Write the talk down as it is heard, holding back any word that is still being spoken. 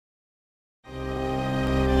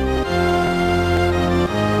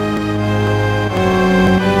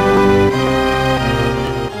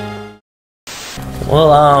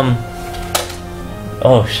Well,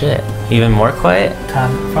 oh shit, even more quiet?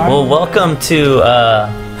 Well, welcome to,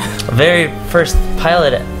 very first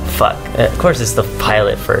pilot, fuck, of course it's the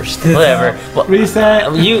pilot first, whatever. Well,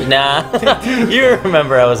 reset. You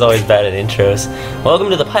remember I was always bad at intros. Welcome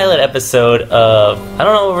to the pilot episode of, I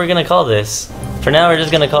don't know what we're gonna call this. For now, we're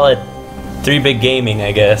just gonna call it 3 Big Gaming,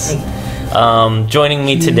 I guess. Joining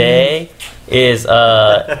me today is,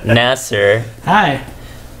 Nasser. Hi.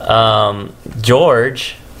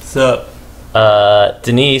 George. What's up?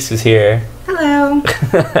 Denise, who's here. Hello.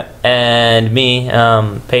 And me,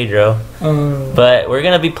 Pedro. But we're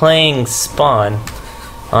gonna be playing Spawn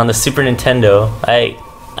on the Super Nintendo.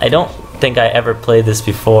 I don't think I ever played this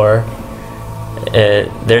before.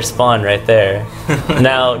 There's Spawn right there.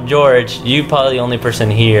 Now, George, you probably the only person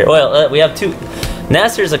here. Well, we have 2.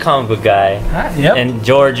 Nasser's a comic book guy. Yep. And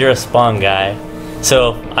George, you're a Spawn guy.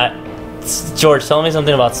 So, George, tell me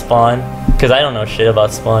something about Spawn, because I don't know shit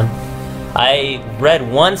about Spawn. I read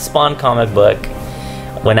one Spawn comic book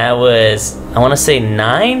when I was, I want to say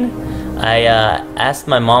 9. I asked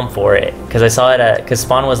my mom for it because I saw it because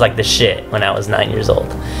Spawn was like the shit when I was 9 years old.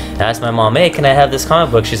 I asked my mom, hey, can I have this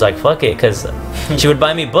comic book? She's like, fuck it, because she would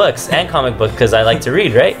buy me books and comic books because I like to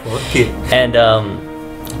read, right? Fuck it. And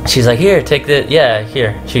she's like, here, take the, yeah,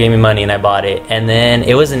 here. She gave me money and I bought it. And then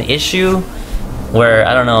it was an issue where,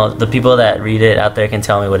 I don't know, the people that read it out there can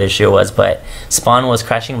tell me what issue it was, but Spawn was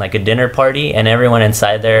crashing like a dinner party and everyone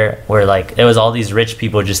inside there were like, it was all these rich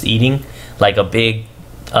people just eating like a big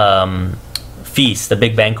feast, a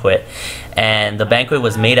big banquet. And the banquet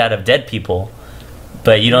was made out of dead people.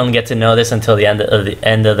 But you don't get to know this until the end of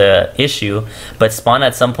the issue. But Spawn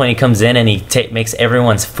at some point he comes in and he makes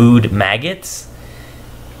everyone's food maggots.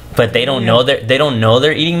 But they don't know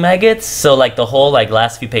they're eating maggots. So like the whole like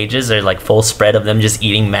last few pages are like full spread of them just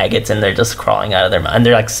eating maggots and they're just crawling out of their mouth and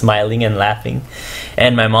they're like smiling and laughing.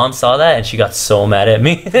 And my mom saw that and she got so mad at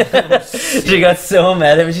me. She got so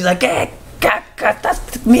mad at me. She's like, ¿Qué estás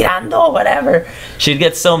mirando? Whatever. She'd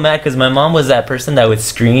get so mad because my mom was that person that would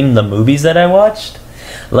screen the movies that I watched.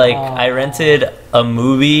 Like I rented a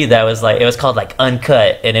movie that was like, it was called like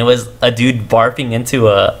Uncut, and it was a dude barfing into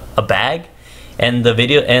a bag. And the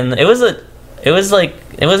video, and it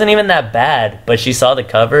wasn't even that bad, but she saw the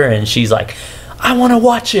cover and she's like, I want to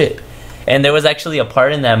watch it. And there was actually a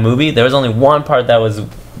part in that movie, there was only one part that was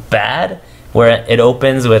bad, where it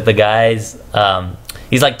opens with the guys,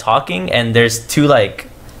 he's like talking and there's 2 like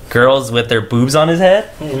girls with their boobs on his head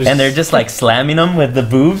and they're just like slamming them with the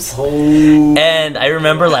boobs. And I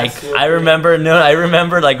remember like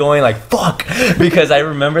going like fuck, because I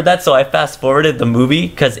remember that. So I fast forwarded the movie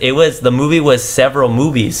because the movie was several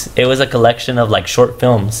movies. It was a collection of like short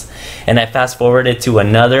films, and I fast forwarded to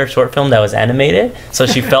another short film that was animated, so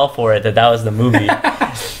she fell for it that was the movie.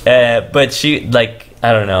 But she like,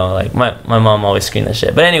 I don't know, like my mom always screened that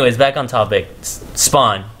shit. But anyways, back on topic.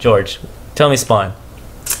 Spawn. George, tell me Spawn.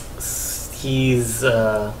 He's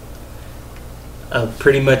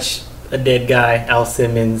pretty much a dead guy, Al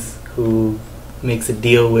Simmons, who makes a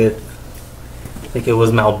deal with, I think it was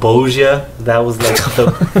Malebolgia. That was like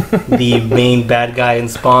the main bad guy in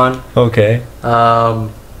Spawn. Okay.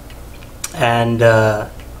 And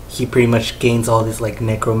he pretty much gains all this like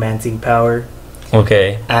necromancing power.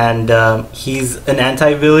 Okay. And he's an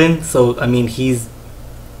anti-villain, so I mean he's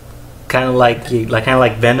kind of like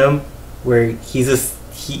Venom, where he's a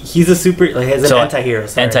super, like, he's an anti-hero.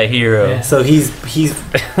 Sorry. Anti-hero. Yeah. So he's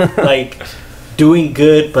like doing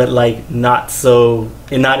good, but like not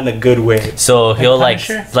in a good way. So he'll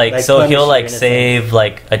he'll Punisher, save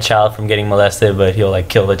like a child from getting molested, but he'll like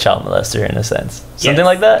kill the child molester in a sense. Something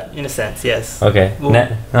like that. In a sense, yes. Okay.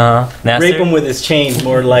 Well, rape him with his chain,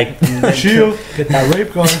 more like Shield. Get that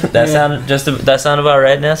rape going. That sound about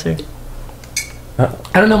right, Nasser? I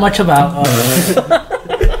don't know much about.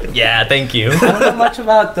 Yeah, thank you. I don't know much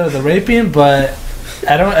about the raping, but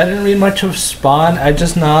I didn't read much of Spawn. I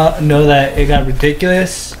just know that it got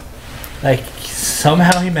ridiculous. Like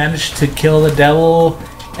somehow he managed to kill the devil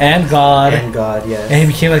and God. And God, yes. And he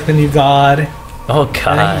became like the new God. Oh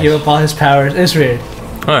God. And he gave up all his powers. It's weird.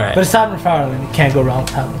 Alright. But it's Todd McFarlane. You can't go wrong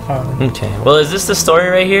with Todd McFarlane. Okay. Well, is this the story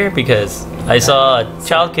right here? Because I saw a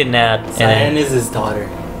child kidnapped and is his daughter.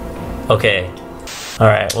 Okay.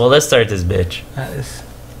 Alright, well let's start this bitch.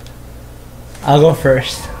 I'll go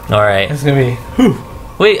first. Alright. It's gonna be whew.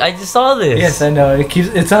 Wait, I just saw this. Yes, I know.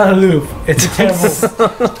 It's on a loop. It's a terrible.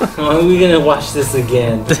 When are we gonna watch this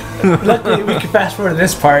again? Luckily, we can fast forward to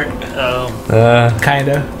this part.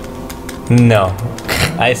 Kinda. No.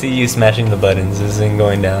 I see you smashing the buttons. This isn't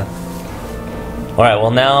going down. Alright,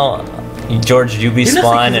 well now, George, you be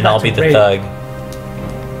Spawn and I'll be the thug.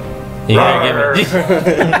 You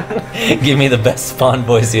gotta give me the best Spawn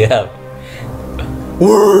voice you have.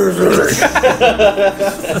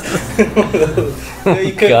 No,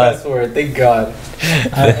 you could God. fast forward. Thank God.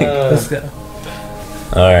 Let's go.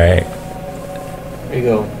 All right. There you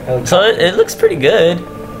go. So it looks pretty good.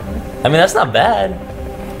 I mean, that's not bad.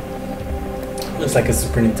 Looks like a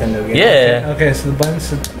Super Nintendo game. Yeah. Okay, so the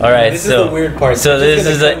buttons. All right. This is so the weird part. So They're just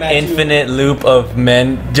this is gonna an come at you. infinite loop of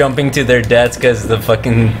men jumping to their deaths because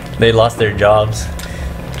they lost their jobs.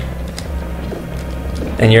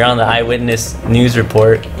 And you're on the eyewitness news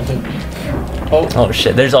report. Oh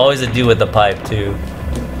shit! There's always a dude with the pipe too.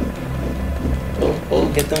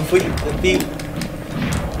 Oh, get them feet. The feet.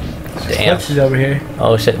 Damn. She's over here.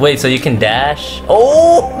 Oh shit! Wait, so you can dash?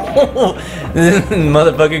 Oh! This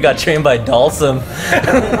motherfucker got trained by Dalsum.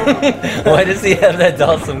 Why does he have that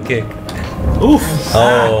Dalsum kick? Oof.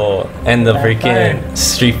 Oh, and the Backfire. freaking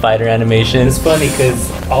Street Fighter animation. It's funny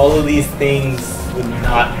because all of these things would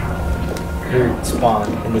not hurt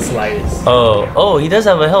Spawn in the slightest. Oh, he does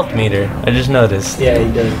have a health meter. I just noticed. Yeah,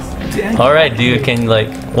 he does. All right, dude. Can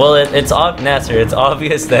it's Nasser. It's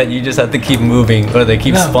obvious that you just have to keep moving or they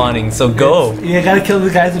keep No. spawning. So go. You gotta kill the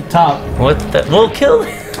guys up top. What the? We'll kill.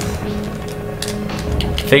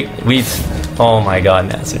 Fake. Oh my God,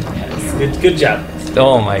 Nasser. Yes, good job.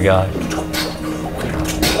 Oh my God.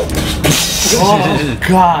 Oh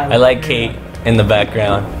God. I like Kate in the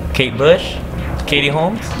background. Kate Bush? Katie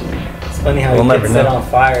Holmes? It's funny how We'll he never gets set know. on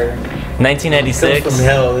fire. 1996. Comes from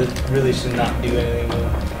hell. It really should not do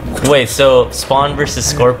anything. Wait, so Spawn versus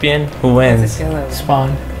Scorpion? Who wins?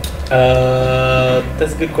 Spawn.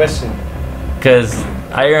 That's a good question. Because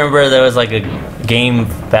I remember there was like a game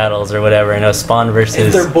battles or whatever, and it was Spawn If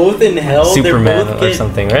versus they're both in hell, Superman they're both or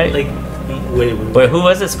something, right? Like, wait. Wait, who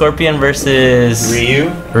was it? Scorpion versus Ryu?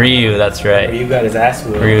 Ryu, that's right. Ryu got his ass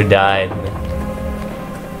whipped. Ryu died.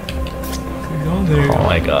 Go there. Oh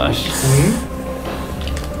my gosh. Hmm?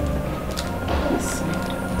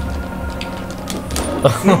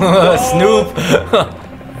 Snoop!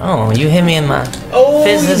 Oh, you hit me in my Oh,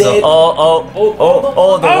 he fizzle. did.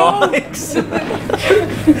 Oh, the likes.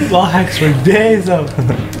 Wall hacks for days though.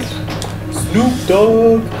 Snoop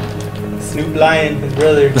Dogg. Snoop Lion, his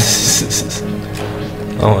brother.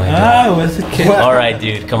 Oh my god. Ah, what's the kid? Alright,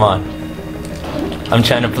 dude, come on. I'm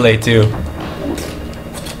trying to play too.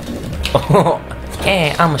 Oh,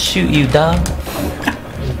 hey, I'ma shoot you, dog.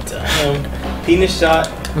 Penis shot.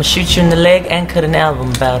 I'ma shoot you in the leg and cut an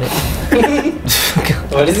album about it.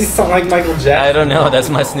 Why does he sound like Michael Jackson? I don't know, that's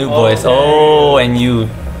my Snoop Oh, voice. okay. Oh, and you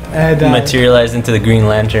And materialized into the Green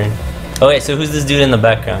Lantern. Okay, so who's this dude in the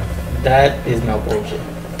background? That is Malebolgia.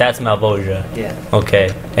 That's Malebolgia. Yeah. Okay,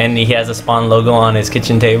 and he has a Spawn logo on his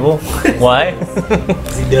kitchen table. Why?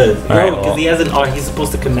 Yes, he does. Alright, Because well. he has he's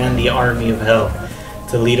supposed to command the army of hell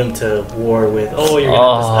to lead him to war with. Oh, you're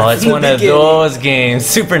gonna Oh, it's one of those games.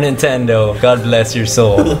 Super Nintendo. God bless your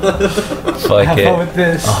soul. Fuck have it. fun with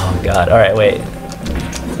this. Oh god. All right, wait.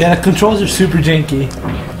 Yeah, the controls are super janky.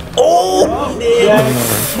 Oh!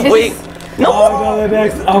 Wait. Oh, No. no, the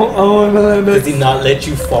next. Oh, no, Does he not let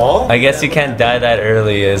you fall? I guess you can't die that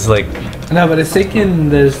early. It's like No, but it's taking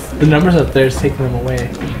the numbers up there is taking them away.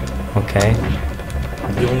 okay.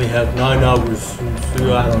 You only have 9 hours.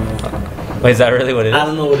 I don't know. Wait, is that really what it I is?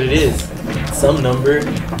 don't know what it is. Some number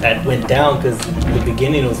that went down because in the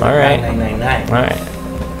beginning it was like Alright. 9999. All right.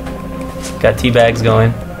 Got tea bags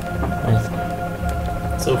going.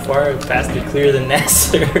 So far, faster, clear than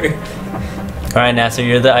Nasser. All right, Nasser,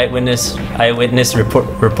 you're the eyewitness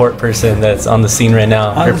report person that's on the scene right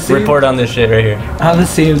now. On the scene? Report on this shit right here. On the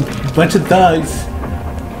scene, bunch of thugs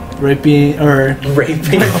raping or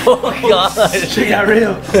Raping. Oh gosh. shit got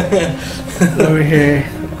real over here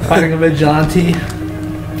fighting a vigilante.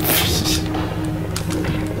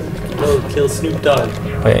 Oh, kill Snoop Dogg.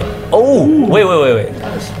 Wait. Oh. Wait.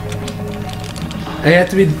 I have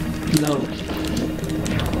to be low.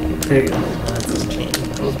 There you go. That's his chain.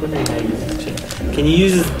 I was wondering how you use his chain. Can you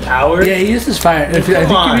use his power? Yeah, he uses fire. I think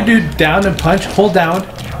Come on. if you do down and punch, hold down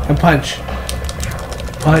and punch.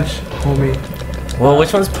 Punch, homie. Well,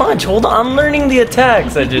 which one's punch? Hold on, I'm learning the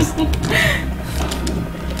attacks. I just.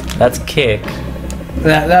 That's kick.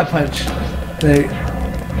 That punch. There.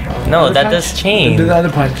 No, Other that punch? does chain. Do the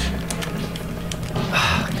other punch.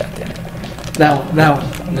 God damn it. That one.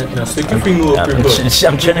 No, stick your finger up your butt.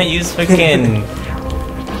 I'm trying to use freaking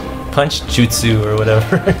punch jutsu or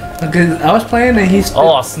whatever. Because I was playing and he's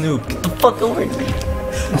Oh, Snoop, get the fuck over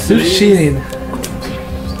here. Snoop's cheating.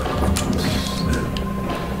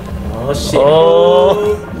 Oh shit.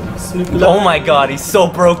 Oh. Snoop Oh my god, he's so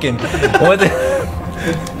broken. What the?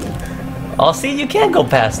 Oh, see, you can't go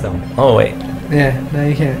past him. Oh, wait. Yeah, no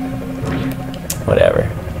you can't. Whatever.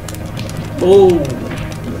 Oh,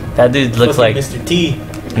 That dude looks like Mr. T.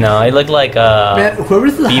 no. He looked like Man,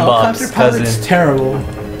 whoever's the Bebop's helicopter pilot's cousin. terrible.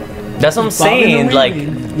 That's what I'm saying. Like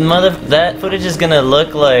that footage is gonna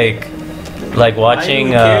look like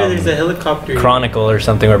watching I don't care. There's a helicopter. Chronicle or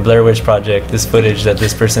something, or Blair Witch Project. This footage that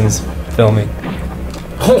this person's filming.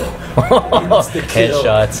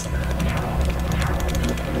 Headshots.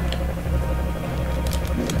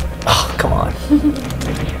 Oh, come on.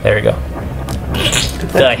 There we go.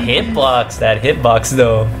 The hitbox, that hitbox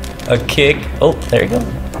though. A kick. Oh, there you go.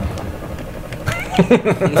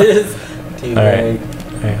 Alright,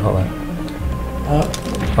 hold on.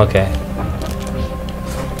 Okay.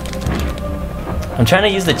 I'm trying to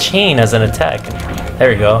use the chain as an attack. There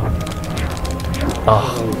we go.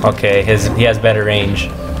 Oh, okay. He has better range.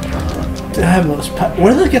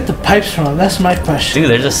 Where do they get the pipes from? That's my question.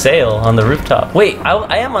 Dude, there's a sail on the rooftop. Wait,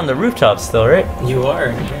 I am on the rooftop still, right? You are,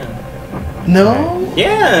 yeah. No?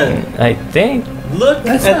 Yeah. I think. Look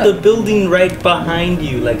at the building right behind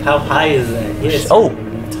you. Like, how high is that? Yes.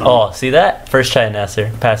 Oh, see that? First try,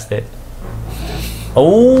 Nasser. Passed it.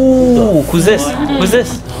 Oh, who's this? Who's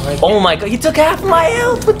this? Oh my god, he took half my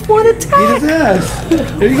health with one attack. Eat his ass.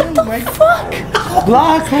 There you go, Mike. Fuck.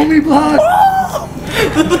 Block, homie, block.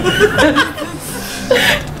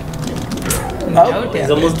 Oh, he's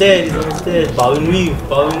almost dead. He's almost dead. Bob and weave.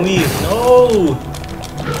 Bob and weave. No.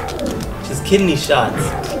 Just kidney shots.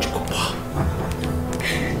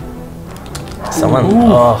 Someone. Ooh.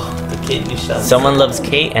 Oh. The kidney shots. Someone loves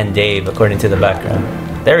Kate and Dave, according to the background.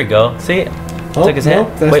 There we go. See? Oh, Took his nope,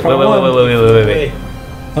 hand. that's Wait.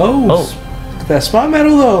 Oh. That spot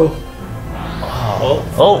medal though. Oh,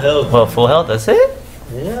 full health. Well, full health. That's it.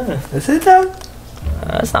 Yeah. That's it, though.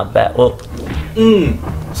 That's not bad. Well,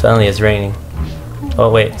 suddenly it's raining. Oh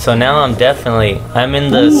wait. So now I'm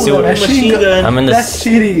in the sewer. Machine gun. I'm in the That's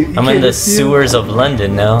cheating. I'm in the sewers of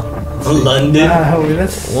London now. London. Homie,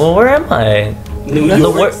 that's Well, where am I? New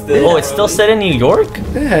York. Oh, it's still set in New York?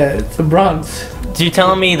 yeah, it's the Bronx. So you're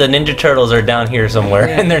telling me the Ninja Turtles are down here somewhere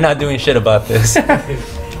and they're not doing shit about this?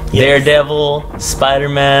 Daredevil,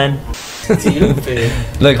 Spider-Man. Stupid.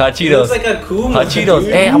 Look, Hot He Cheetos. looks like a Kuma. Hot Cheetos.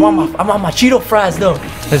 dude. Hey, I want my Cheeto fries though.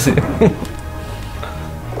 That's it.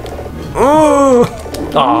 Ooh.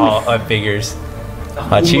 Oh, I figures.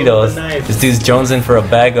 Hot Cheetos. Nice. This dude's jonesing for a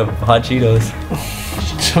bag of Hot Cheetos.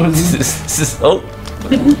 Oh,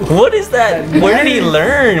 what is that? Where did he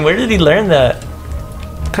learn? Where did he learn that?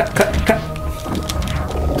 Cut.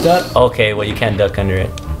 Duck. Okay, well you can't duck under it.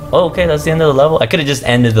 Oh, okay, that's the end of the level. I could have just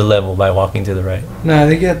ended the level by walking to the right. Nah,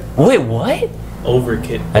 they get. Wait, what?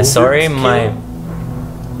 Overkill. I'm sorry,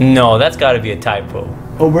 No, that's got to be a typo.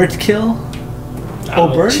 Overkill?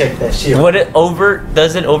 Overt? Check that shit.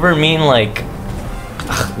 Does it over mean like?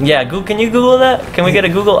 Yeah, can you Google that? Can we get a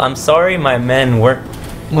Google? I'm sorry, my men weren't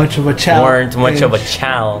Much of a challenge. much of a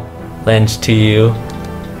challenge to you.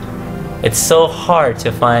 It's so hard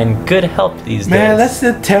to find good help these Man, days. that's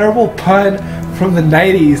a terrible pun from the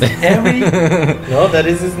 90s. No, that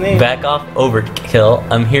is his name. Back off, Overkill.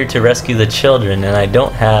 I'm here to rescue the children, and I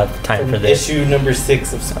don't have time for this. Issue number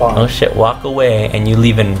 6 of Spawn. Oh shit! Walk away, and you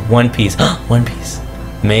leave in one piece. One piece.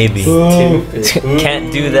 Maybe.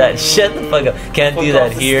 Can't do that. Shut the fuck up. Can't do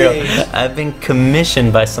that, hero. I've been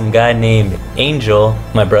commissioned by some guy named Angel,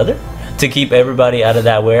 my brother, to keep everybody out of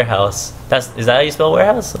that warehouse. Is that how you spell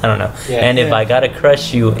warehouse? I don't know. Yeah. And if I gotta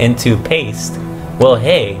crush you into paste, well,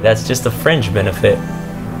 hey, that's just a fringe benefit.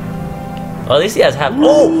 Well, at least he has half.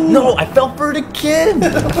 Oh no! I fell for it again.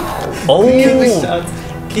 Oh, he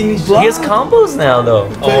has combos now, though.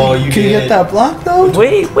 Oh, you Can you get that block though?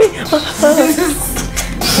 Wait.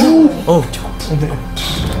 Oh.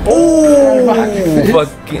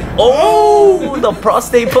 Fucking. Oh, the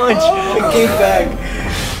prostate punch. It came back.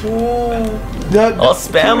 I'll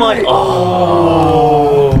spam on.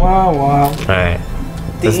 Oh. Wow. Alright.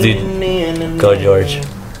 Let's do. Go, George.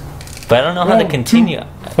 But I don't know how to continue.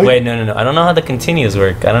 Wait, no. I don't know how the continues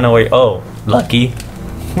work. I don't know where. Oh, lucky.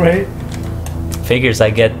 Right? Figures I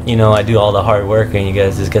get, I do all the hard work and you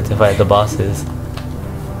guys just get to fight the bosses.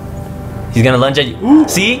 He's gonna lunge at you. Ooh.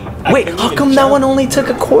 See? Wait, how come that one only took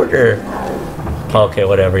a quarter? Okay,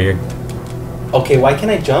 whatever. Okay, why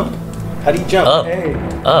can't I jump? How do you jump? Up. Hey.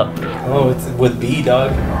 Up. Oh, it's with B,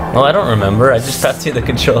 dog. Oh, I don't remember. I just passed you the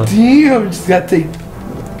controller. Damn, just got to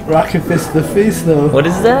rocket fist to the face though. What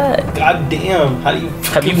is that? God damn. How do you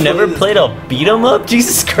Have you never played a beat 'em up?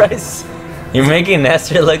 Jesus Christ. You're making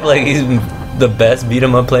Nasser look like he's the best beat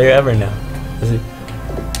 'em up player ever now. Is it?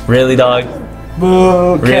 Really, dog?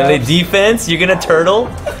 Boo, Really? Caps. Defense? You're gonna turtle?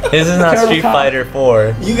 This is not Turtle Street top. Fighter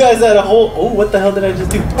 4. You guys had a whole. Oh, what the hell did I just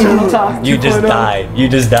do? You Turtle Top You just 2.0. died. You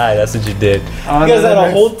just died. That's what you did. guys had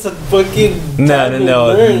a whole fucking. No, time no, to no.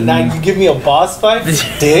 learn. Now you give me a boss fight,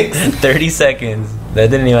 dicks. 30 seconds. That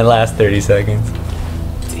didn't even last 30 seconds.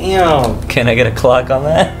 Damn. Can I get a clock on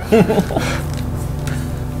that?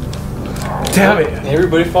 Damn it.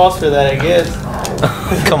 Everybody falls for that, I guess.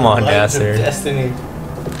 Come on, Lines of Nasser. Destiny.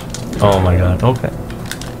 Oh my god. Okay.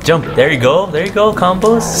 Jump. There you go. There you go.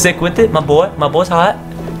 Combos. Sick with it, my boy. My boy's hot.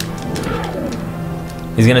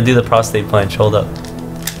 He's gonna do the prostate punch. Hold up.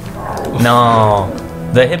 No.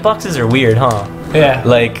 The hitboxes are weird, huh? Yeah.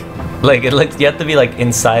 Like it looks. You have to be like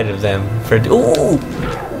inside of them for. Ooh.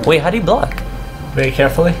 Wait. How do you block? Very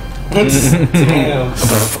carefully. Damn.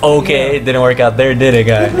 Okay. It didn't work out there, did it,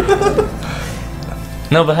 guy?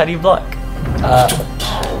 No, but how do you block?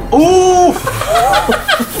 Ooh!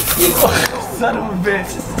 Son of a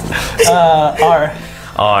bitch. R.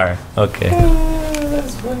 R. Okay.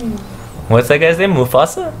 That's funny. What's that guy's name?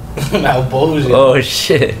 Mufasa? Malebolgia. Oh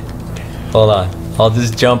shit. Hold on. I'll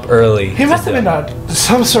just jump early. He must have been on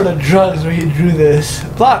some sort of drugs when he drew this.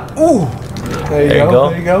 Block. Ooh! There you go.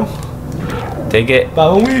 There you go. Take it.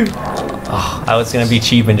 Bow and weave. Oh, I was gonna be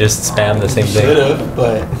cheap and just spam the same thing. Should've,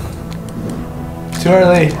 but. Too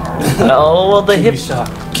early. Oh well, the Give me hip. shot.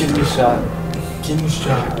 Give me shot. Give me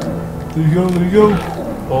shot. There you go. There you go.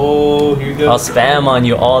 Oh, here you go. I'll spam on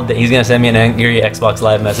you all day. He's gonna send me an angry Xbox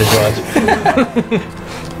Live message. Watch.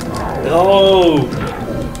 No.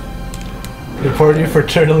 Report you for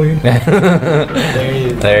turtling. There he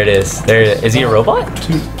is. There it is. There it is. Is he a robot?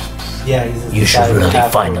 Yeah, he's a You should guy with really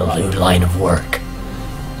half find a robot. new line of work.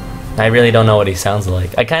 I really don't know what he sounds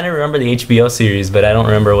like. I kind of remember the HBO series, but I don't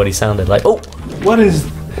remember what he sounded like. Oh, What is?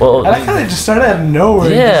 well, I like how they just started out of nowhere.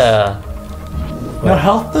 yeah. No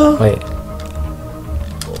health though. Wait.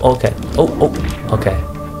 Okay. Oh, okay.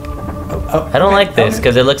 Oh, I don't okay, like this okay.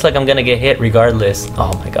 because it looks like I'm gonna get hit regardless.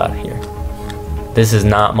 Oh my god, here. This is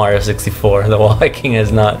not Mario 64. The walking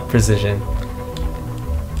is not precision.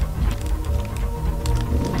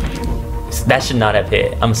 That should not have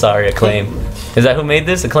hit. I'm sorry, Acclaim. Is that who made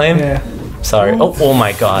this? Acclaim? Yeah. Sorry. Oh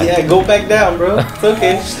my god. Yeah, go back down, bro. It's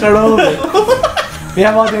okay. Start over. We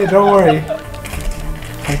have all day. Don't worry.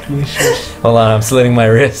 Fuck me, shush. Hold on, I'm slitting my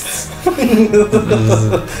wrists.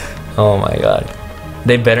 Oh my god.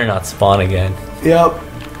 They better not spawn again. Yep.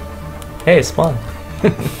 Hey, spawn.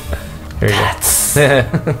 Here we go.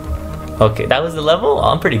 Okay, that was the level? Oh,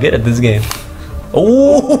 I'm pretty good at this game.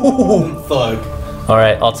 Oh! Thug.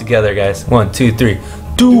 Alright, all together, guys. 1, 2, 3.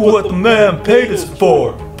 Do what the man paid us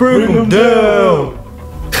for. Bring him down.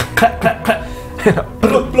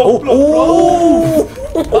 Oh!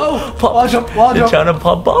 Oh! Wall jump! Wall They're jump! trying to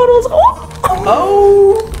pop bottles. Oh!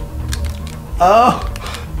 Oh! Oh!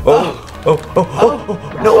 Oh!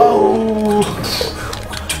 No!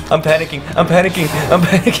 I'm panicking. I'm panicking. I'm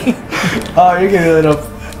panicking. Oh, you're getting lit up.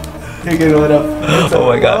 You're getting lit up. Oh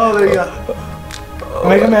my god. Oh, there you go.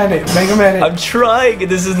 Mega Man it. Mega Man it. I'm trying.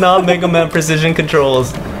 This is not Mega Man precision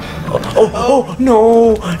controls. Oh,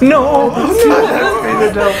 no, no,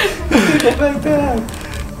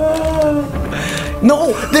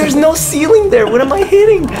 no, there's no ceiling there. What am I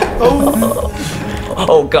hitting?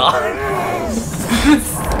 Oh god.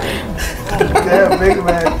 Damn, Mega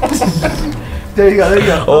Man. There you go, there you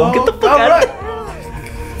go. Oh, get the fuck out of here.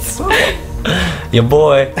 Your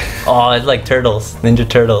boy. Oh, it's like turtles. Ninja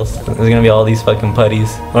Turtles. There's gonna be all these fucking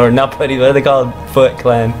putties. Or not putties, what are they called? Foot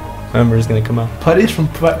Clan. Remember, it's gonna come out. Putties from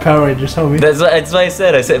Power Rangers, homie. That's what I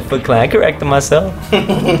said. I said Foot Clan. I corrected myself.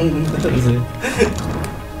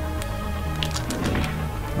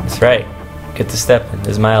 That's right. Get to stepping.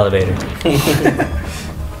 This is my elevator.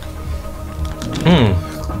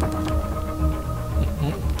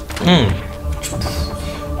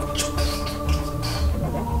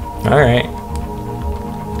 Alright.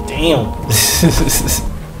 Damn.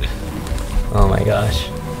 Oh my gosh.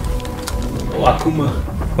 Akuma.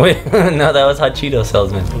 Wait, no, that was Hot Cheeto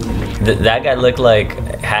Salesman. That guy looked like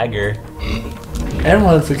Hager.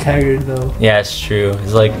 Everyone looks like Haggard, though. Yeah, it's true.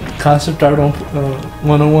 It's like, Concept art on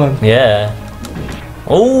 101. yeah.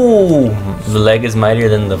 Oh, the leg is mightier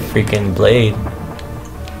than the freaking blade.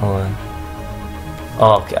 Hold on.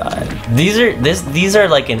 Oh god, these are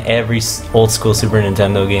like in every old school Super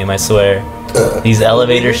Nintendo game. I swear. These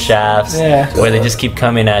elevator shafts, Yeah. where they just keep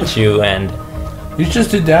coming at you, and You just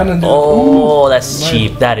do down and do. oh, that's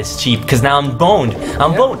cheap. That is cheap. Cause now I'm boned.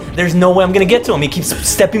 I'm boned. There's no way I'm gonna get to him. He keeps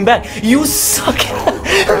stepping back. You suck.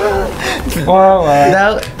 Wow.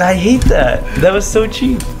 I hate that. That was so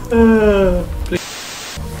cheap. And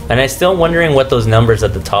I'm still wondering what those numbers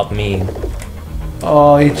at the top mean.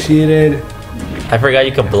 Oh, he cheated. I forgot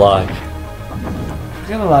you could block. He's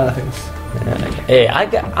got a lot of things. Hey,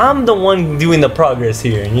 I'm the one doing the progress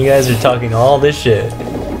here, and you guys are talking all this shit.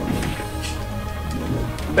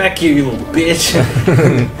 Back here, you little bitch.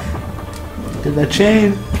 Did that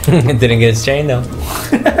chain? Didn't get his chain though.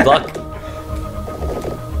 Block.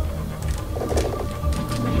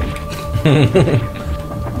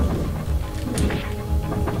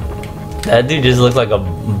 That dude just looks like a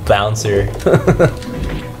bouncer.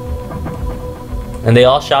 And they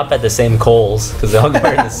all shop at the same Kohl's because they all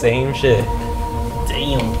wear the same shit.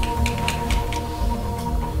 Damn.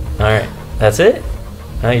 Alright, that's it?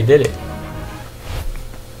 Oh, you did it.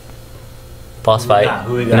 Boss fight.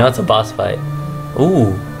 Who we got? You know it's a boss fight.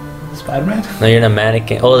 Ooh. Spider-Man? No, you're in a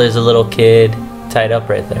mannequin. Oh, there's a little kid tied up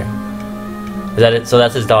right there. Is that it? So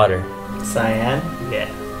that's his daughter. Cyan? Yeah.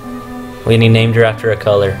 We named her after a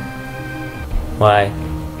color. Why?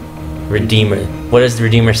 Redeemer. What does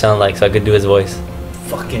Redeemer sound like so I could do his voice?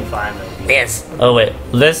 Fucking fine though. Yes. Oh wait,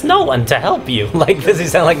 there's no one to help you. Like, does he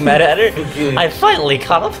sound like Mad Hatter? I finally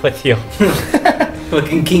caught up with you.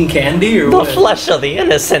 Fucking King Candy or The what? flesh of the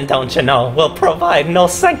innocent, don't you know, will provide no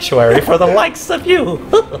sanctuary for the likes of you.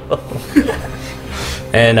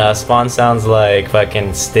 And Spawn sounds like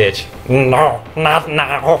fucking Stitch. No, not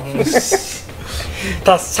now.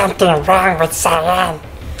 There's something wrong with Cyan.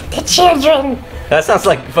 The children. That sounds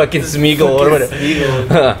like fucking Smeagol or whatever.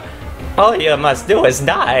 Smeagol. All you must do is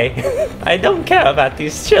die. I don't care about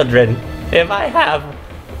these children. If I have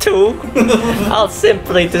to, I'll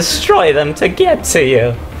simply destroy them to get to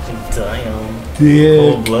you. Damn. Yeah.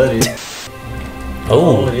 Cold-blooded.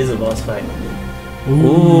 Oh, it is a boss fight.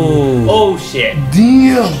 Ooh. Oh shit.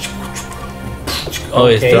 Damn. Oh,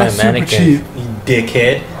 he's Okay. throwing That's super mannequins. cheap. You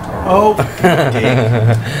dickhead. Oh.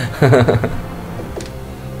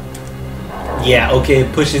 Yeah, okay,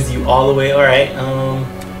 it pushes you all the way. Alright,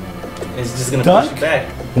 it's just gonna Duck? push you back.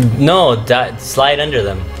 No, slide under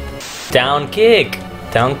them. Down kick.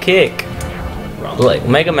 Down kick. Wrong. Like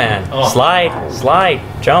Mega Man. Oh. Slide. Slide.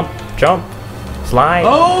 Jump. Jump. Slide.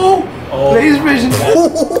 Oh. Oh. Laser vision.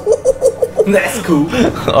 That's cool.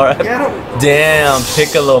 Alright. Get him. Damn,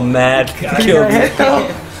 Piccolo mad. Killed me. Hit though.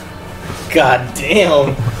 God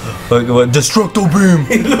damn. Look at what Destructo Beam.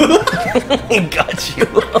 Got you.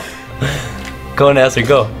 Go, Nasser,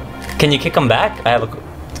 go. Can you kick them back?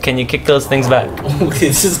 Can you kick those things back?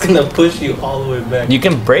 It's just gonna push you all the way back. You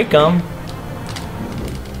can break them.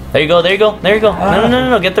 There you go, there you go, there you go.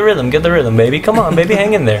 No, get the rhythm, baby. Come on, baby,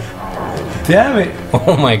 hang in there. Damn it.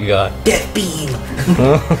 Oh my god. Death beam.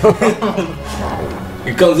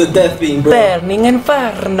 Here comes the death beam, bro. Burning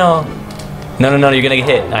Inferno. No, you're gonna get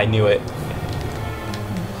hit. I knew it.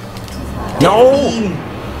 No!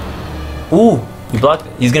 Ooh, you blocked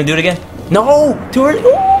it. He's gonna do it again. No! Too early.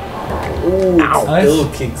 Ooh, Ow. still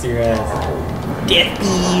kicks your ass. Death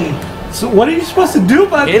beam. So what are you supposed to do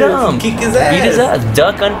about Hit this? him. Kick his ass. Beat his ass.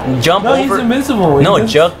 Duck, jump No, he's over. invincible. No,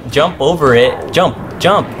 He's jump over it. Jump.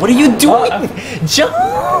 What are you doing? Jump.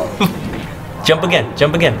 Jump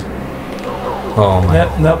again. Oh my.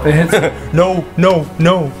 Nope, it hits. No.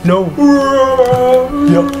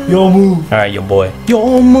 Yep, yo move. All right, your boy.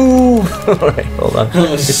 Your move. All right, hold on.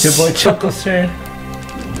 It's your boy Chuckle's turn.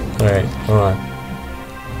 All right, hold on.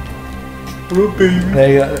 There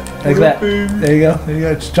you go. Like that. There you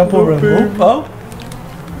go. Just jump over him. Oh.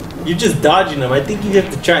 You're just dodging him. I think you have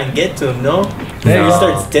to try and get to him, no? There He you go.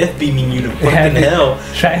 starts death beaming you to fucking Yeah, hell.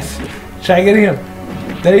 Try getting him.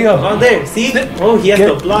 There you go. Oh, there. See? Oh, he has Get-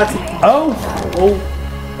 to block. Oh. Oh,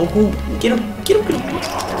 get him.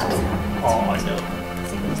 Oh, no.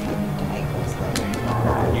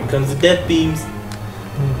 Here comes the death beams.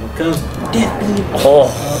 Here comes death beam.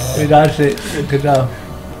 Oh, We dodged it. Good job.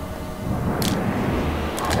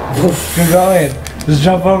 Good going. Just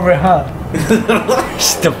jump over it, huh?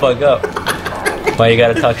 shut the fuck up. Why you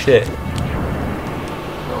gotta talk shit?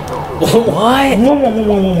 What?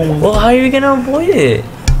 Well, how are you gonna avoid it?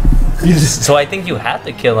 You just. So I think you have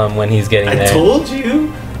to kill him when he's getting I there. told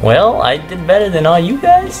you. Well, I did better than all you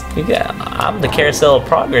guys. I'm the carousel of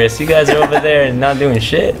progress. You guys are over there and not doing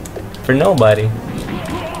shit for nobody.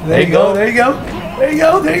 There you go.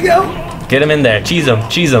 Get him in there. Cheese him.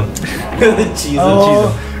 Cheese him.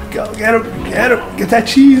 Oh, go get him. Get that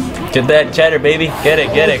cheese. Get that cheddar, baby. Get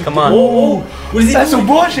it. Come on. Oh, what is he That's doing? some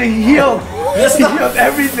bullshit. He healed. That's He not- healed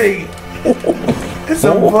everything. It's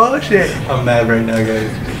some bullshit. I'm mad right now, guys.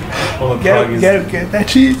 Oh, Get him. Get that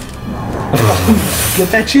cheese. Get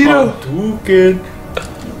that Cheeto. Dukin.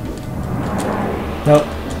 No.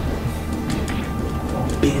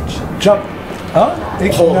 Bitch. Jump. Oh? No,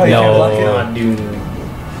 you no. can't block it. Not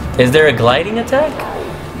doing. Is there a gliding attack?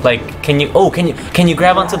 Like, can you? Oh, can you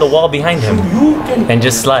grab onto the wall behind him and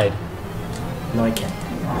just slide? No, I can't.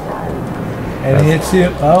 And he hits you.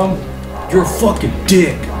 You're a fucking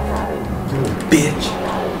dick. You little bitch.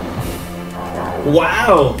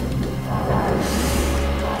 Wow.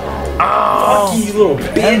 Oh, Fuck you, little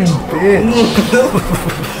bitch.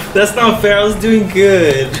 Bitch. That's not fair. I was doing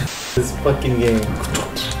good. This fucking game.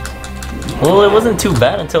 well, it wasn't too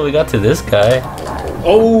bad until we got to this guy.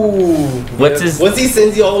 Oh. What's his? Once he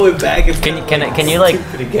sends you all the way back, it's Can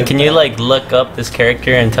you like look up this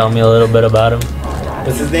character and tell me a little bit about him?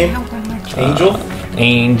 What's his name? Angel?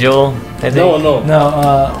 Angel. I think. No.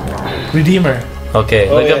 No, Redeemer. Okay,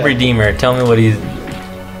 Oh, look yeah. up Redeemer. Tell me what he's.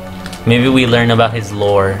 Maybe we learn about his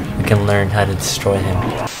lore. We can learn how to destroy him.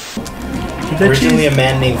 Originally a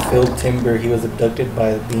man named Phil Timber, he was abducted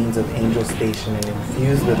by the beings of Angel Station and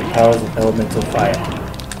infused with the powers of elemental fire.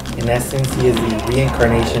 In essence, he is the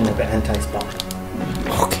reincarnation of Anti-Spawn.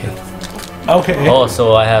 Okay. Okay. Oh,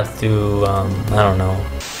 so I have to. I don't know.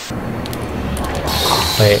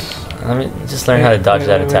 Wait. Let me just learn how to dodge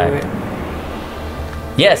that attack. Wait.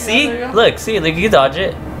 Yeah. There See? you go. Look. See? Look. You dodge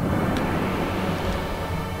it.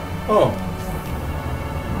 Oh.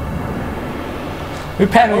 We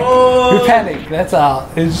panicked. Oh. We panicked. That's all.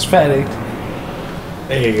 It just panicked.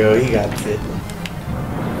 There you go, he got it.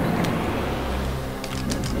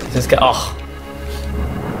 This guy. Oh.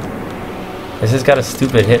 This has got a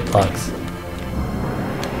stupid hitbox.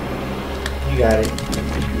 You got it.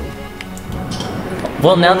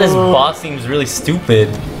 Well, now this boss seems really stupid.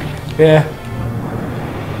 Yeah.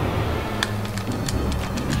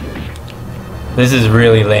 This is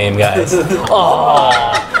really lame, guys. Oh.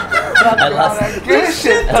 I lost. Good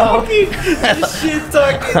shit, though. Shit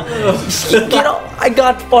talking. Get off. I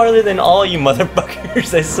got farther than all you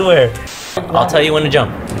motherfuckers, I swear. I'll tell you when to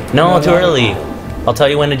jump. No, too early. I'll tell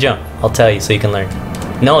you when to jump. I'll tell you so you can learn.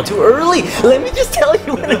 No, too early. Let me just tell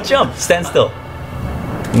you when to jump. Stand still.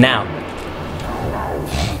 Now.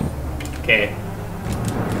 Okay.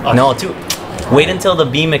 No, too. Wait until the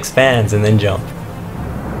beam expands and then jump.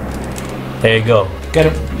 There you go.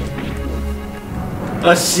 Get him.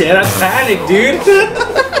 Oh shit, I panicked, dude.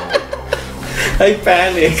 I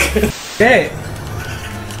panicked. Okay.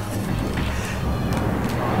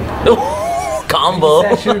 Ooh, combo.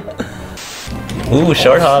 Statue. Ooh,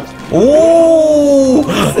 short hops. Ooh,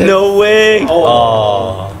 no way.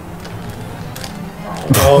 Oh.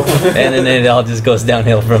 Oh. And then it all just goes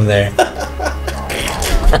downhill from there.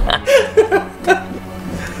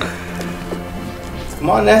 Come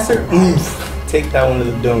on, Nasser. Take that one to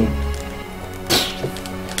the dome.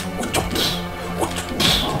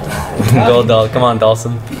 Go, doll. Come on,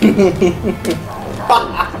 Dawson.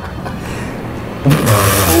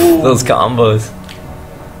 Those combos.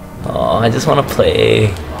 Oh, I just want to play.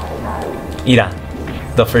 Ira.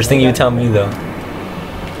 The first thing you tell me, though.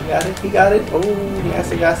 He got it, he got it. Oh,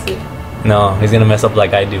 Nasser got it. No, he's gonna mess up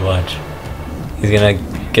like I do, watch. He's gonna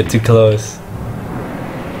get too close.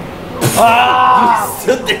 You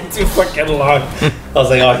stood there too fucking long. I was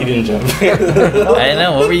like, oh, he didn't jump. I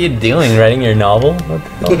know, what were you doing? Writing your novel? What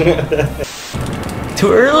the hell?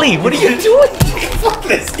 Too early! What are you doing? Fuck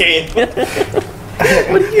this game.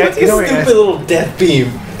 What are you You know what, stupid guys? little death beam?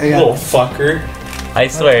 Yeah. Little fucker. I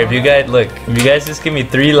swear, if you guys look, if you guys just give me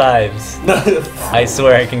 3 lives, I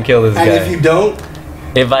swear I can kill this And if guy. you don't,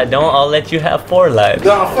 If I don't, I'll let you have 4 lives.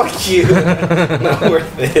 no, fuck you. Not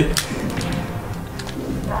worth it.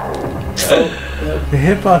 The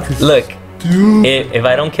hitbox is. Look, Dude. if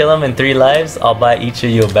I don't kill him in 3 lives, I'll buy each of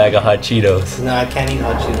you a bag of hot Cheetos. No, I can't eat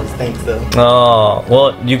hot Cheetos. Thanks, though. Oh,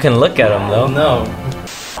 well, you can look at them though. No.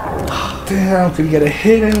 Damn, could get a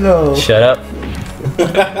hit in though. Shut up.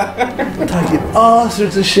 Talking all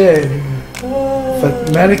sorts of shit.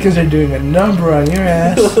 But mannequins are doing a number on your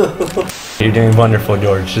ass. You're doing wonderful,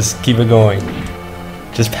 George. Just keep it going.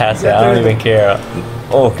 Just pass it. I don't even care.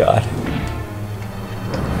 Oh God.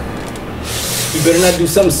 You better not do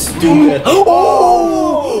something stupid.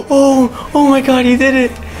 Oh my God, he did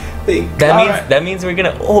it. That means we're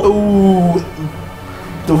gonna. Ooh.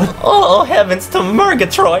 What? Oh heavens to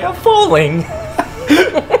Murgatroyd, I'm falling.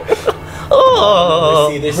 Oh.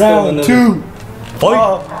 See, there's still Round another. 2.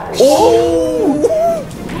 Fight.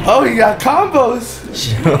 Oh, you got combos.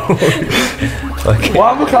 Okay.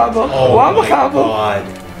 Wamba combo. Oh Wamba my combo. God.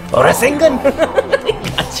 Rasengan.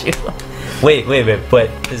 Got you. Wait. But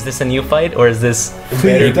is this a new fight or is this?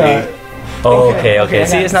 Better Better be. Oh, Okay, okay. I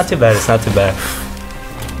See, got it's not too bad. It's not too bad.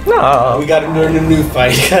 No. We gotta learn a new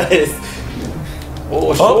fight, guys.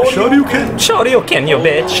 Oh, Oh, Shoryuken. Shoryuken, you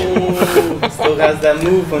bitch. Oh, still has that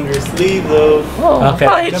move under his sleeve, though. Oh, Okay.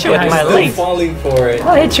 I'll hit you with my Still laser. falling for it.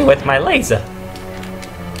 I'll hit you with my laser.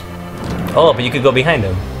 Oh, but you could go behind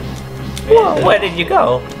him. Whoa, where did you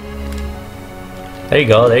go? There you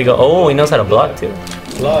go, there you go. Oh, he knows how to block too.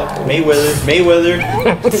 Block.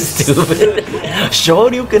 Mayweather. Stupid.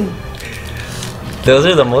 Shoryuken. Those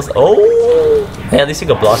are the most. Oh, hey, at least you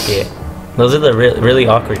could block it. Those are the really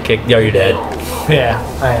awkward kick. Yo, you're dead. Yeah,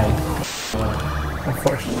 I am.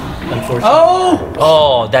 Unfortunately. Oh!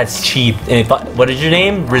 Oh, that's cheap. And if what is your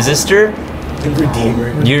name? Resistor?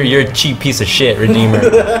 Redeemer. You're a cheap piece of shit, Redeemer.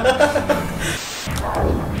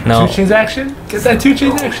 No. 2 chains action? Get that 2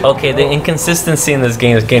 chains action. Okay, the inconsistency in this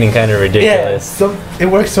game is getting kind of Yeah, ridiculous. it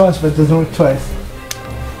works once, but it doesn't work twice.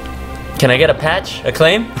 Can I get a patch? A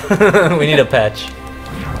claim? We need a patch.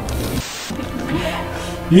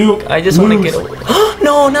 I just want to get.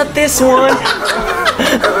 No, not this one.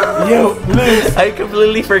 Yo, lose. I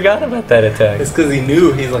completely forgot about that attack. It's because he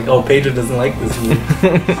knew. He's like, oh, Pedro doesn't like this move.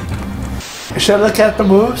 Should I look at the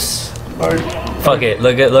moves? Or Fuck it.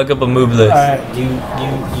 Look up a move list. alright.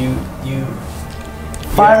 You.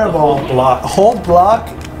 Fireball. Block. Hold block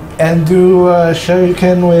and do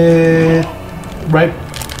shuriken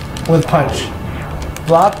with punch.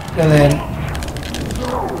 Block and then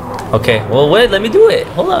Okay. Well, wait. Let me do it.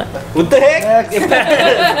 Hold on. What the heck?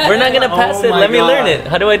 We're not gonna pass Oh it. my Let me learn God. it.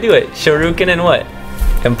 How do I do it? Shoryuken and what?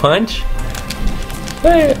 And punch?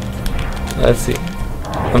 Wait. Let's see.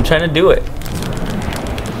 I'm trying to do it.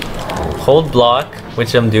 Hold block,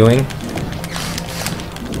 which I'm doing.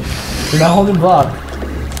 you're not holding block.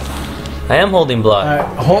 I am holding block.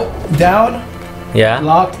 Alright, hold down, Yeah.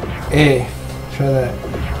 lock, A. Try that.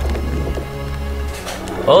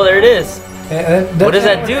 Oh, there it is. And then What does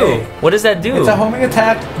that detonate do? with A. What does that do? It's a homing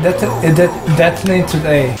attack. It detonates with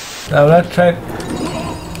A. Now let's try.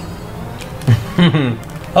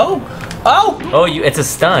 Oh! Oh! Oh, it's a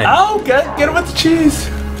stun. Oh! Get him with the cheese.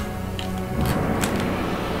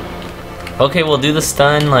 Okay, we'll do the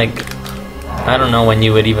stun, like, I don't know when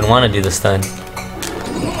you would even want to do the stun.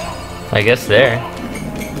 I guess there.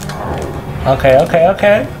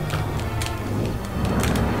 Okay.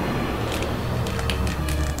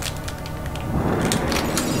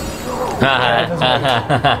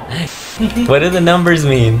 What do the numbers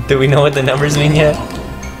mean? Do we know what the numbers mean yet?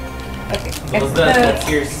 That's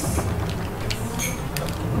your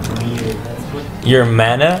meter. That's what. Your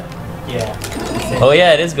mana? Yeah. Oh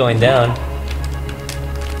yeah, it is going down.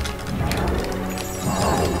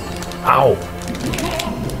 Ow.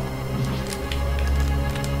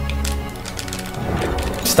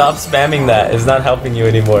 Stop spamming that. It's not helping you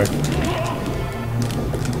anymore.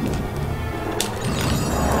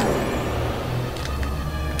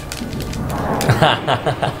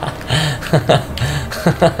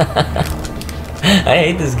 I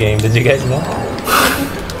hate this game. Did you guys know?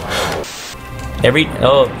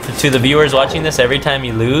 To the viewers watching this, every time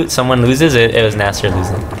you lose, someone loses, it was Nasser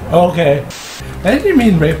losing. Okay. I didn't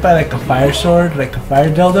mean raped by like a fire sword, like a fire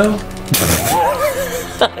dildo.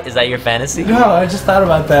 Is that your fantasy? No, I just thought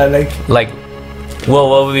about that. Like, well,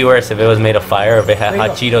 what would be worse if it was made of fire or if it had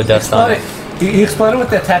hot Cheeto dust on it? You explode it with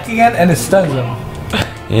the attack again, and it stuns them.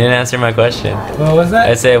 You didn't answer my question. What was that?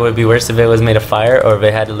 I said it would be worse if it was made of fire or if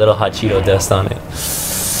it had a little hot Cheeto dust on it.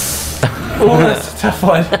 Oh, that's a tough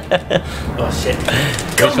one. Oh shit.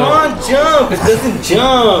 Come on, jump! It doesn't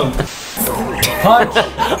jump! Punch.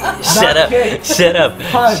 Shut up. kick. Shut up.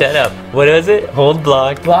 Punch. Shut up. What was it? Hold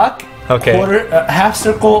block. Block. Okay. Quarter, half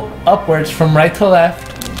circle upwards from right to left.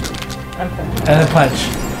 And then punch.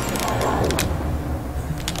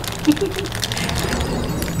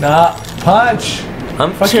 Nah, punch.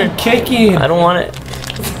 I'm Fucking kicking. I don't want it.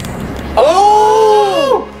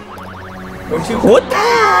 Oh! What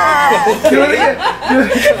the? Do it again.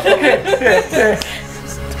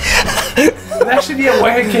 That should be a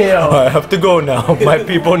wear KO. I have to go now. My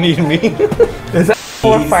people need me. Is that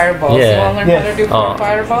 4 fireballs. Yeah. You want to learn how to do 4 Oh.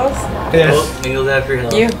 fireballs? yes? Mingle that for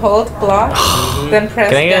help. You hold block, then press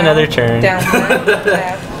Can I get down, another turn? down,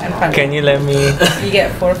 left, and punch. Can you let me? You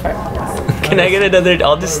get 4 fireballs. Can I get another?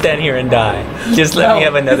 I'll just stand here and die. Just let me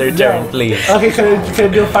have another turn, please. Okay, can I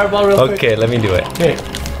do a fireball real quick? Okay, let me do it. Okay.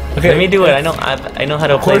 Let me do it. I know how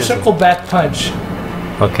to play Quarter this. circle back punch.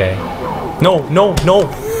 Okay. No.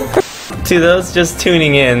 To those just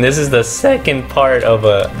tuning in, this is the second part of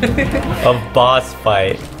a boss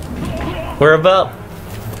fight. We're about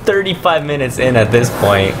 35 minutes in at this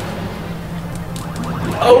point.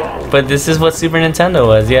 Oh! But this is what Super Nintendo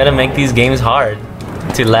was. You had to make these games hard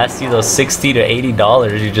to last you those $60 to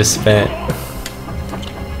 $80 you just spent.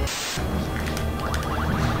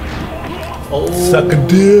 Suck a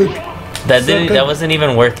dick. That wasn't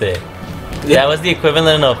even worth it. That was the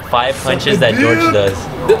equivalent of 5 punches that George does.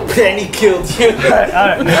 And he killed you.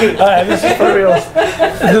 Alright, this is for real.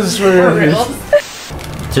 This is for real.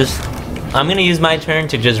 Just, I'm gonna use my turn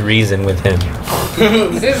to just reason with him.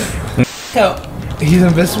 He's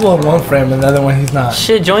invisible in one frame, and the other one he's not.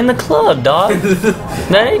 Shit, join the club, dog.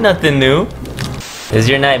 That ain't nothing new. This is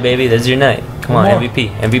your night, baby. This is your night. Come on,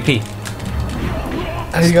 MVP, MVP.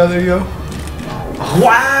 There you go, there you go.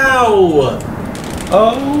 Wow!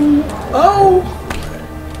 Oh!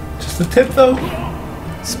 Just a tip though.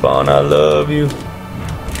 Spawn, I love you.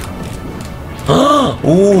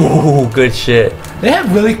 Ooh, good shit. They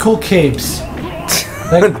have really cool capes.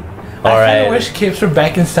 Like, I Alright. wish capes were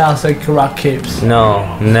back in style so I could rock capes.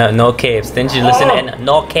 No capes. Didn't you listen to Edna?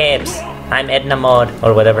 No capes. I'm Edna Mode,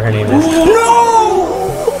 or whatever her name is.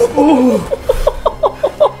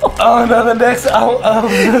 Oh no, the next.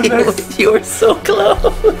 The next. You were so close.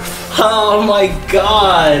 Oh my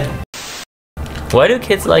god! Why do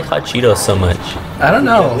kids like hot Cheetos so much? I don't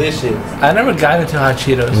know. Delicious. I never got into hot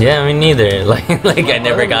Cheetos. Yeah, me neither. Like I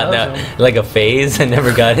never got that, like a phase. I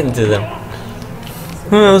never got into them.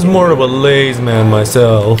 I was more of a Lay's man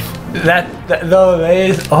myself. That though,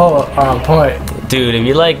 Lay's. Oh, on point. Dude, if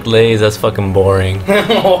you like Lay's, that's fucking boring.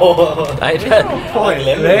 I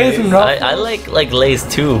Lay's and Ruffles. I like Lay's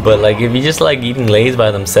too, but like if you just like eating Lay's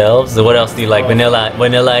by themselves, what else do you like? Vanilla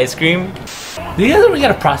ice cream? Do you guys ever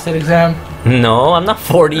get a prostate exam? No, I'm not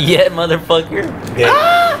 40 yet, motherfucker.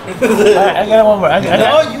 Alright, I got one more.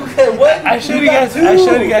 You had what? I showed you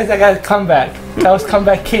guys. I got a comeback. That was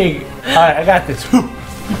comeback king. Alright, I got this.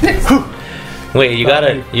 Wait, you got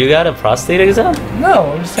a prostate exam?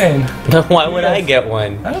 No, I'm just saying. Why would I get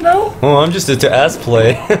one? I don't know. Oh, I'm just into ass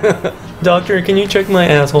play. Doctor, can you check my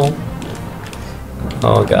asshole?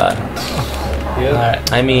 Oh god.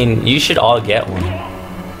 Alright. I mean, you should all get one.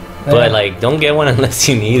 But like, don't get one unless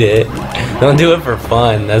you need it. Don't do it for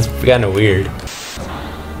fun. That's kind of weird.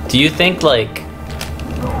 Do you think like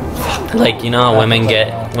you know how women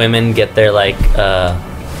get their like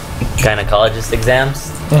gynecologist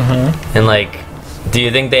exams? And like, do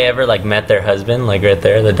you think they ever like met their husband? Like right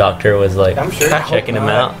there, the doctor was like, I'm sure. checking him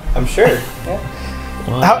out. I'm sure. Yeah.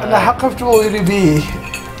 How comfortable would it be?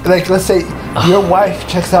 Like, let's say your wife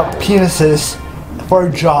checks out penises for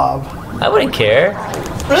a job. I wouldn't care.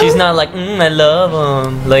 She's not like, I love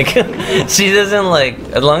him. Like, she doesn't like,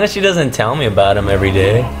 as long as she doesn't tell me about him every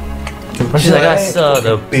day. She's like, I saw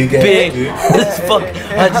the big this fuck.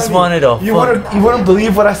 I just wanted a You wouldn't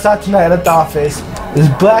believe what I saw tonight at the office. This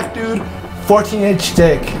black dude, 14-inch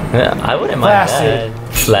dick. Yeah, I wouldn't mind that.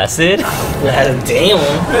 Flaccid? Damn.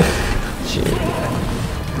 Shit.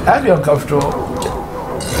 That'd be uncomfortable.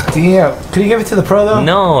 Damn. Could you give it to the pro though?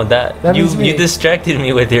 No, That you means me. distracted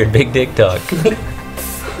me with your big dick talk.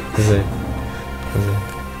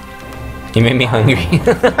 You made me hungry.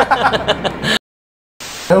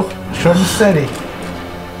 No, short and steady.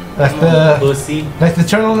 Like the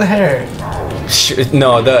turn on the hair.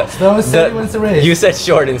 No, Slow and steady wins the race. You said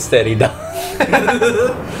short and steady, dog.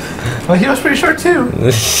 Well, he was pretty short too.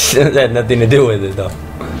 That had nothing to do with it, though.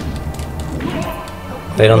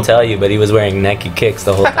 They don't tell you, but he was wearing Nike kicks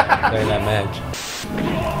the whole time during that match.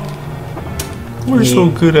 We're so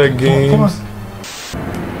good at games.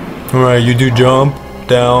 Alright, you do jump,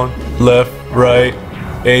 down, left, right,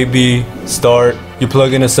 A, B, start. You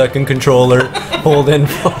plug in a second controller, hold in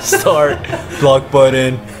start, block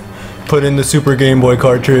button, put in the Super Game Boy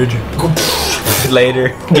cartridge.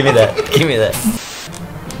 Later. Give me that. Give me that.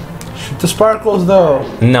 Shoot the sparkles though.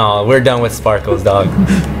 No, we're done with sparkles, dog.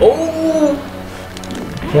 Oh!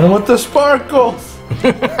 Done with the sparkles.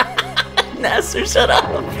 Nasser, shut up.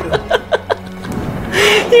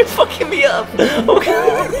 You're fucking me up.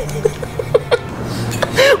 Okay.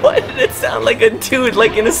 Why did it sound like a dude,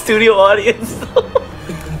 like in a studio audience?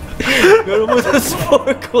 Go with a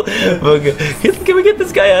sparkle. Okay. Can we get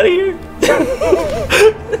this guy out of here?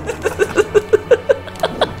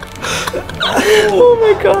 Oh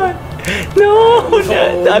my god. No,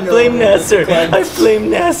 I blame Nasser. I blame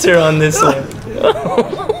Nasser on this one.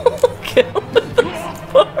 Kill the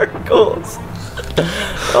sparkles.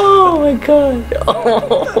 Oh my god.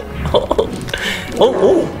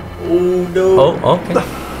 Oh no. Oh, okay.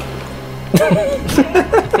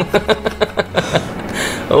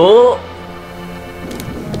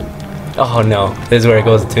 Oh no. This is where it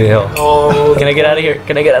goes to the hill. Oh. Can I get out of here?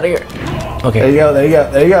 Can I get out of here? Okay. There you go, there you go,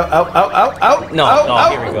 there you go. Out, out, out, out. No, out, no,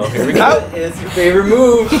 out. here we go. Here we go. Out. It's your favorite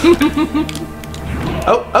move.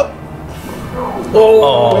 Out, out.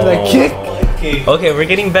 Oh. With a kick. Okay, we're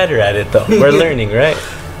getting better at it though. We're learning, right?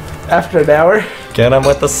 After an hour. Get him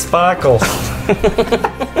with the sparkle.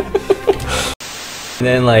 And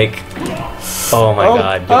then like, Oh my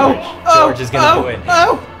God, George. George is gonna do it.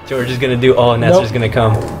 George is gonna do. Oh, Nasser's gonna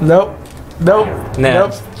come. Nope. Nope.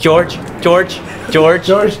 Nah. George. George.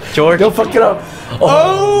 Don't fuck it up.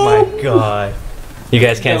 Oh my God. You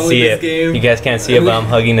guys can't see it. You guys can't see it, but I'm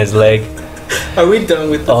hugging his leg. Are we done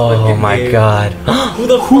with this? Oh my God. Who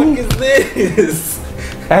the fuck is this?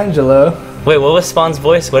 Angela. Wait, what was Spawn's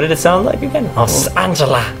voice? What did it sound like again? Oh,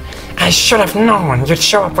 Angela, I should have known you'd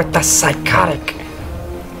show up with the psychotic.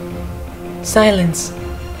 silence.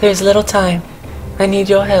 There's little time. I need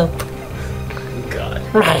your help. God.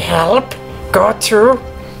 My help? Go to?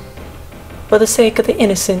 For the sake of the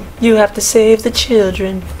innocent, you have to save the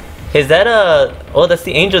children. Is that oh, that's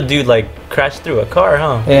the angel dude, like, crashed through a car,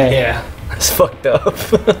 huh? Yeah. That's fucked up.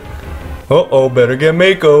 Uh-oh, better get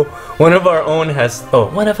Mako. One of our own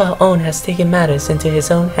has taken matters into his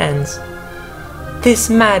own hands. This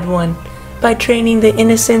mad one, by draining the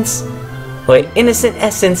innocent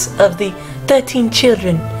essence of the 13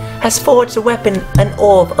 children, has forged a weapon, an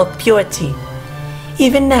orb of purity.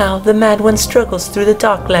 Even now, the mad one struggles through the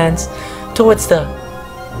dark lands towards the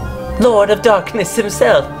Lord of Darkness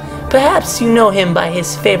himself. Perhaps you know him by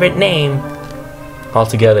his favorite name. All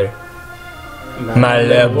together.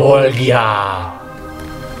 Malebolgia.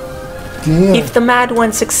 Damn. If the mad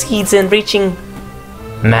one succeeds in reaching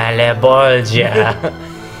Malebolgia,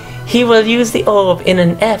 he will use the orb in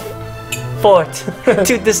an effort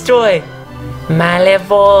to destroy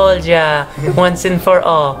Malebolgia once and for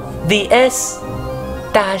all. The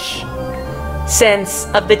sense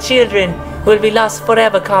of the children will be lost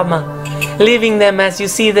forever, leaving them as you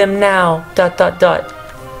see them now, ...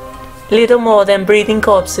 Little more than breathing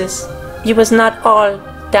corpses. You must not all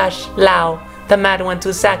allow the mad one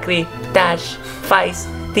to sacrifice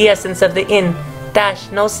the essence of the inn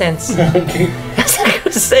no sense. As a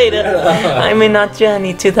crusader, I'm in our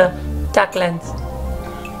journey to the Darklands.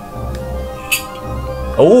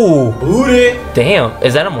 Oh, Booty. damn!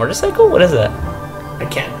 Is that a motorcycle? What is that? I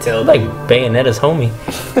can't tell. Like Bayonetta's homie.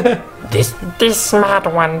 This mad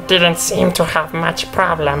one didn't seem to have much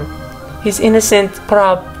problem. His innocent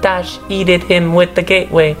prob aided him with the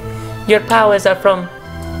gateway. Your powers are from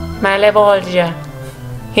Malebolgia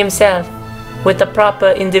himself. With the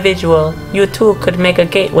proper individual, you too could make a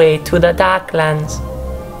gateway to the Darklands.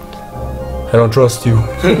 I don't trust you.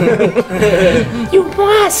 You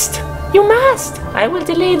must! You must! I will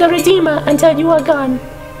delay the Redeemer until you are gone.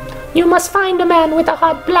 You must find a man with a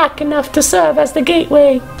heart black enough to serve as the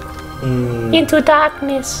gateway into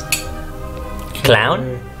darkness.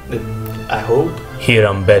 Clown? I hope. Here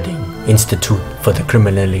I'm bedding Institute for the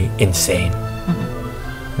Criminally Insane.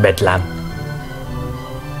 Bedlam.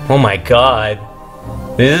 Oh my God.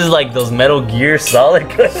 This is like those Metal Gear Solid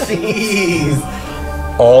cutscenes. Jeez.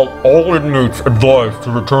 All inmates advised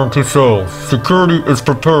to return to cells. Security is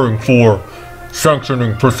preparing for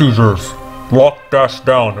sanctioning procedures.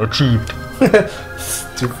 Lock-down achieved.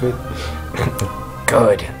 Stupid.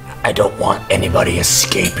 Good. I don't want anybody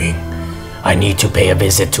escaping. I need to pay a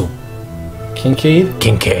visit to Kincaid?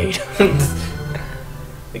 Kincaid.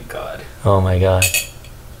 Thank God. Oh my God.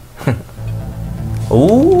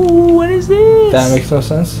 Ooh, what is this? That makes no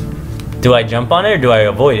sense. Do I jump on it or do I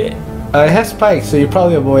avoid it? It has spikes, so you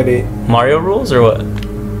probably avoid it. Mario rules or what?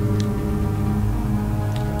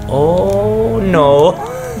 Oh no.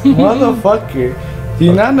 Motherfucker. Do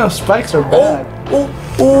you not know spikes are bad? Oh.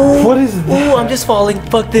 What is that? Oh, I'm just falling.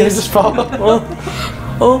 Fuck They this. just fall. Oh.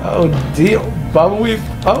 Oh, deal. Bubble weave.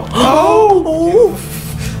 Oh.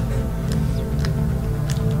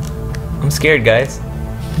 I'm scared, guys.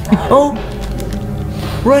 Oh.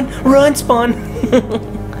 Run, Spawn.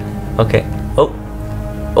 Okay. Oh.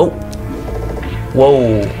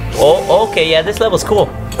 Whoa. Oh, okay, yeah, this level's cool.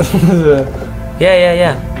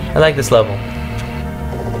 Yeah. I like this level.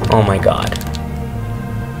 Oh my God.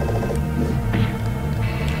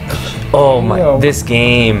 Oh my, Yo. this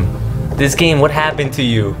game, what happened to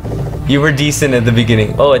you? You were decent at the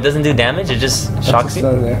beginning. Oh, it doesn't do damage, it just shocks you?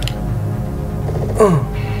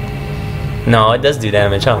 No, it does do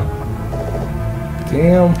damage, huh?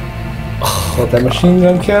 Damn. Got that machine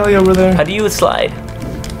gun Kelly over there. How do you slide?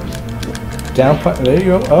 Down. There you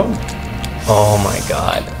go. Oh. Oh my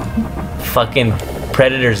God. Fucking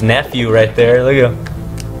Predator's nephew right there, look at him.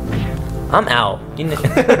 I'm out.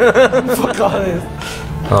 Fuck all this.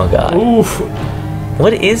 Oh God. Oof.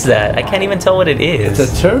 What is that? I can't even tell what it is.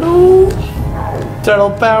 It's a turtle.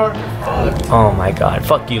 Turtle power. Oh my God.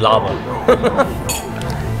 Fuck you, lava.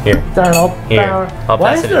 Here. Turtle Here, power. I'll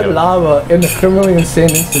Why pass is it there to you. lava in the Criminally Insane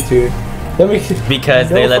Institute? Because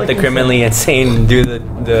they let the criminally insane do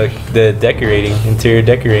the decorating, interior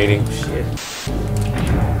decorating. Shit.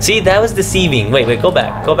 See, that was deceiving. Wait, go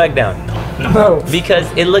back down. No. Because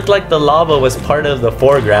it looked like the lava was part of the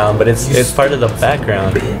foreground, but it's part of the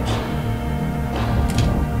background.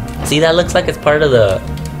 See, that looks like it's part of the...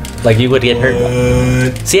 Like you would get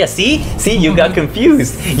hurt. See, yeah, see, you got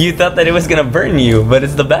confused. You thought that it was gonna burn you, but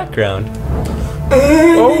it's the background.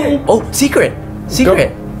 Oh, secret.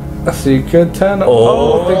 A secret tunnel.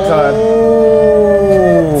 Oh, thank God.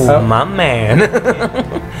 Oh, my man.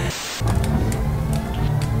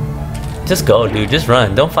 Just go, dude. Just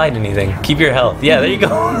run. Don't fight anything. Keep your health. Yeah, there you go.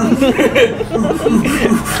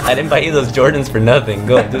 I didn't buy you those Jordans for nothing.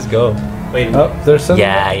 Go, just go. Wait. Oh, there's something.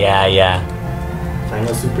 Yeah.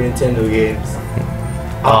 Final Super Nintendo games.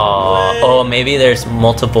 Oh, maybe there's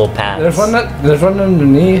multiple paths. There's one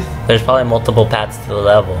underneath. There's probably multiple paths to the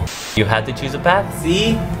level. You had to choose a path?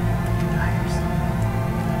 See?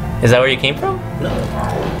 Is that where you came from? No.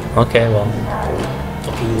 Okay, well.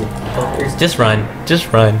 Fucking fuckers. Just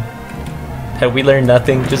run. Have we learned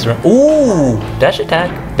nothing? Just run. Ooh! Dash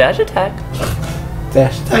attack. Dash attack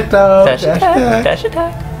though. Dash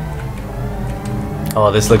attack.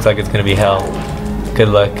 Oh, this looks like it's gonna be hell. Good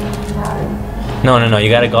luck. No, you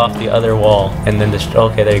gotta go off the other wall and then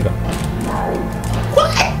okay, there you go.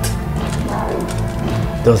 What?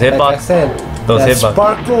 Those hitboxes. Like I said, Those that hitboxes.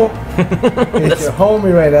 Sparkle is your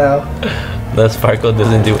homie right now. The sparkle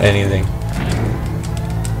doesn't do anything.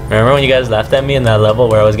 Remember when you guys laughed at me in that level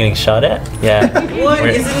where I was getting shot at? Yeah. What?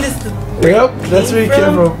 Isn't this the... Yep, that's where you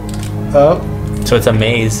came from. Oh. So it's a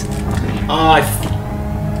maze. Oh,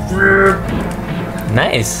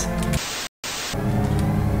 Nice.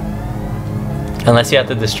 Unless you have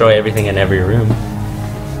to destroy everything in every room.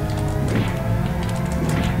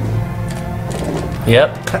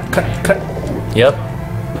 Yep. Cut. Yep.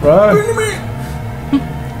 Run.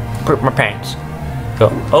 Poop my pants. Go.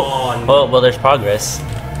 Oh, well, there's progress.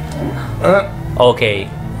 Okay.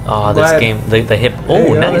 Oh, this Glad. game, the hip. There Oh,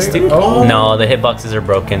 you go, nice, there you dude. go. Oh. No, the hitboxes are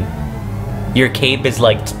broken. Your cape is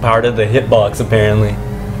like part of the hitbox, apparently.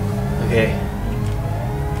 okay.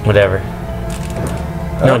 Whatever.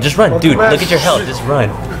 No, just run, dude. Look at your health. Just run.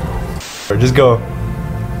 Or just go.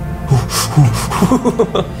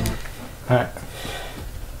 Alright.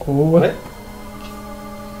 What?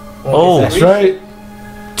 Oh, That's right.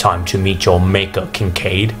 time to meet your maker,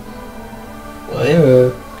 Kincaid.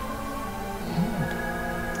 Yeah.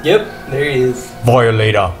 Yep, there he is.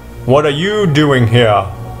 Violator, what are you doing here?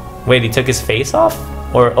 Wait, he took his face off?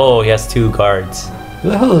 Or oh, he has two guards. Who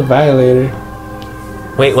the hell is Violator?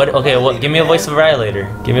 Wait, what? Okay, well, give me a voice of Violator.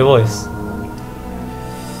 Give me a voice.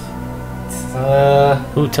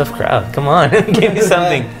 Ooh, tough crowd. Come on, give me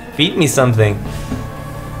something. Feed me something.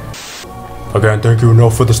 I can't thank you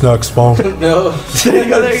enough for the snack, Spawn. No. There you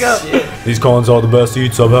go. Shit. These corns are the best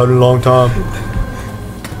eats I've had in a long time.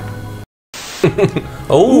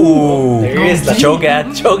 Oh, There he is.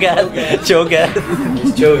 Chogat. Chogat.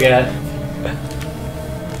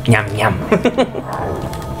 Yum yum.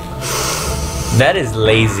 That is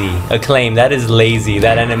lazy. Acclaim, that is lazy.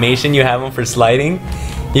 That animation you have him for sliding,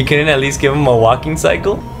 you couldn't at least give him a walking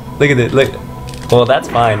cycle? Look at it, look. Well, that's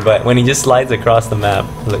fine, but when he just slides across the map,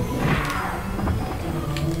 look.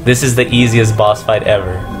 This is the easiest boss fight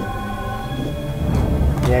ever.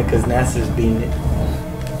 Yeah, because Nasser's beating it.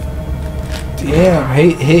 Damn,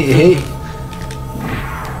 hey.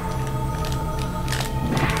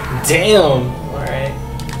 Damn. Alright.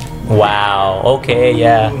 Wow, okay,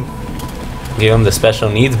 yeah. Give him the special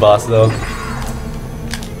needs boss though.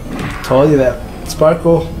 Told you that.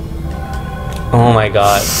 Sparkle. Oh my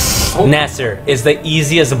god. Nasser is the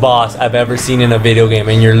easiest boss I've ever seen in a video game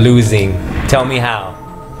and you're losing. Tell me how.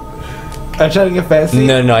 I'm trying to get fancy.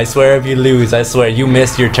 No, I swear if you lose, I swear, you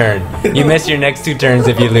missed your turn. You missed your next 2 turns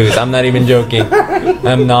if you lose. I'm not even joking.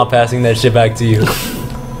 I'm not passing that shit back to you.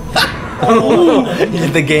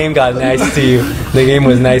 The game got nice to you. The game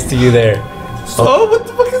was nice to you there. Oh, what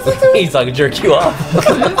the fuck is this doing? He's like, jerk you off.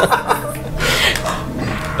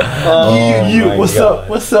 You, what's up?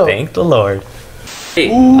 What's up? Thank the Lord. Hey,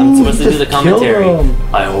 Ooh, I'm supposed to do the just kill commentary.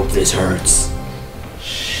 him. I hope this hurts.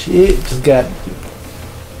 Shit, just got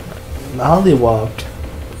mollywopped.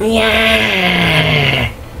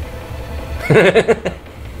 Yeah.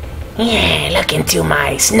 Yeah, look into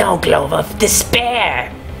my snow globe of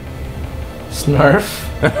despair. Snarf.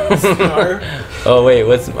 Oh wait,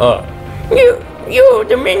 what's You,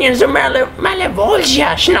 the minions of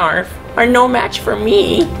Malebolgia, Snarf, are no match for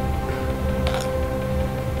me.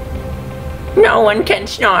 No one can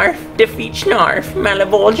defeat Snarf,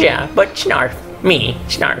 Malebolgia, but Snarf, me,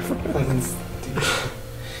 Snarf.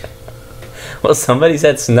 Well, somebody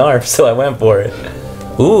said snarf, so I went for it.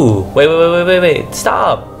 Ooh, wait,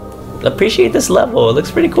 stop. Appreciate this level. It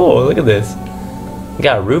looks pretty cool. Look at this. You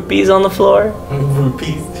got rupees on the floor?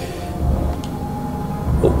 Rupees.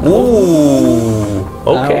 Ooh.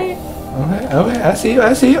 Okay. Okay. I see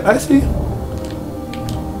you.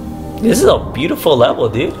 This is a beautiful level,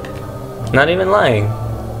 dude. Not even lying.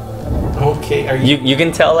 Okay, are you? You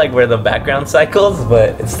can tell like where the background cycles,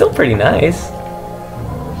 but it's still pretty nice.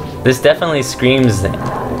 This definitely screams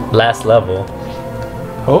last level.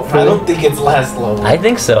 Hopefully. I don't think it's last level. I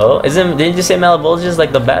think so. Didn't you say Malebolgia is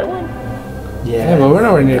like the bad one? Yeah, but we're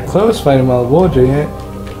nowhere near close fighting Malebolgia yet.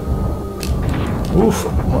 Oof,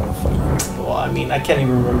 motherfucker. Well, I mean, I can't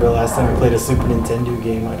even remember the last time I played a Super Nintendo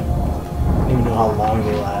game. I don't even know how long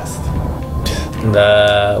they last.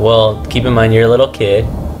 Well, keep in mind you're a little kid,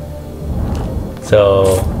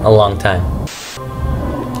 so a long time.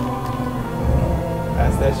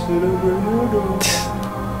 Pass that shit over.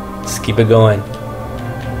 Just keep it going.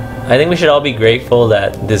 I think we should all be grateful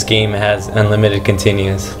that this game has unlimited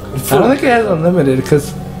continues. I don't think it has unlimited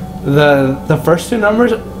because the first two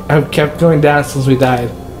numbers have kept going down since we died.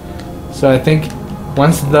 So I think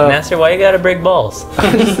once the Nasser, why you gotta break balls?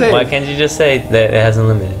 I'm just saying. Why can't you just say that it has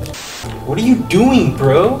unlimited? What are you doing,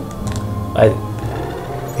 bro?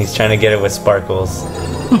 He's trying to get it with sparkles.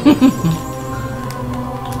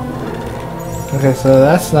 Okay, so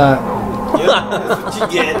that's not. Yep, that's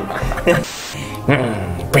what you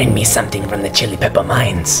get. Bring me something from the chili pepper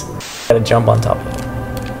mines. Gotta jump on top of it.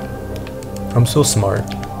 I'm so smart.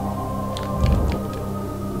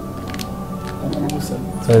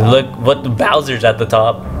 Look, what Bowser's at the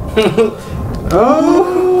top.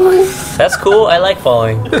 Oh! That's cool. I like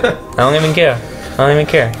falling. I don't even care.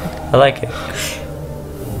 I like it.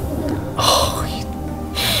 Oh,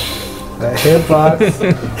 That hitbox.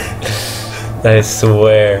 I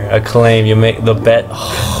swear, Acclaim, you make the bet.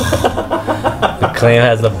 Acclaim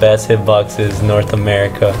has the best hitboxes in North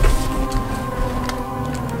America.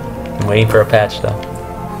 I'm waiting for a patch though.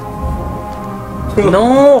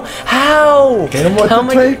 No! How? Get him with How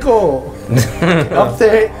the twinkle. Up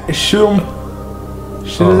there, shoot him.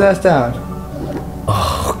 Shoot his ass down.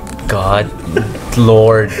 Oh, God.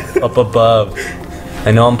 Lord. Up above.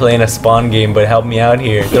 I know I'm playing a spawn game, but help me out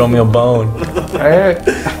here. Throw me a bone. Alright.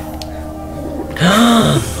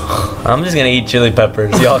 I'm just gonna eat chili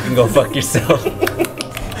peppers. Y'all can go fuck yourself.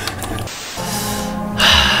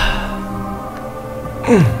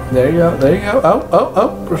 There you go.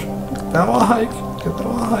 Oh. That wall hike. Get that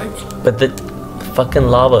wall hike. But the fucking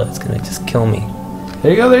lava is gonna just kill me.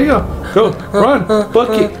 There you go. Go, run,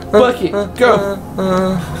 bucket, go.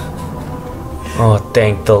 Oh,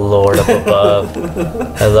 thank the Lord up above.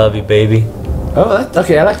 I love you, baby. Oh, that's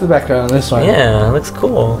okay. I like the background on this one. Yeah, it looks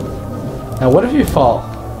cool. Now, what if you fall?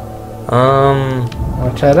 Want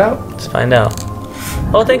to try it out? Let's find out.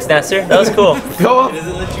 Oh, thanks, Nasser. That was cool. Go It up.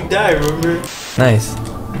 doesn't let you die, remember? Nice.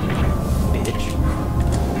 Bitch.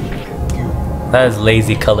 That is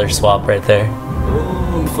lazy color swap right there.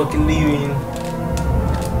 Oh, I'm fucking leaving.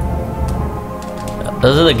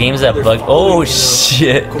 Those are the games that bug. Oh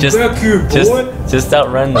shit! Come back here, boy. Just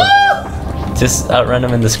outrun them. Just outrun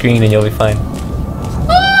them in the screen, and you'll be fine.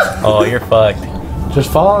 Oh, you're fucked. Just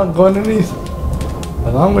fall and go underneath.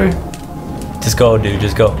 A long way. Just go, dude.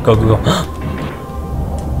 Just go. Go.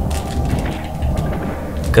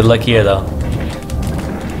 Good luck here, though.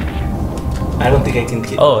 I don't think I can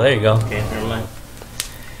kill. Oh, there you go. Okay, never mind.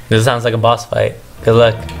 This sounds like a boss fight. Good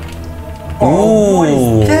luck. Oh, what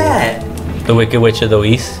Ooh. is that? The Wicked Witch of the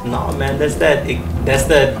East. No, man, that's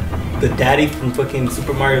the daddy from fucking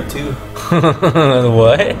Super Mario 2.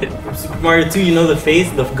 What? From Super Mario 2, you know the face,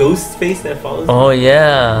 the ghost face that follows? Oh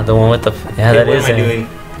yeah, the one with the. Yeah, Okay, that what is am I it. doing?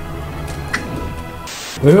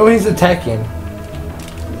 Maybe when he's attacking.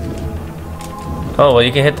 Oh well,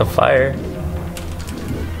 you can hit the fire.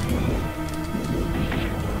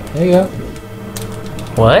 There you go.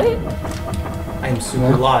 What? I'm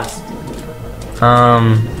super lost.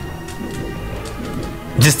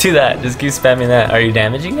 Just do that. Just keep spamming that. Are you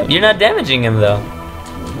damaging him? You're not damaging him though.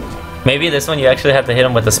 Maybe this one you actually have to hit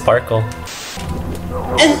him with a sparkle.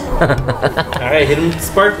 Alright, hit him with the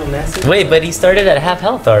sparkle, Nasser. Wait, but he started at half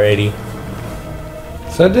health already.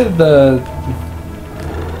 So did the.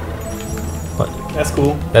 That's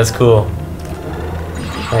cool. That's cool.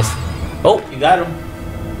 Nice. Oh! You got him.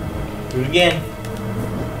 Do it again.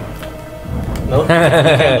 Nope, you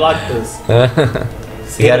can't block those.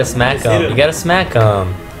 You gotta smack him. You gotta smack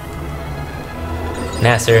him.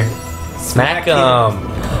 Nasser. Smack him.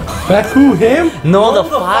 Back who? Him? No, Oh, the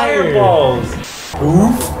fire. fireballs.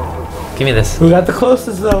 Give me this. Who got the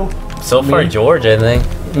closest though? So far, Me. George, I think.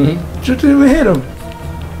 Just didn't even hit him.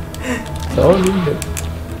 So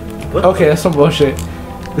What? okay, that's some bullshit.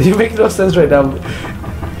 You make no sense right now.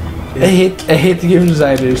 I hate the game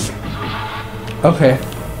designers. Okay.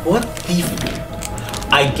 What the?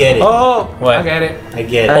 I get it. Oh, What? I get it. I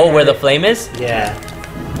get it. Oh, where the flame is? Yeah.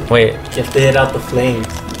 Wait. You have to hit out the flames.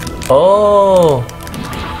 Oh.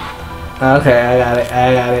 Okay, I got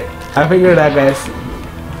it. I figured it out, guys.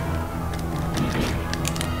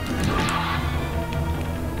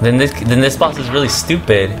 Then this boss is really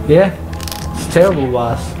stupid. Yeah, it's a terrible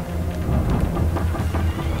boss.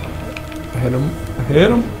 Hit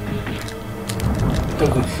him.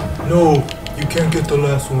 No, you can't get the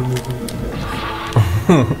last one.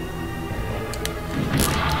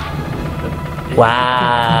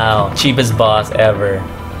 Wow. Cheapest boss ever.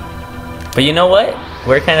 But you know what?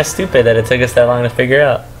 We're kind of stupid that it took us that long to figure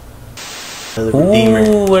out. Another redeemer.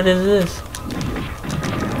 Ooh, what is this?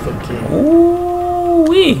 Okay. Ooh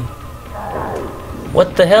wee.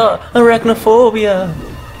 What the hell? Arachnophobia.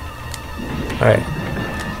 Alright.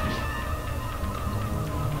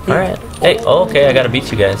 Alright. Hey, oh, okay, I gotta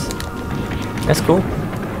beat you guys. That's cool.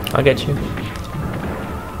 I'll get you.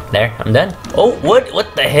 There, I'm done. Oh,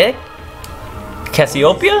 what the heck?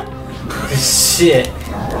 Cassiopeia? Shit.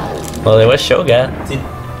 Well, it was Shoga. Did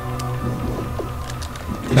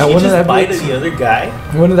Now, she wouldn't that just bite be the other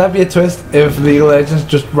guy? Wouldn't that be a twist if League of Legends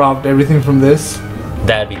just robbed everything from this?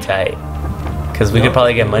 That'd be tight. Cause we could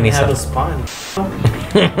probably get money. Have a Some. spawn.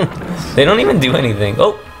 They don't even do anything.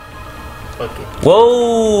 Oh. Fuck it.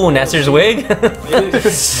 Whoa, Nasser's wig?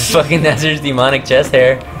 Fucking Nasser's demonic chest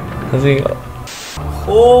hair. Let's see.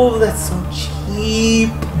 Oh, that's so cheap.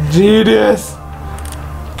 Genius!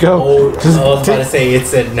 Go. Oh, Just I was about to take- say it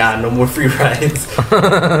said nah, no more free rides.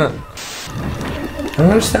 I don't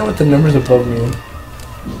understand what the numbers above mean.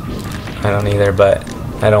 I don't either, but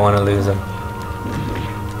I don't want to lose them.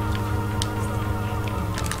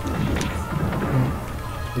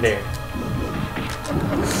 There.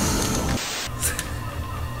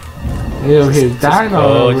 Ew, here's Dino.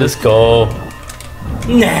 Oh, just go.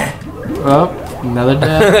 Nah. Oh, another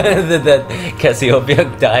death. that Cassiopeia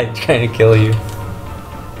died trying to kill you.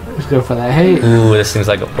 Let's go for that. Hey. Ooh, this seems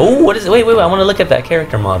like a. Oh, what is it? Wait, I want to look at that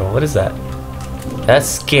character model. What is that? That's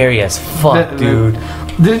scary as fuck, dude.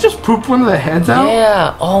 Did it just poop one of the heads out?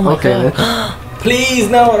 Yeah. Oh my Okay, god. Please,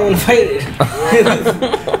 no, I don't want to fight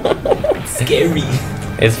it. Scary.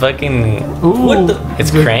 It's fucking. Ooh. What the-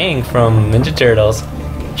 It's Krang from Ninja Turtles.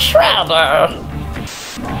 Shrouder.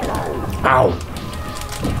 Ow.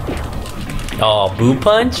 Oh, boo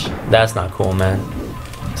punch? That's not cool, man.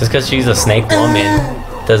 Just because she's a snake woman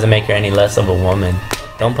doesn't make her any less of a woman.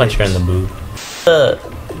 Don't punch her in the boob.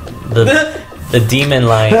 The demon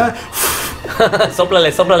line.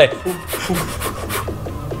 Soplale, soplale.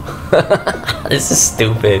 This is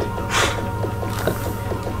stupid.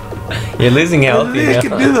 You're losing health, you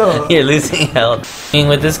know? You're losing health. I mean,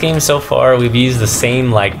 with this game so far, we've used the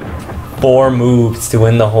same, like, 4 moves to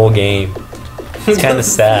win the whole game. It's kind of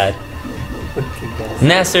sad.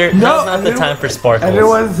 Nasser, now's not the time for sparkles. I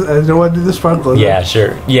don't want to do the sparkles. Yeah,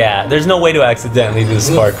 sure. Yeah, there's no way to accidentally do the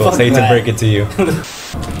sparkles. I hate to break it to you.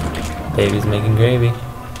 Baby's making gravy.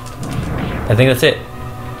 I think that's it.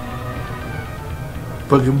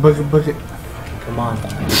 Bucket. Come on.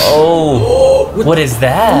 Oh, what is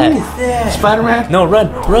that? Spider-Man? No, run.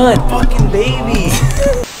 Fucking baby.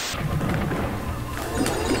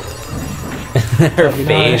 Her You know,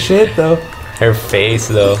 face. shit, though. Her face,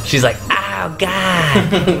 though. She's like, ow,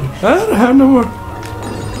 God. I don't have no more.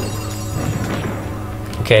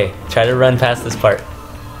 Okay, try to run past this part.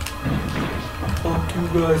 Fuck you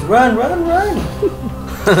guys. Run.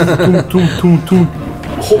 Toon.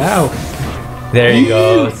 Ow. There you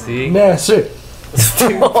go. See? Nasser.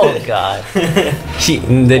 Oh, God.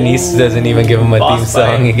 The niece doesn't even give him a theme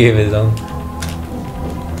song. He gave his own.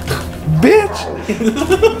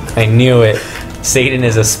 Bitch! I knew it. Satan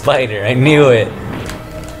is a spider. I knew it.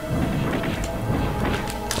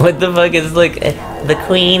 What the fuck is like the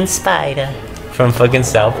queen spider from fucking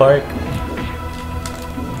South Park?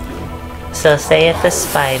 So saith the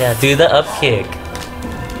spider. Do the up kick.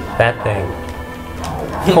 That thing.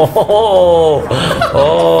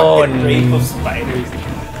 Oh, Rape of spiders.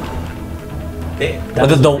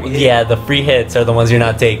 yeah, the free hits are the ones you're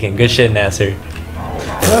not taking. Good shit, Nasser.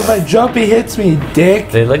 What if I jump, he hits me, dick?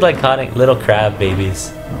 They look like little crab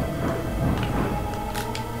babies.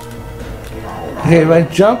 Okay, if I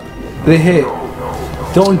jump, they hit.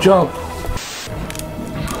 Don't jump.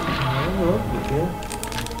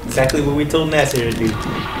 Exactly what we told Nasser to do.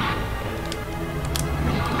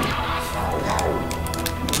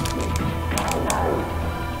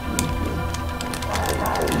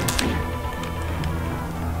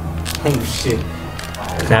 Oh shit.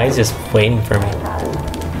 Now he's just waiting for me.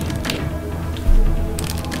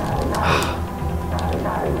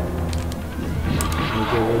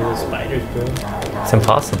 bro. It's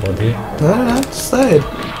impossible, dude. No, slide.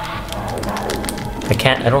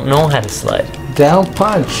 I don't know how to slide. Down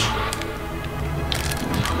punch.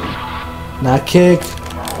 Not kick.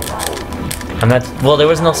 I'm not. Well, there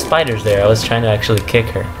was no spiders there. I was trying to actually kick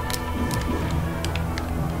her.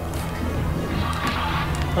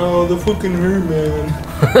 Oh, the fucking hurt, man.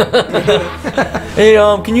 Hey,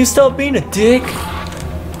 can you stop being a dick?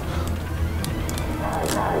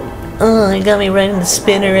 Oh, you got me right in the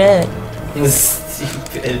spinneret.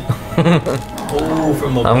 Stupid. Oh,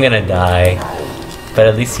 from a... I'm gonna die. But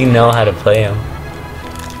at least you know how to play him.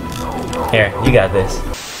 Here, you got this.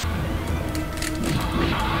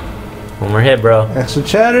 One more hit, bro. Extra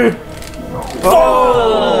chatter.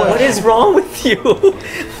 Oh! What is wrong with you?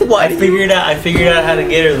 Why? I figured out how to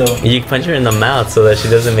get her though. You punch her in the mouth so that she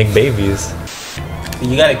doesn't make babies.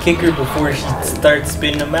 You gotta kick her before she starts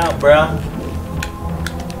spitting them out, bro.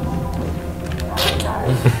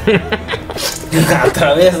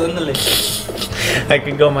 Otra vez, ándale. I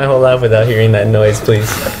could go my whole life without hearing that noise, please.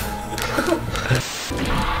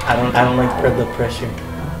 I don't like the pressure.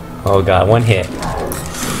 Oh god, one hit.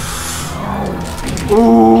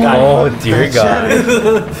 Ooh. Oh dear god.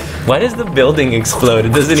 Why does the building explode?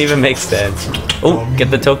 It doesn't even make sense. Oh, get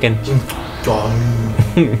the token.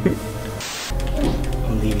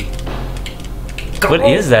 I'm leaving. What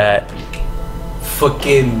is that?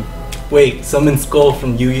 Fucking... Wait, summon Skull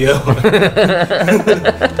from Yu-Gi-Oh!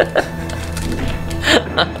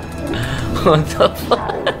 What the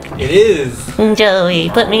fuck? It is! Joey,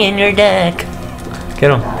 put me in your deck.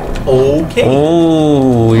 Get him. Okay.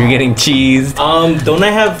 Oh, you're getting cheesed. Don't I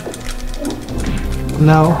have...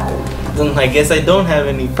 No. Then I guess I don't have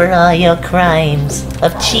any... For all your crimes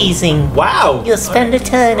of cheesing, Wow! you'll spend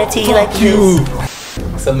eternity like you!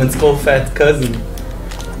 this. Summon Skull Fat's cousin.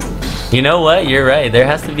 You know what? You're right. There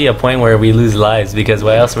has to be a point where we lose lives because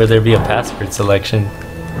why else would there be a password selection?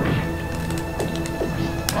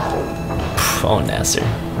 Oh, Nasser.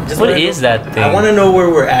 What is that thing? I want to know where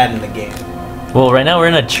we're at in the game. Well, right now we're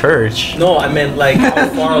in a church. No, I meant like how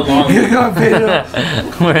far along.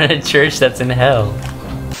 We're in a church that's in hell.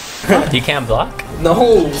 You can't block?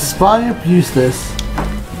 No. Spawn your useless.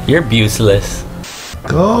 You're useless.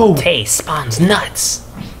 Go. Tay spawns nuts.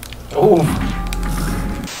 Oh.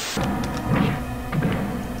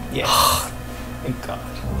 Yes. Thank God.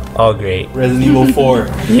 Oh, great. Resident Evil 4.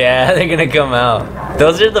 Yeah, they're gonna come out.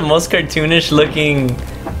 Those are the most cartoonish looking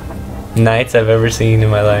knights I've ever seen in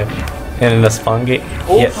my life. And in the spawn gate.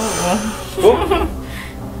 Oh. Yep. Oh.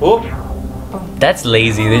 Oh. That's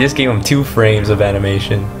lazy. They just gave him 2 frames of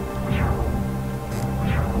animation.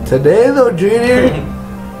 Today though, Junior.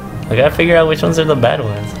 I gotta figure out which ones are the bad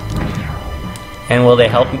ones. And will they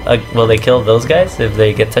help? Will they kill those guys if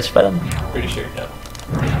they get touched by them? Pretty sure no.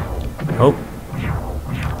 Oh,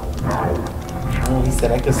 Oh, he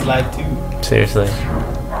said I could slide too. seriously.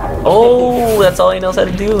 Oh, that's all he knows how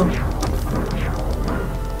to do.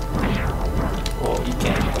 Oh, you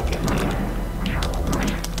can't fucking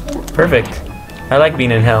Perfect. I like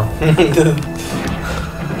being in hell.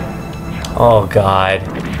 Oh God.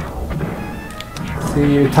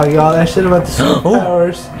 See, you're talking all that shit about the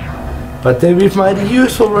superpowers, but they be mighty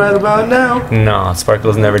useful right about now. No,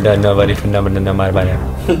 Sparkle's never done nobody for nobody by now.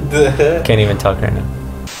 Can't even talk right now.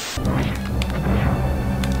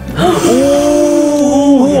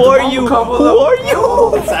 Ooh, who are you? Who are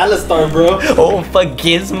you? It's Alistar, bro. Oh, fuck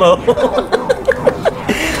Gizmo.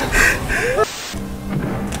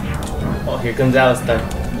 Oh, here comes Alistar.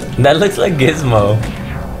 That looks like Gizmo.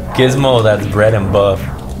 Gizmo that's bred and buff.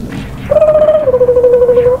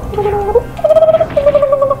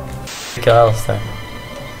 Kill Alistar.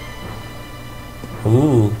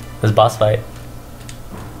 Ooh, this boss fight.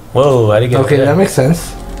 Whoa, I didn't get Okay, that. that makes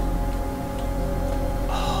sense.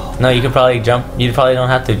 No, you can probably jump. You probably don't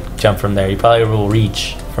have to jump from there. You probably will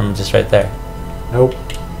reach from just right there. Nope.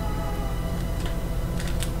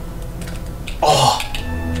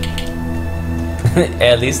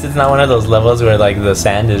 At least it's not one of those levels where like the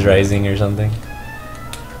sand is rising or something.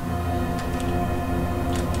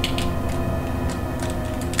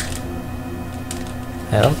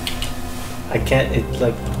 I don't. I can't. It's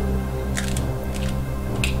like.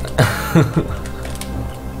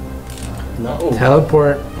 No.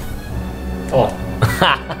 Teleport. Oh.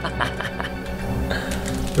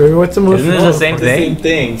 Baby, what's the most? Isn't it the same The same thing?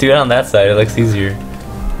 thing. Do it on that side. It looks easier.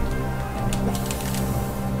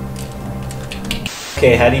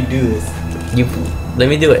 Okay, how do you do this? You let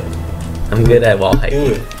me do it. I'm good at wall height. Do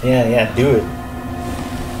it. Yeah, do it.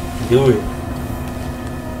 Do it.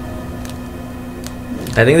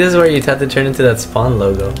 I think this is where you have to turn into that spawn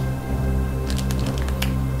logo.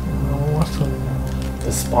 Oh, what's the-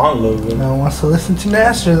 The Spawn logo. No one wants to listen to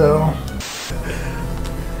Nasser though.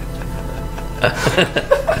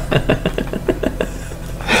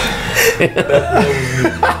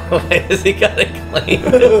 Why does he gotta claim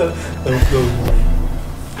it?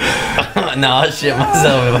 No, I'll shit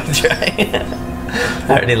myself if I try. I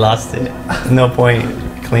already lost it. No point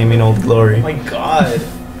claiming old glory. Oh my god.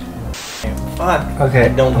 Fuck. Okay. I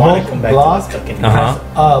don't want to Hold come back block. to this fucking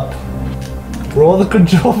Up. Roll the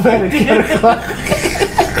control pad and counterclock.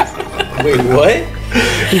 Wait, what?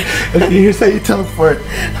 Okay, here's how you teleport.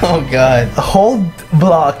 Oh god. Hold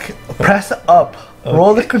block. Press up. Okay.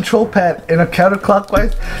 Roll the control pad in a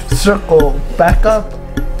counterclockwise circle. Back up.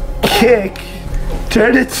 Kick.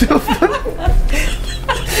 Turn it to.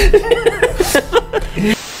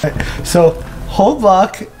 So hold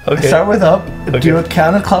block. Okay. Start with up. Okay. Do a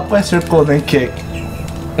counterclockwise circle, then kick.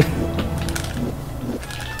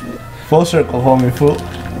 Full circle, homie. Full.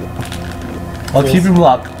 While keeping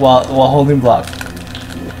block. While holding block.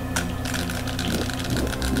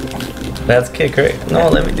 That's kick, right? No,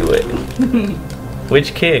 let me do it.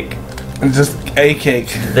 Which kick? Just a kick.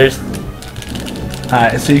 There's.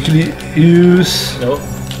 Alright, so you can use. Nope.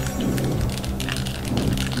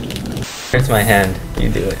 Here's my hand. You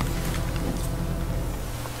do it.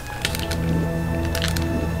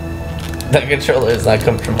 The controller is not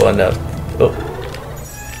comfortable enough. Oh.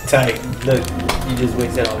 Tight. Look, you just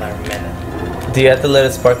wasted all that mana. Do you have to let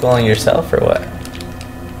it sparkle on yourself or what?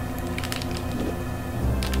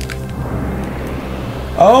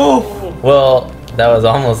 Oh! Well, that was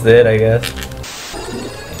almost it, I guess.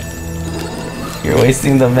 You're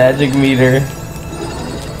wasting the magic meter.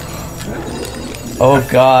 Oh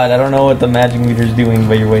god, I don't know what the magic meter's doing,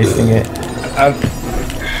 but you're wasting it.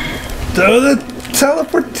 Throw the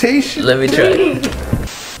teleportation. Let me try.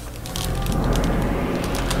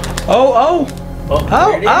 Oh! Oh,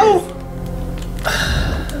 Ow!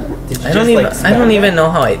 I don't even know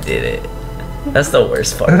how I did it. That's the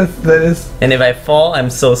worst part. That is. And if I fall, I'm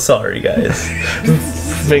so sorry, guys.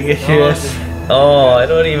 Make it serious. Oh, I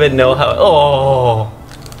don't even know how. Oh.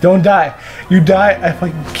 Don't die. You die, I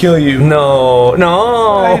fucking kill you. No.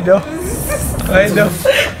 I know.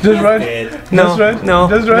 Just run. No. Just run. No.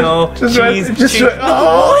 Just run. No. Just run. Jeez, Just jeez. run.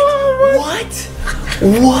 Oh!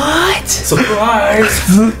 What? Surprise!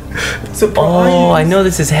 Surprise! Oh, I know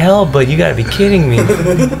this is hell, but you gotta be kidding me. Do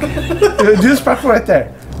the sparkle right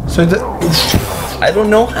there. So I don't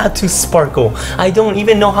know how to sparkle. I don't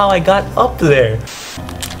even know how I got up there.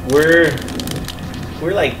 We're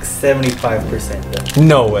like 75% done.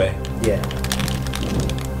 No way. Yeah.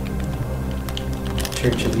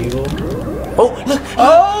 Church of Evil. Oh, look.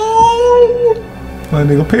 Oh! My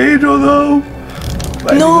nigga Pedro though.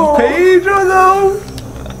 My nigga Pedro though.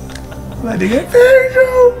 My nigga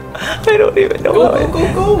Pedro. I don't even know how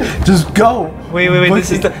Go! Just go. Wait.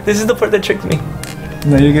 This is the part that tricked me.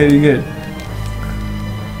 No, you're good.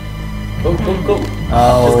 Go!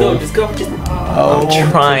 Oh. Just go! Oh,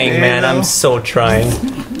 I'm trying, man. I'm so trying.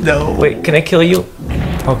 No. Wait, can I kill you?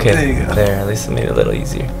 Okay. There you go. There, at least it made it a little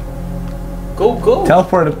easier. Go!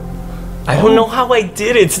 Teleport him. I don't know how I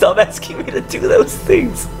did it. Stop asking me to do those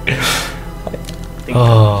things.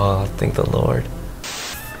 Oh, thank the Lord.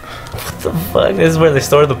 What the fuck? This is where they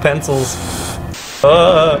store the pencils.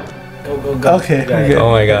 Go! Okay.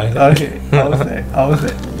 Oh my god. Okay. I was there.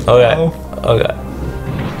 Oh god. Oh god.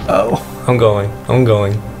 Oh. I'm going.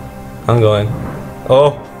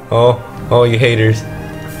 Oh, you haters.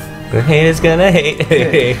 The haters gonna hate.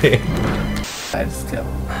 Let's go.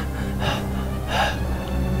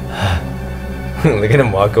 Look at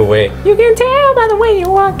him walk away. You can tell by the way you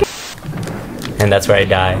walk. And that's where I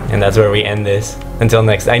die. And that's where we end this. Until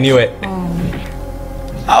next. I knew it.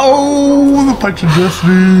 Oh, the punch of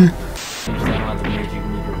destiny.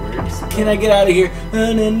 Can I get out of here?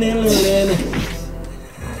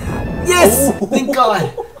 Yes! Oh. Thank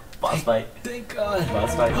God! Boss fight. Thank God!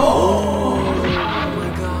 Boss fight. Oh my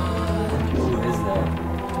God! Who is that?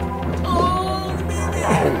 Oh, the baby!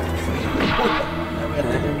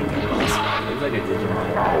 Looks like a Digimon.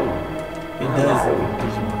 It does. It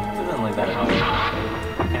doesn't look that hard.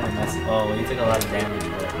 Kind of messy. Oh, well, you took a lot of damage,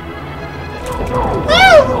 but.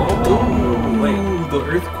 Oh, wait. The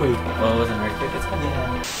earthquake. Oh, it was an earthquake. It's kind of.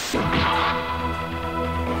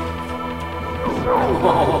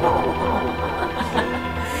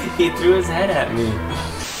 He threw his head at me.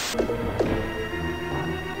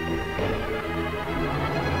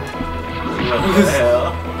 What the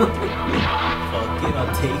hell? Fuck it,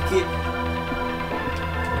 I'll take it.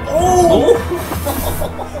 Oh!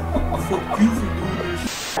 Fuck you for doing this.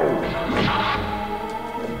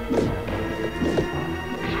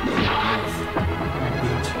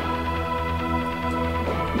 Bitch.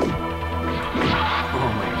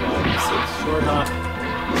 Short hop.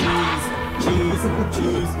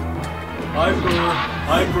 Cheese.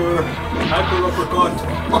 Hyper uppercut.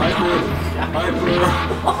 Hyper.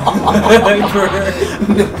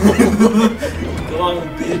 Go on,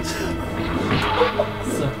 bitch.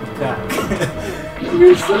 Suck the cock.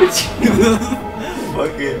 You're so cheap.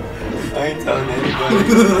 Fuck it. I ain't telling anybody.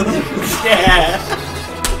 Yeah.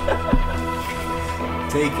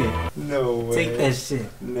 Take it. No way. Take that shit.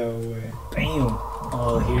 No way. Bam.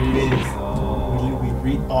 Oh, here it is. We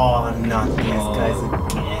read. Oh, not these guys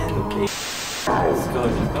again. Okay. Let's go.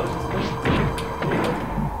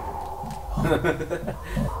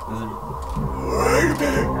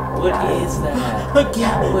 What is that?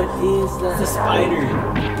 Again. What is that? It's a spider.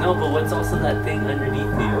 No, but what's also that thing underneath you?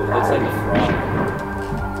 It looks like a frog.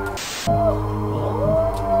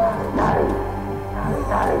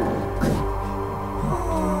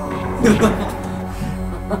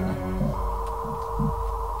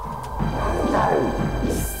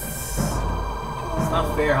 It's not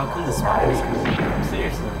fair. How come the spiders can...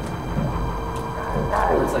 Seriously.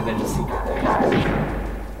 Looks like there's a secret there.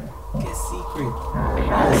 Get secret.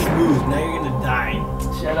 Oh, smooth. Now you're gonna die.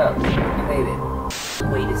 Shut up. I made it.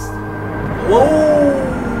 Wait a second.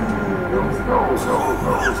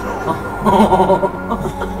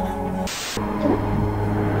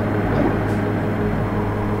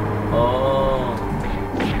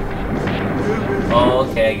 Oh,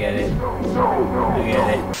 okay, I get it.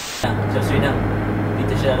 Now, just straight down. Beat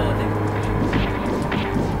the shit out of that thing.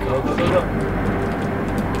 Go.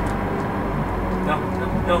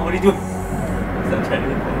 No, what are you doing? Stop trying to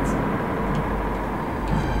hit fence.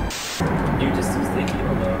 You're just too sticky,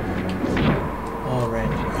 although.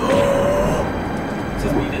 Alright.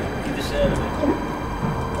 Just beat the shit out of it.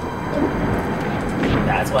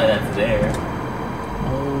 That's why that's there.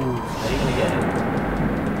 Oh. How are you gonna get it?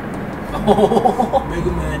 Oh,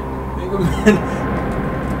 Mega Man.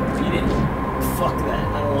 Beat it. Fuck that.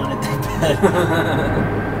 I don't want it that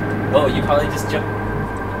bad. Oh, you probably just jump.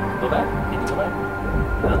 Go back? Can you go back?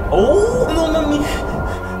 No. Oh, no, me.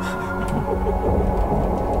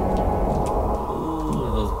 Ooh,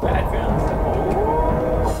 those backgrounds.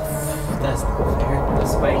 That's not fair. The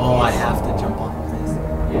spike. Oh, I have to jump off of this.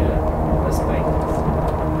 Yeah, the spike.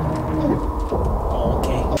 Oh,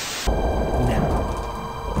 okay. Now.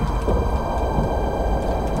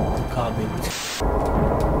 Copy.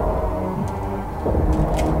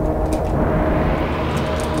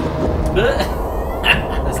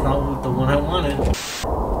 That's not the one I wanted.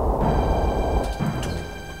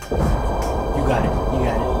 You got it.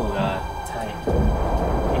 Oh god. Tight. There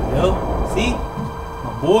you go. See?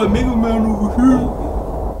 My boy Mega Man over here.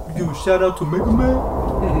 You give a shout out to Mega Man?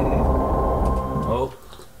 Oh.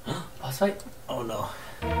 Boss fight? Oh no.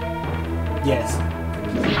 Yes.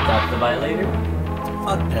 Got the Violator?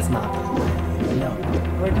 Fuck, that's not the no.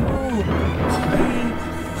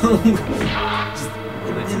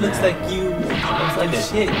 It looks like you. Looks like a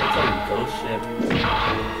shit. Looks like a ghost ship.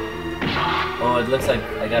 Oh, it looks like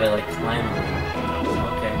I gotta like climb on it.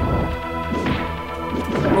 Okay.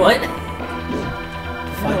 What?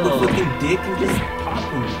 Find the fucking dick and just pop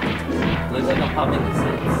him. Looks like I'm popping the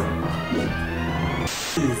six.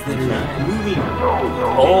 That are moving.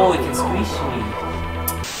 Oh, it can squeeze you.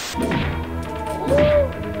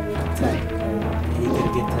 Tight. You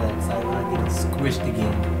gotta get to that side without getting squished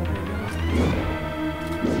again.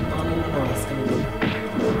 No, that's gonna be.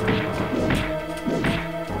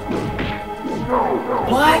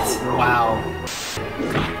 What? Wow.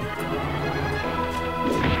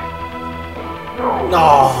 No.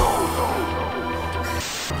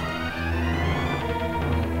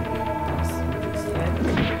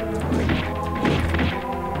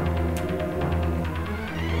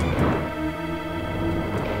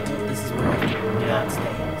 This is where I have to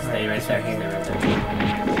stay right there. Stay right there.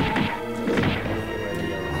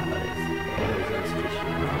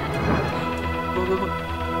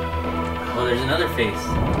 Oh, there's another face.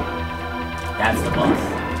 That's the boss.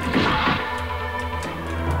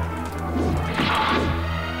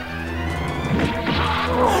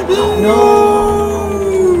 No!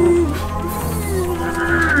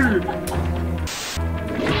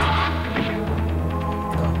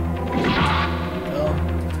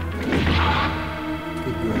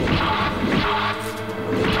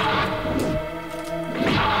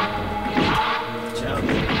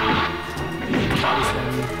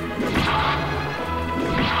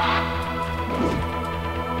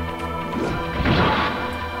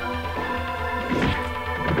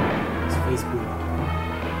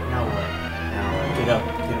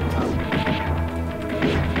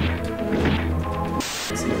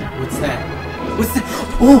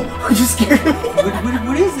 Oh, you scared me.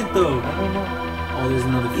 What is it though? I don't know. Oh, there's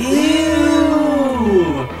another.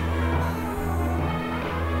 Ew!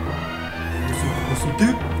 What's up,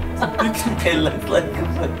 dude? It looked like a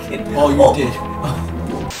fucking. Oh, you did.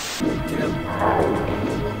 Get up.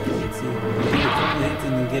 Let's see. Get a couple hits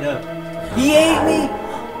and then get up. He ate me!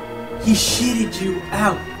 He shitted you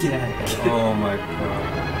out. Get out of here. Oh my god.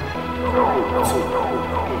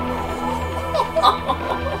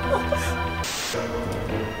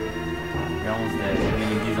 You're almost dead. I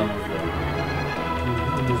mean, he's almost dead.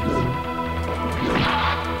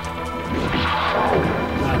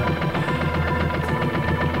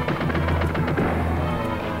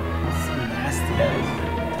 So nasty. That is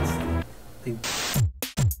very nasty.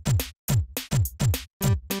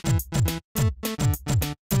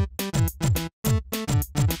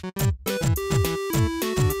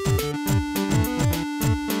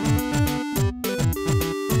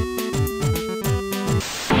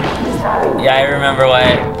 Yeah, I remember why.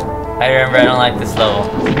 I remember I don't like this level.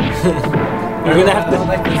 You're gonna have I don't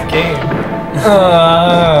like this game.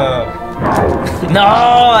 No,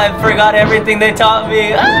 I forgot everything they taught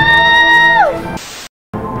me. Ah!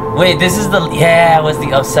 Wait, this is the it was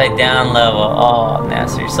the upside down level. Oh,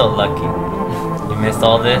 Nasser, you're so lucky. You missed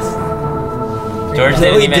all this. George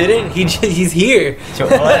No, he didn't. He's here. Oh,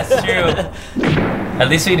 that's true. At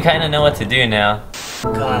least we kind of know what to do now.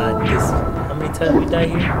 God, how many times we die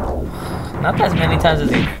here? Not as many times as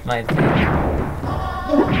you might think.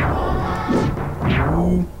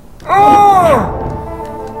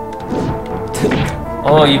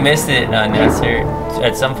 Oh, you missed it, Nasser.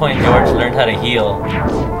 At some point, George learned how to heal.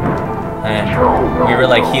 And we were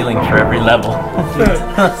like healing for every level.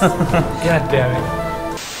 God damn it.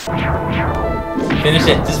 Finish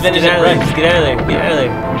it. Just finish it. Get out of there. Run. Just get out of there. Get out of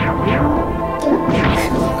there.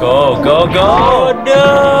 Go, go, go! Oh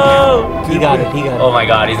no! He got it. He got it. Oh my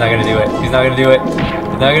god, he's not gonna do it. He's not gonna do it.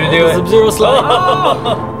 He's not gonna do it. Sub-Zero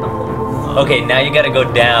slide. Okay, now you gotta go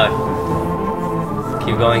down.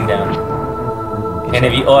 Keep going down. And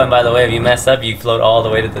if you, and by the way, if you mess up, you float all the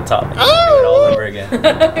way to the top and do it all over again.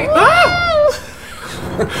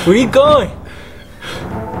 Where are you going?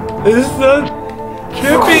 This is so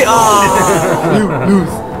trippy. You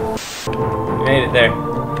lose. You made it there.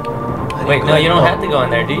 Wait, no, you don't have to go in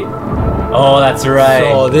there, do you? Oh, that's right.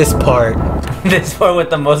 So this part. This part with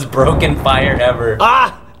the most broken fire ever.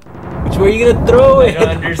 Ah! Which way are you gonna throw I it? don't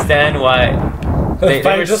understand why. They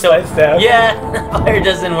Fire were just so, lights down. yeah, fire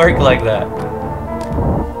doesn't work like that.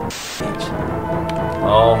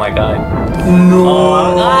 Oh my god. No.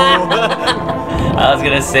 Oh, I was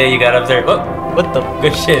gonna say you got up there. Oh, What the?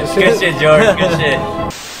 good shit. Good shit, George. Good shit.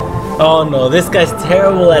 Oh no, this guy's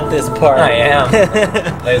terrible at this part. I am.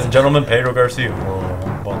 Ladies and gentlemen, Pedro Garcia.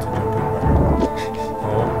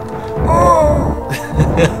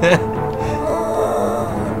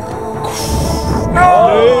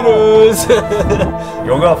 Laters.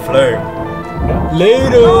 Yoga flame.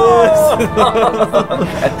 Laters.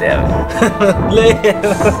 God damn it.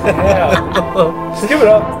 Laters. Yeah. Just give it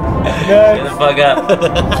up. Get the fuck up.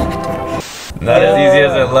 Not as easy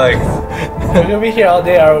as it looks. We're gonna be here all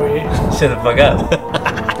day, are we? Shut the fuck up.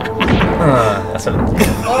 That's what.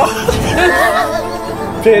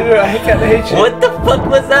 Pedro, I kinda hate you. What the fuck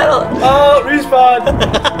was that? Oh, respawn!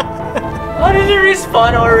 How did it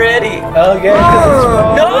respawn already? Okay,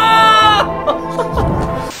 No!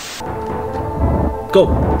 Go.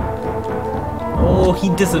 Oh, he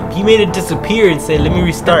made it disappear and said, "Let me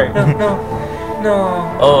restart."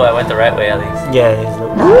 No. Oh, I went the right way at least. Yeah. He's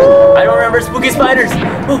like, I don't remember spooky spiders.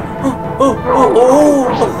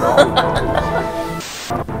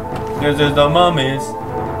 This is the mummies.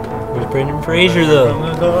 where's Brendan Fraser though?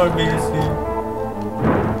 From the RBC.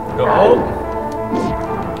 Oh.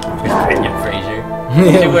 Where's Brendan Fraser?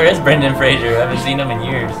 Dude, where is Brendan Fraser? I haven't seen him in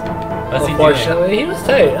years. What's he doing? Unfortunately, he was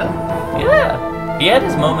tight, huh? Yeah. He had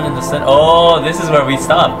his moment in the sun. Oh, this is where we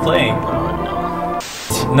stopped playing.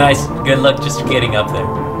 Nice. Good luck just getting up there.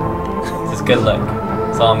 Just good luck.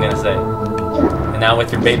 That's all I'm gonna say. And now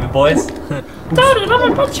with your baby boys. Daddy, let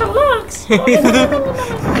me put your legs.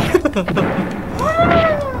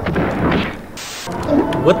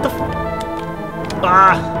 What the?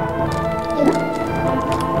 Ah!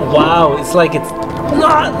 Wow, it's like it's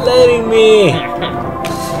not letting me.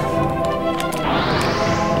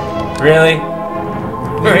 Really?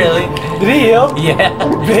 Really? Did he heal? Yeah.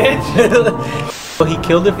 Bitch! Oh, he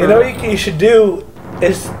killed it. You know what you should do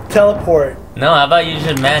is teleport. No, how about you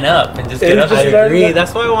should man up and just get It up just I there? agree.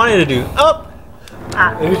 That's what I wanted to do. Up.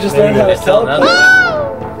 Maybe just learn how to There's still teleport. another.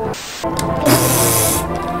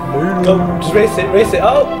 Go, just race it, race it.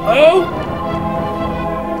 Oh! Oh!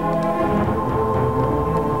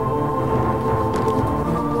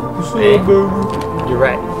 Hey. You're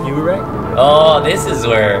right. You were right. Oh, this is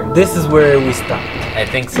where This is where we stopped. I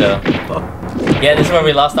think so. Yeah, this is where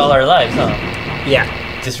we lost all our lives, huh? Yeah.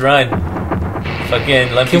 Just run.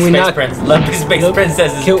 Fucking Lumpy Can we Space not- Prince. Lumpy Space Nope.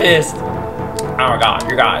 Princess is Can- pissed. Oh my god,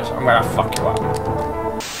 you guys, I'm gonna fuck you up.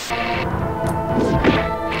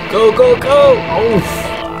 Go, go, go! Oh,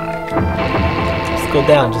 just go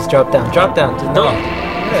down. Just drop down. Drop down. Just No. don't.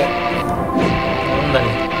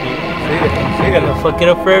 You're gonna fuck it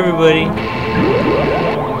up for everybody.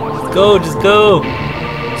 Just go. Just go.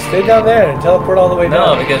 Stay down there and teleport all the way No,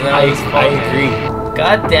 down. because now I he's agree.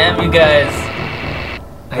 God damn you guys.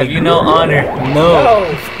 Have you no honor? No.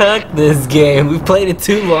 No. Fuck this game. We played it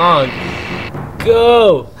too long.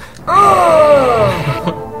 Go.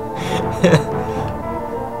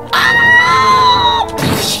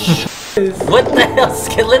 What the hell,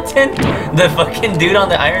 Skeleton? The fucking dude on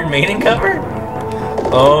the Iron Maiden cover?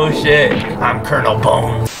 Oh shit. I'm Colonel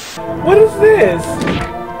Bones. What is this?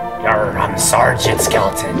 Yarr, I'm Sergeant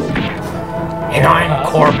Skeleton. And I'm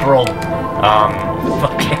Corporal,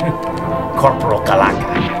 Fucking. Corporal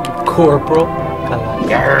Kalaka. Corporal.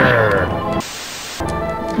 Yarr.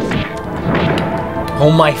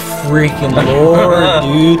 Oh my freaking lord,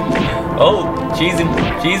 dude. Oh, cheese him.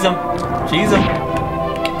 Cheese him. Cheese him.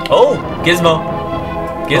 Oh, Gizmo.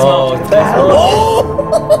 Gizmo. Oh, it's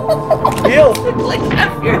Heal. Like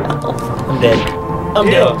half your health. I'm dead. I'm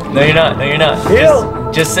Heal. dead. No, you're not. No, you're not.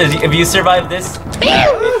 Heal. Just as if you survive this,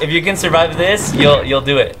 if you can survive this, you'll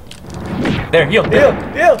do it. There, heal. Heal.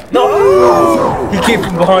 Heal. No. He came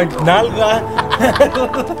from behind Nalga.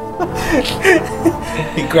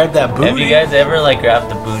 He grabbed that booty. Have you guys ever like grabbed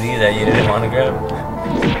the booty that you didn't want to grab?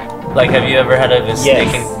 Like, have you ever had a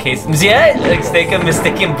mistaken case? Yeah, like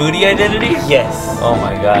mistaken booty identity. Yes. Oh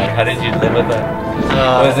my god, how did you live with that?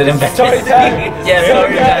 Was it embarrassing? Story time. Yeah,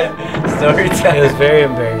 story time. Story time. It was very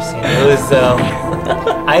embarrassing. It was.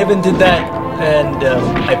 I even did that, and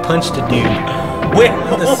I punched a dude. Wait,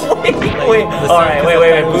 wait. the All right, same-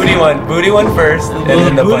 wait. Booty one first, and Well,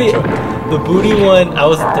 then the booty, punch one. the booty one. I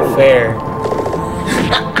was at the fair.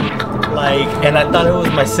 Like, and I thought it was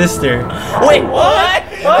my sister. Wait, what?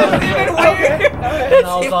 That's even weird. And I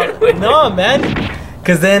was like, no, man.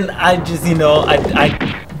 Cause then I just,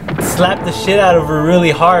 I slapped the shit out of her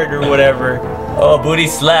really hard or whatever. Oh, booty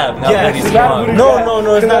slap, not Yeah, booty it's swung. not booty-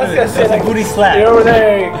 No, it's not. That's gonna It's say, a like, booty slap. You're over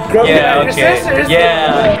there grubbing Yeah, at your okay. sisters.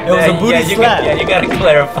 Yeah. It was a booty you slap. You gotta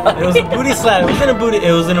clarify. It was a booty slap. It wasn't a booty.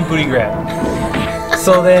 It wasn't a booty grab.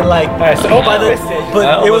 So then, like, Alright, so by the, open-fisted. but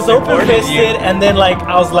I it was almost open reported you. fisted, and then like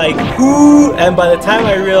I was like, who? And by the time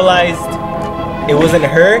I realized it wasn't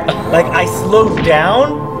her, like I slowed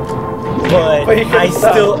down, but But you couldn't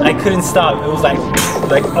stop. I couldn't stop. It was like I was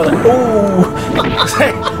like, ooh,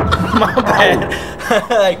 my bad.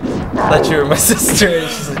 Like, I thought you were my sister, and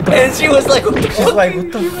she's like, And she was like, what the she's fuck? like,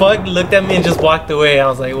 what the fuck? Looked at me and just walked away. I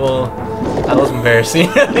was like, well, that was embarrassing.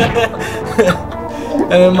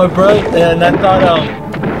 And then my brother, and I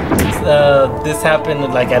thought this happened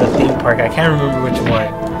like at a theme park. I can't remember which one.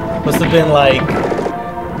 Must have been like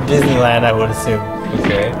Disneyland, I would assume.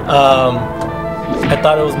 Okay. I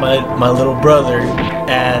thought it was my little brother,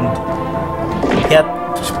 and he had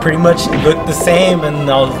pretty much looked the same, and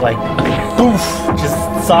I was like, poof, just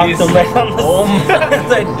socked him right on the. Oh my.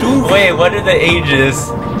 Like, doof. Wait, what are the ages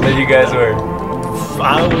that you guys were?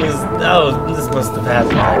 This must have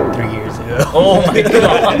happened like 3 years ago. Oh my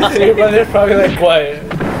god. So your brother's probably like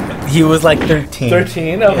what? He was like 13.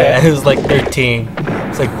 13? Okay. Yeah, he was like 13.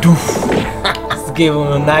 It's like doof. Just gave him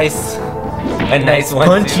a nice A nice one.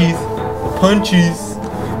 punchies. Punchies.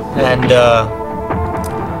 And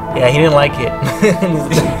yeah, he didn't like it.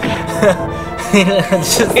 He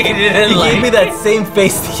gave me that same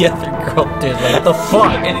face the other girl did. Like, what the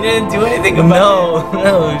fuck? And he didn't do anything about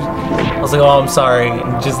No. I was like, oh, I'm sorry.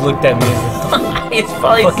 And he just looked at me and said, it. It's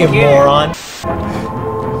probably fucking scared. moron.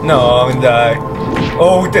 No, I'm gonna die.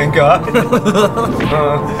 Oh, thank God.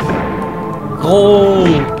 Oh.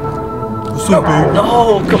 What's up, baby?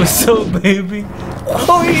 No, What's up, baby?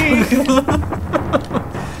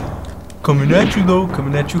 Coming at you, though.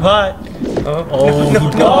 Coming at you hot. Oh,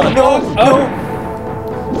 no.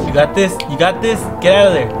 You got this. You got this. Get out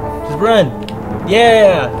of there. Just run.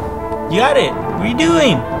 Yeah. You got it. What are you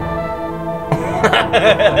doing?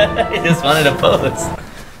 I just wanted to pose.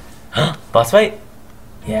 Boss fight?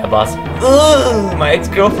 Yeah, boss. Ugh, my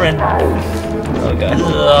ex-girlfriend. Oh god.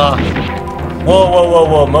 Ugh.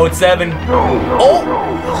 Whoa. Mode 7. Oh!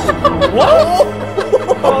 What?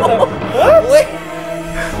 Wait.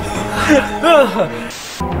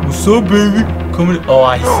 What's up, baby? Coming. Oh,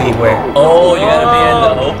 I see where. Oh, you gotta be in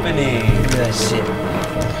the opening. Look at that shit.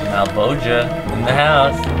 Malebolgia in the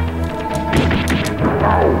house.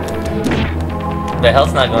 The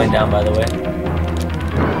health's not going down, by the way.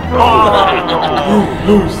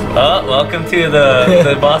 Oh, welcome to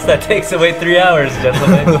the boss that takes away 3 hours,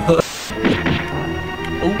 gentlemen.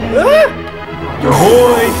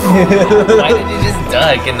 Why did you just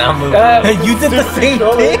duck and not move? You did the same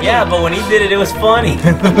thing. Yeah, but when he did it, it was funny. I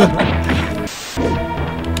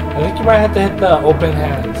think you might have to hit the open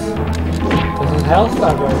hands. Because his health's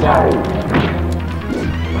not going down.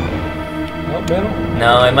 Oh, middle?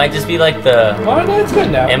 No, it might just be like the... Oh, no, it's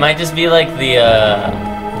good now. It might just be like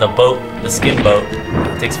the boat, the skin boat.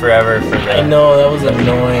 It takes forever for the... I know, that was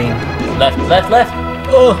annoying. Left, left, left!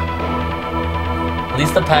 Oh! At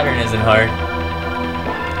least the pattern isn't hard.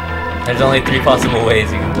 There's only 3 possible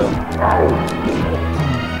ways you can go.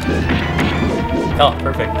 Oh,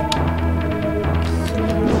 perfect.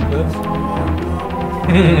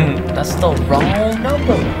 That's the wrong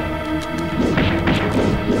number.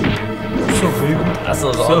 So baby. That's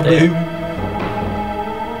those all So day. baby.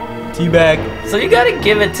 Teabag. So you gotta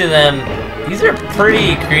give it to them. These are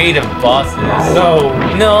pretty creative bosses. No.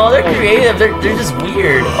 No, they're creative. They're just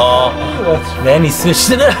weird. Oh, Man, he switched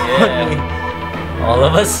it up. yeah. All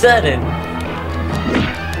of a sudden.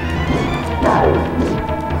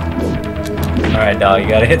 All right, dog. You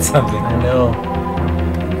gotta hit something. I know.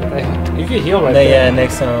 You can heal right Yeah, there.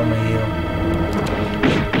 next time I'm gonna heal.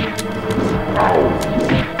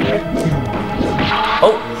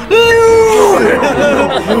 Oh.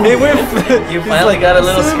 It went. You finally got a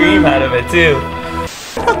little scream out of it too.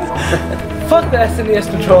 Fuck the SNES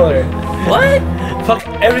controller. What? Fuck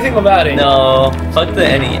everything about it. No. Fuck the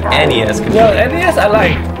NES Yo, controller. NES I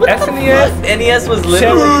like. SNES. NES was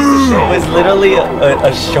literally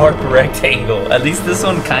a sharp rectangle. At least this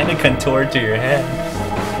one kind of contoured to your hand.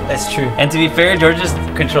 That's true. And to be fair, George's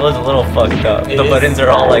controller is a little fucked up. It The is. buttons are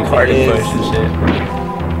all like hard to It push is. and shit.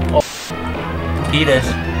 Oh. Eat it.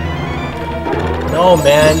 No,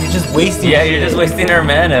 man, you're just wasting. Yeah, you're just wasting our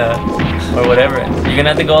mana. Or whatever. You're gonna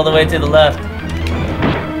have to go all the way to the left.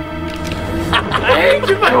 I hate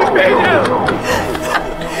you fucking right now.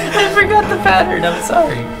 I forgot the pattern, I'm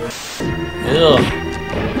sorry. Ew.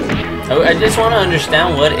 I just want to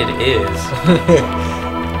understand what it is.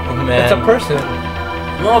 Oh, man. It's a person.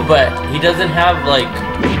 No, but he doesn't have like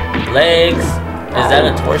legs. Is that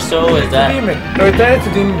a torso? Is It's a that... demon. Right there, it's a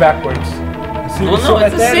demon backwards. See, Well, so no, right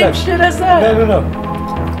it's the there, same look. shit as that. No.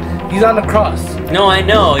 He's on the cross. No, I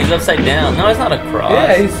know. He's upside down. No, it's not a cross.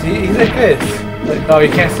 Yeah, he's like this. Like, oh, you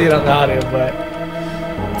can't see it on the audio, but...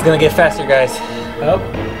 It's gonna get faster, guys. Oh.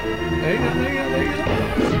 There you go.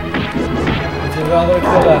 Let's go all the way to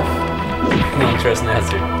the left. Don't trust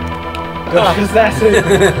Nasser. Because that's it.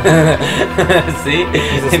 See? a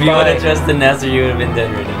If you spy. would have trusted Nasser, you would have been dead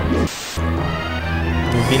right now.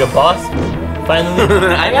 You beat a boss? Finally?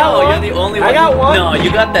 I know, you're the only one. I got one. No, you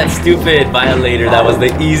got that stupid Violator that was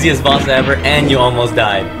the easiest boss ever, and you almost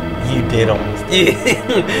died. You did almost.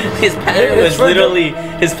 His pattern It's was for literally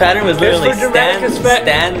for dramatic effect.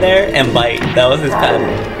 stand there and bite. That was his pattern.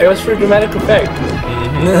 It was for dramatic effect.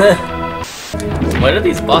 Why do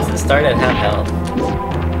these bosses start at half health?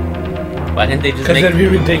 Why didn't they just Because make... it'd be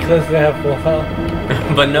ridiculous to have full health.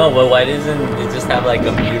 But no, but why doesn't it just have like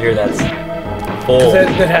a meter that's full? Because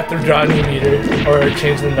then they'd have to draw a new meter or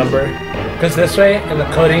change the number. Because this way, in the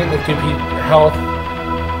coding, it could be health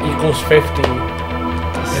equals 50.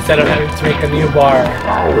 Instead of having to make a new bar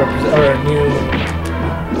or a new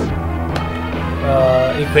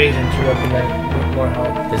equation to represent more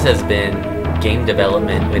health. This has been game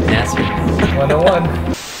development with Nasser. 101.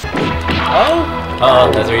 Oh!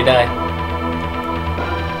 Oh, that's where you die.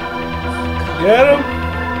 Get him!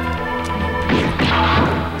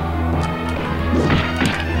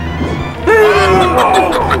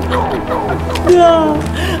 No!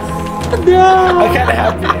 I'm kinda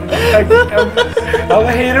happy. I'm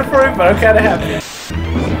a hater for it, but I'm kinda happy.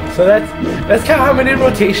 So let's count how many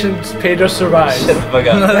rotations Pedro survived. Shut the fuck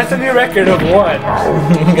up. That's a new record of 1.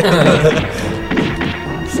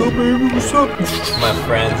 So baby, what's up? My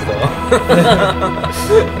friends though.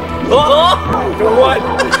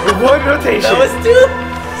 One rotation. That was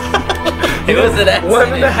 2? It was an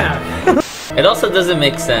accident. 1.5. It also doesn't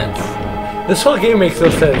make sense. This whole game makes no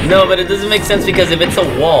sense. No, but it doesn't make sense because if it's a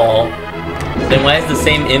wall, then why is the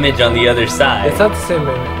same image on the other side? It's not the same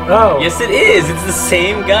image. Oh. Yes, it is. It's the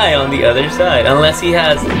same guy on the other side, unless he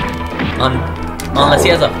has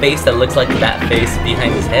a face that looks like that face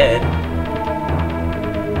behind his head.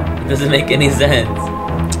 It doesn't make any sense.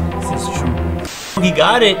 This is true. He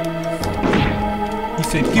got it. He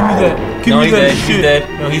said, "Give me that. Give No, me he's that dead. shit." He's dead.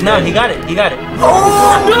 No, he's He's not. dead. He got it. He got it.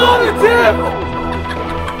 Oh no, the tip!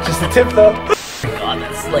 Just the tip though. God,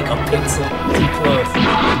 that's like a pixel. close.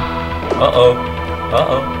 Uh-oh.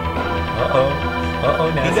 Uh-oh. Uh-oh. Uh-oh,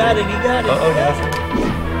 Nasser. He got it, he got it. Uh-oh, Nasser.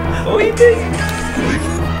 Oh, he did.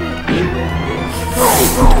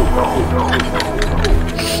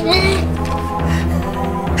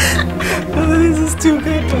 This is too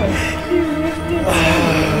good, man.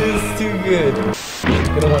 This is too good.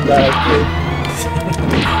 Gonna want that, kid.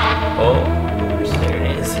 Oh, there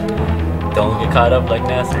it is. Don't get caught up like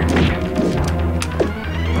Nasser.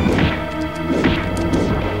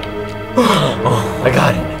 Oh, I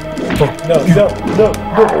got it. No.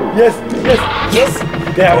 Yes. Yes!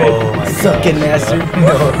 Damn it. Oh my Suck it, Nasser.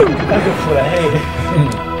 That's what I hate.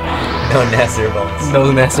 No Nasser boss.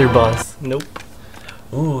 No Nasser boss. Nope.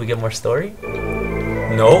 Ooh, we get more story?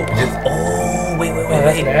 Nope. Just, oh, wait.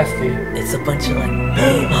 That's nasty. It's a bunch of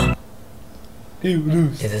like. You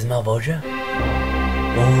lose. Is this Malebolgia?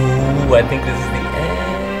 Ooh, I think this is the end.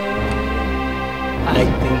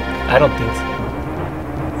 I don't think so.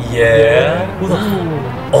 Yeah.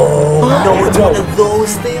 Oh no, it's one of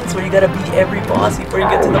those things where you gotta beat every boss before you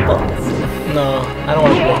get to the boss. No, I don't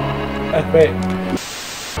want to play. I quit.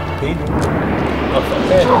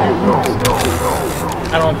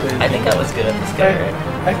 I don't play. I think I was good at this guy, right?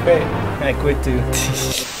 I quit. I quit too.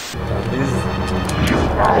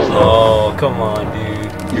 Oh, come on,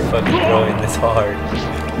 dude. You're fucking throwing this hard.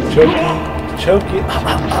 Choke it.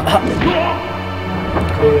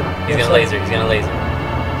 Cool. He's gonna laser,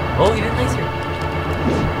 Oh, he didn't laser.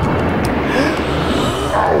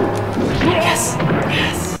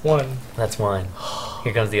 Yes. One. That's one.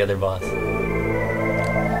 Here comes the other boss. And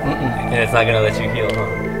it's not gonna let you heal, huh?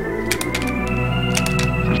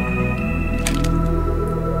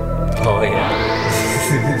 Oh, yeah.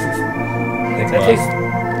 Next That boss. takes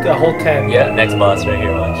the whole 10. Yeah, next boss right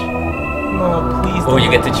here, watch. No, please. Oh, you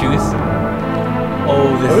get to choose?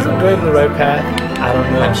 Oh, this Are is we going the right path? I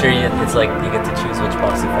don't know. I'm sure it's like you get to choose which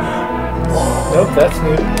boss you fight. Nope, that's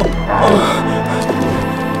new.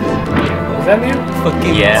 Is that new?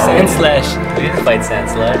 Fucking Yeah. Sand Slash. We didn't fight Sand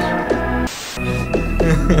Slash.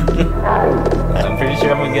 I'm pretty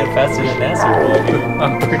sure I'm gonna get faster than Nasser, dude.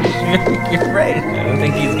 I'm pretty sure you're right. I don't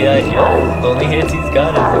think he's got the only hits he's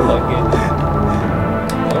got is the fucking.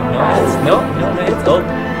 Oh, no hits. No hits. Oh.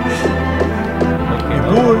 Okay,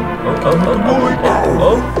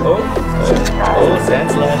 Oh, Sand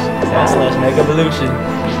Slash, Mega Evolution.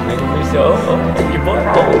 Oh, your boy.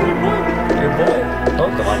 Oh,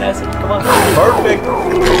 come on, Nasser, come on. Perfect.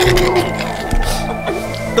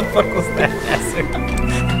 What the fuck was that, Nasser?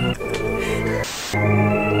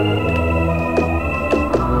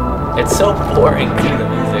 It's so boring too, the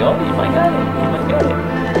music. Oh, you might got it.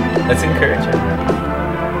 Let's encourage him.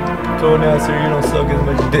 Go Nasser, you don't suck as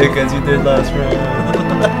much dick as you did last round.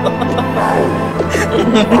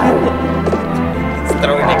 He's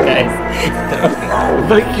throwing it, guys.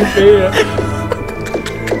 Like you fair.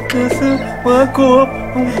 Nasser, when I grow up,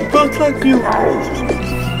 I'm built like you.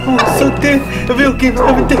 Oh, suck dick. Videogames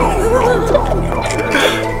every day. I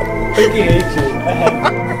fucking hate you.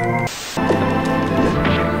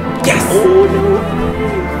 Yes! Oh no.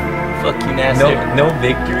 Fuck you, Nasser. No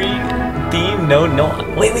victory theme. No.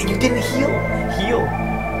 Wait, you didn't heal.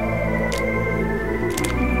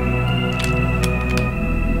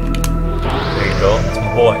 There you go. It's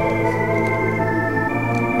my boy.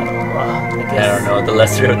 I don't know. The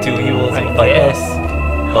lesser of two evils. I guess.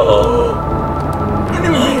 Uh-oh.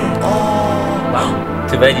 Wow.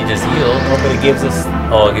 Too bad you just healed. Oh, but it gives us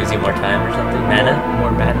Oh, it gives you more time or something? Mana?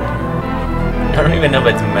 more mana. I don't even know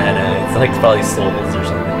if it's mana. It's like probably souls or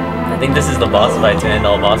something. I think this is the boss fight to end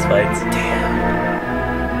all boss fights.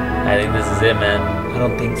 Damn. I think this is it, man. I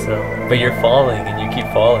don't think so. But you're falling and you keep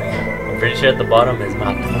falling. I'm pretty sure at the bottom is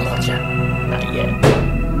Malebolgia. Not yet.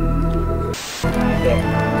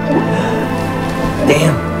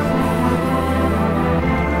 Damn.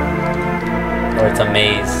 Or it's a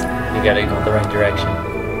maze. You gotta go in the right direction.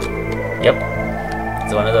 Yep.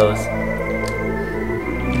 It's one of those.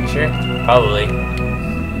 You sure? Probably.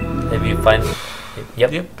 If you find...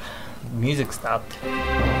 Yep. Music stopped.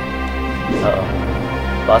 Uh-oh.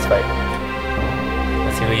 Boss fight.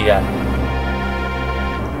 Let's see what you got.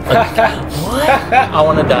 What? I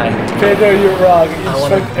wanna die. Pedro, you're wrong. You I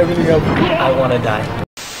wanna- fucked everything up. I wanna die.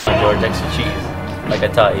 George, extra cheese. Like I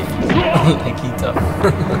taught you. Like he tough.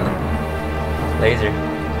 Laser.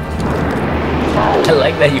 I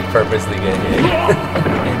like that you purposely get hit.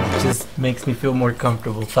 It just makes me feel more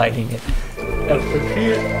comfortable fighting it.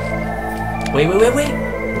 Wait.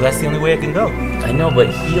 That's the only way I can go. I know, but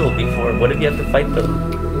heal before. What if you have to fight the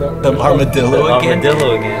Armadillo again.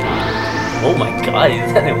 armadillo again? Oh my god,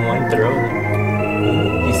 is that in one throw?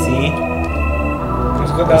 You see?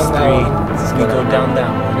 Let's go There's down three. now. as we go down.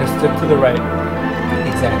 Just stick to the right.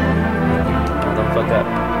 Exactly. Don't fuck up.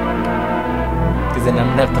 Because then I'm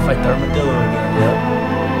gonna have to fight the armadillo again. Yep.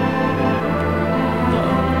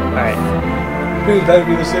 Alright. Dude, that'd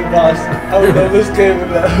be the shit boss. I would love this game with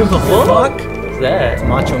that. What the fuck? What's that?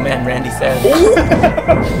 Macho Man Randy Savage.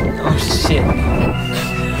 Oh shit.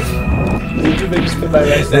 Did you make us put my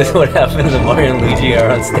right This is what happens when Mario and Luigi are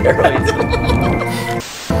on steroids.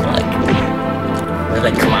 We're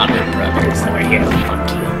like clobber brothers over here. Fuck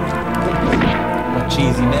you. Oh,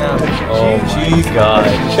 cheesy now. Oh cheese. my god.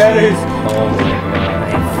 Cheddars. Oh my god.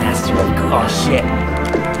 Master of God. Oh shit.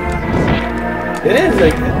 It is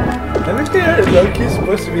like, I think they are low-key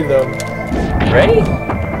supposed to be though. Ready?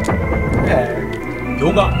 Yeah.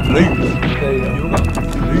 Yoga. Flame. There you go.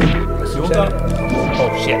 Yoga. Oh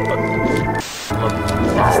shit. I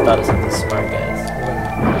just thought of something smart, guys.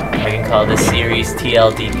 I can call this series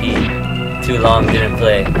TLDP. Too long didn't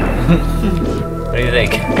play. What do you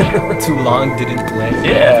think? Too long didn't play.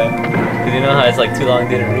 Yeah. Cause you know how it's like too long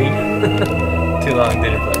didn't read? Too long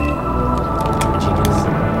didn't play. Genius.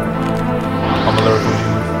 I'm allergic.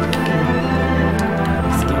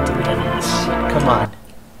 Come on.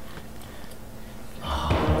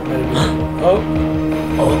 Oh.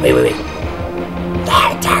 Oh, wait. Thy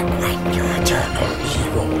dark reign, your eternal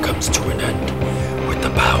hero, comes to an end with the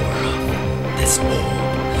power of this orb.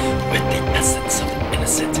 With the essence of the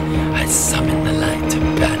innocent, I summon the light to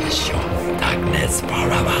banish your darkness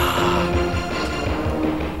forever.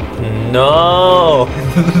 No!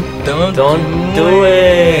 Don't do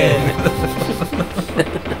it!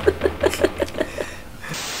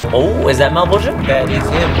 Oh, is that Malebolgia? That is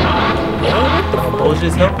him.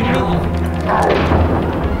 Malebolgia's helping me.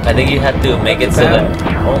 I think you have to make it so that.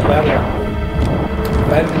 Oh, Madeline.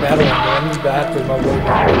 Madeline, bad for my boy.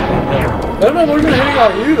 That's my boyfriend hitting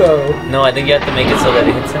on you though. No, I think you have to make it so that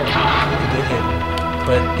it hits him. It did hit.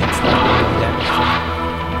 But it's not really damage.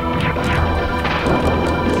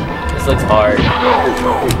 This looks hard.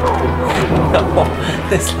 No,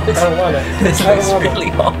 this looks, I don't want it. this I don't looks want it.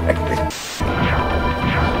 really hard.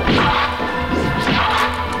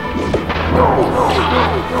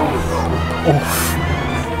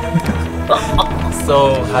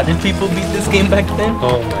 So, how did people beat this game back then?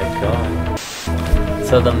 Oh my god.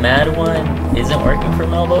 So the mad one isn't working for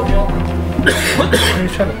Malebolgia?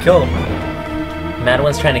 He's trying to kill him. Mad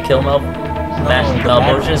one's trying to kill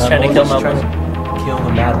Malebolgia's trying to kill Malebolgia? Kill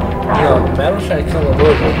the mad one. No, Madel's trying to kill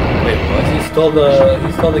Malebolgia. Wait, what? He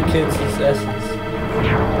stole the kids' essence.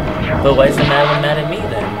 But why is the mad one mad at me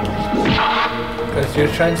then? Because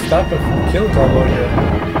you're trying to stop him from killing Malebolgia.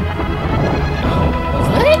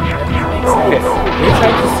 Okay, you're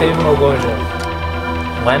trying to save Malebolgia.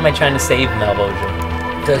 Why am I trying to save Malebolgia?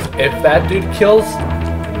 Because if that dude kills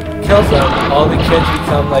them, all the kids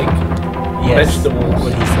become like vegetables.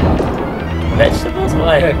 What he said. Vegetables?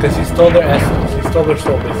 Why? Yeah, because he stole their essence. He stole their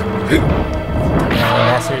soul, basically.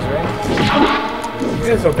 Nasser's right. You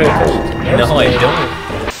guys don't pay attention to me. No, I don't.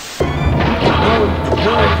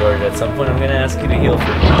 Alright, George, at some point I'm gonna ask you to heal for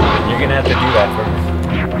me. And you're gonna have to do that for me.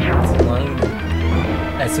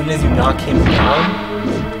 As soon as you knock him down,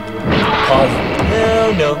 pause.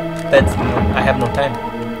 No. That's I have no time.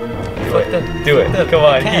 Do it. Come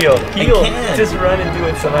on, I heal. can't. Heal. I can't. Just run and do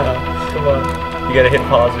it somehow. Come on. You gotta hit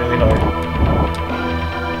pause really hard.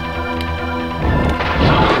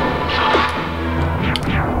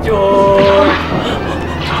 George!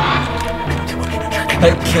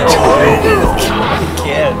 I can't. I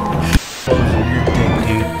can't. You're dick,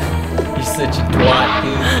 dude. You're such a twat,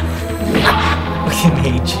 dude. I fucking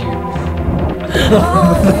hate you.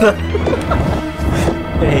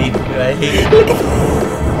 I hate you.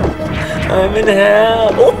 I'm in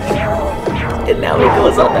hell. And now he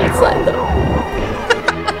goes on that side though.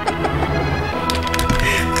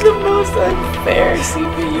 The most unfair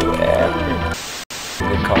CPU ever.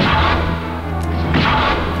 Good call.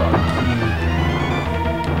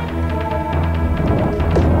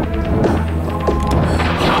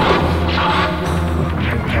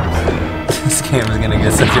 This game is gonna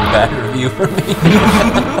get such a bad review for me.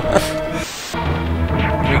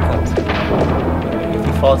 Here he comes. If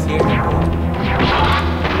he falls here,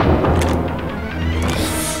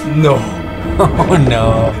 no. Oh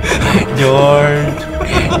no. George,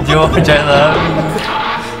 I love you.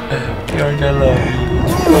 George, I love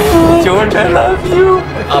you. George, I love you.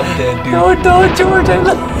 I'm dead, dude. No, George, I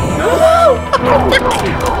love you.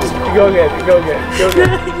 Go again.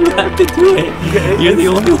 You have to do it. You're the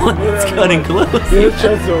only one that's cutting close. You're the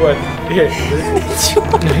chance to win. Here.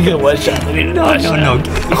 You get one shot. No.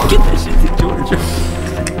 Get that shit to George.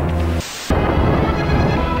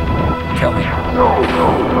 Kill me.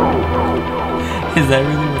 Is that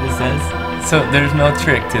really what it says? So there's no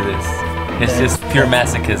trick to this. It's just pure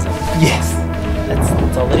masochism. Yes.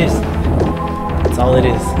 That's all it is. That's all it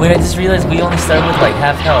is. Wait, I just realized we only start with like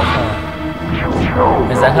half health, huh?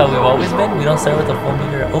 Is that how we've always been? We don't start with a full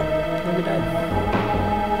meter. Oh, we died.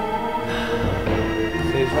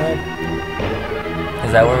 Stage 9.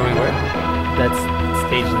 Is that where we were? That's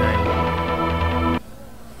stage 9.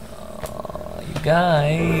 Oh, you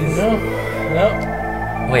guys.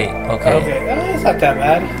 No. Wait, okay. Okay. It's not that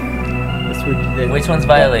bad. That's where you did. Which one's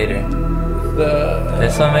Violator?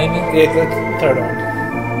 This one maybe? Yeah, that's the third one.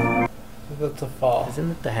 That's a fall.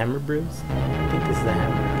 Isn't it the Hammer Bros? I think this is the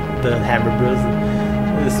Hammer Bros.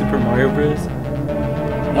 The Super Mario Bros.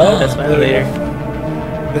 Oh, that's Violator.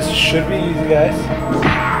 This should be easy, guys.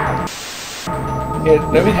 Yeah,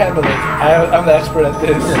 let me handle this. I'm the expert at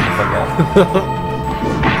this.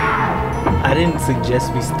 I didn't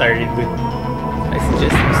suggest we started with. I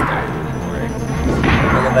suggested we started with more.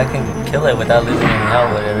 Well, if I can kill it without losing any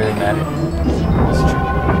health, would it really matter?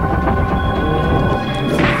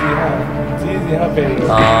 It's easy, huh, baby?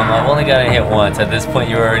 I've only gotten hit once. At this point,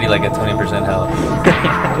 you're already like at 20% health.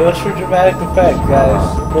 Just for dramatic effect, guys.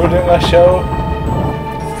 We're doing a show.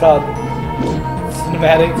 It's called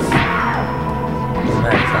Cinematics.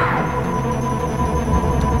 Nice, huh?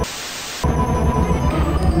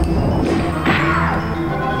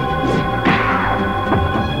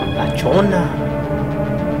 La Chona.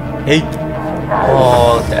 Hey.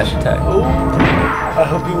 Oh, dash attack. Ooh. I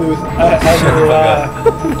hope you lose. I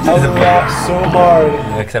will laugh so hard.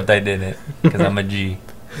 Except I didn't, because I'm a G.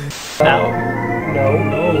 Ow. No.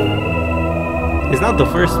 It's not the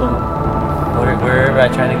first one. Where am I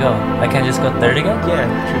trying to go? I can't just go third again? Yeah,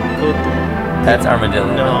 go through. That's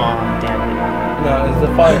Armadillo. No, damn it. No, it's the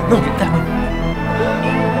fire. No, that one.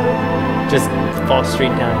 Just fall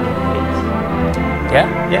straight down. Yeah?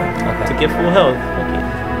 Yeah. Okay. To get full health. Okay.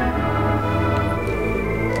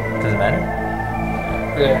 Doesn't matter?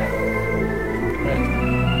 Yeah.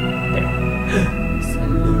 There.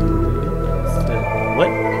 What?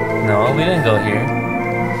 No, we didn't go here.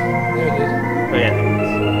 There it is. Oh yeah.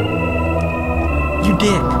 You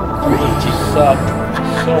did. You suck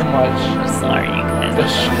so much. I'm sorry, you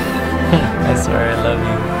guys. I swear I love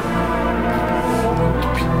you.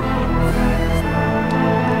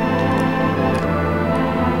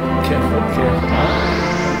 Careful.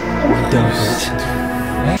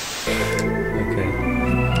 Okay.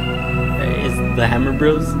 Is the Hammer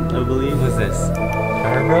Bros, I believe. Who's this?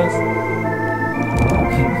 Hammer Bros?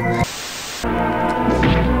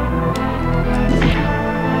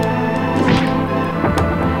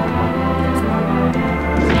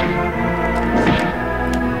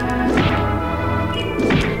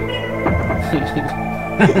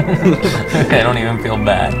 I don't even feel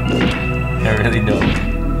bad. I really don't.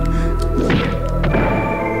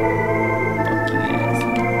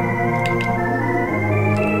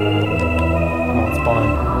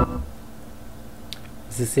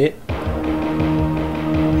 Is this it?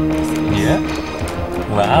 Yeah.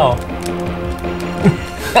 Wow.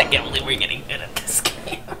 I can't believe we're getting good at this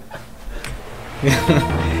game.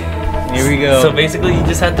 Here we go. So basically, you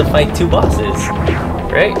just had to fight 2 bosses,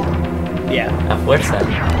 right? Yeah. A fuerza.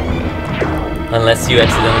 Unless you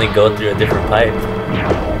accidentally go through a different pipe.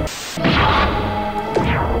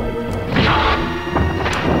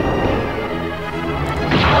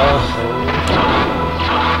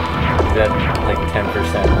 Is that like 10%?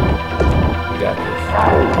 You got this.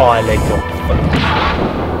 Oh, I let go.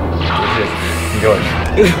 George.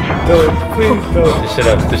 Don't, please don't.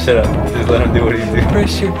 Just shut up. Just let him do what he do.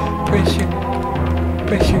 Pressure.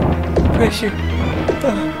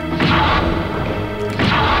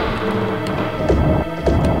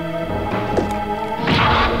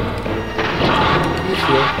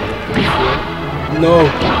 No,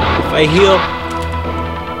 if I heal.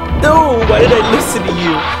 No, why did I listen to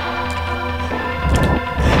you?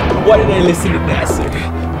 Why did I listen to Nasser?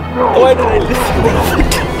 Why did I listen to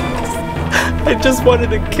him? I just wanted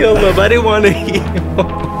to kill him. I didn't want to heal him.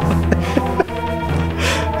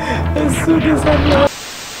 As soon as I'm not.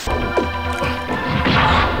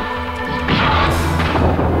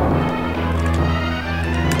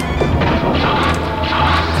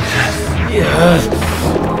 Yes.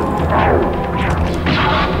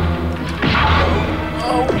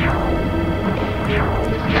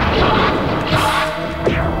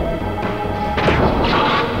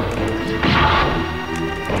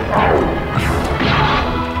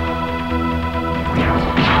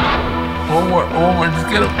 One more, just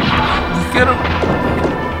get him.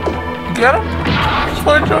 Get him. Come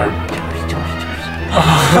on, George.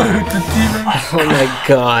 Oh my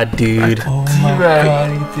god, dude. Oh my god,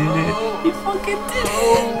 he did it. He fucking did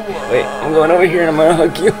it. Wait, I'm going over here and I'm gonna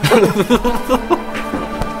hug you.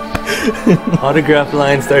 Autograph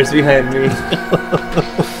line starts behind me.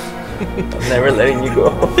 I'm never letting you go.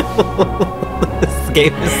 This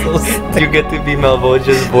game is so stupid. You get to be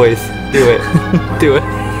Malebolgia's voice. Do it. Do it.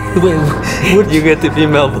 Wait, what? You get to be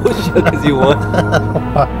Malebolgia because you won.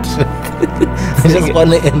 I just want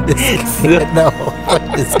to end this game. No, fuck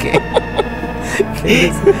this game.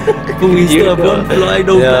 But we still have one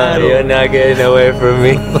final battle. You're not getting away from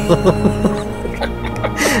me.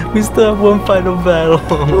 We still have one final battle.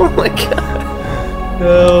 Oh my god.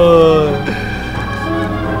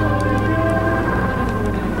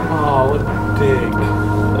 Oh, what a dick.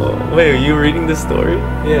 Oh, wait, are you reading the story?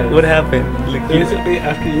 Yeah. What happened? Basically,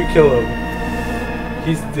 after you kill him,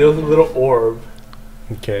 he steals a little orb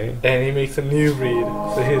Okay. and he makes a new read.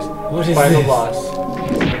 So his What is final this? boss.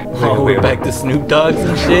 Oh, Wait, we're back to Snoop Dogg's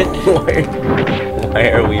and shit. Why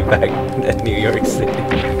are we back at New York City?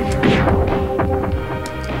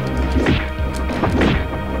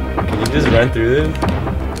 Can you just run through this?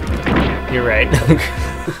 You're right.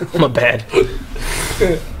 My bad.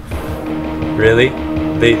 Really?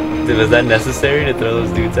 Was that necessary to throw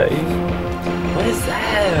those dudes at you? What is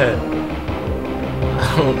that?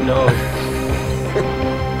 I don't know.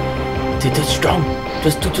 Dude, too strong.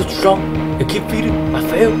 Just too strong. You keep feeding. I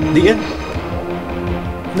failed. The end.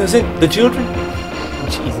 That's it. The children.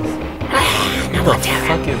 Jesus. No What the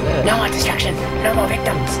fuck is that? No more destruction. No more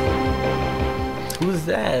victims. Who's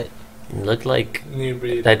that? It looked like. New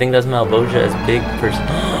breed. I think that's Malebolgia's big person.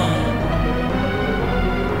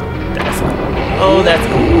 That's cool. Oh, that's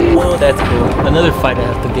cool. Oh, that's cool. Another fight I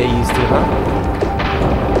have to get used to, huh?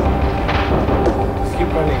 Just keep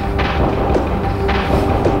running.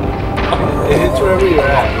 It hits wherever you're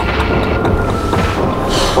at.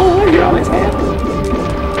 Oh, you're on his hand.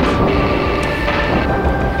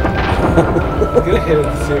 I'm gonna hit him to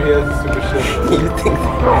see if he has a super shield. You think?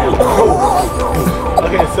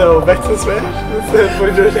 Okay, so back to Smash. Let's put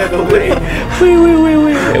George at the lead.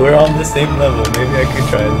 Wait. Hey, we're on the same level. Maybe I can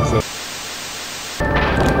try this.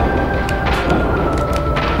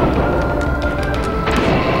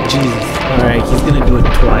 Jesus. Alright, he's gonna do it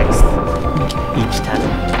twice. Each time.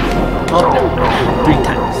 Oh, no. 3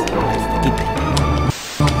 times.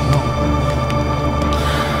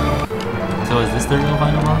 So is this the real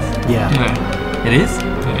final boss? Yeah. It is?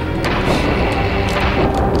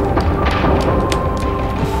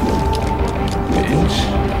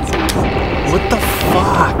 What the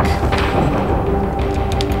fuck?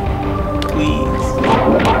 Please.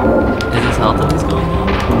 Is this health always going down?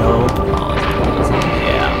 No. Oh, it's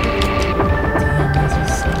Yeah.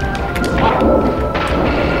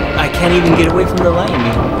 Damn, I can't even get away from the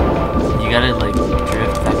lightning. you gotta like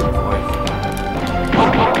drift back and forth.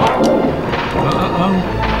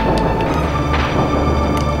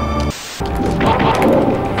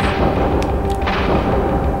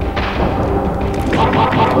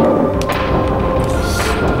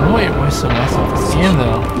 Wait, why so nice with this game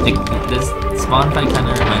though? This spawn fight kind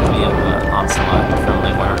of reminds me of Onslaught from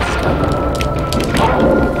like Marvel's Capcom.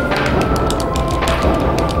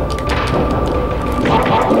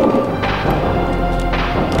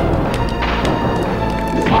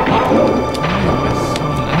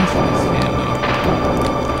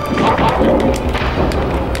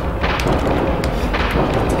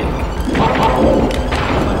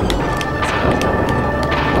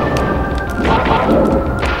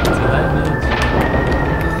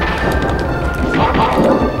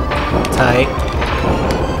 Tight.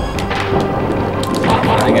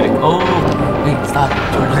 I gotta. Oh, wait, stop.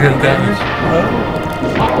 George is getting damaged.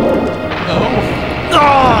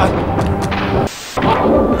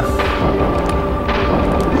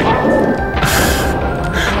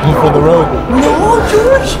 One for the road. No,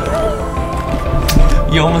 George!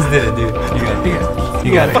 You almost did it, dude. You got it.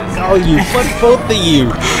 You got it. Fuck all you. Fuck both of you.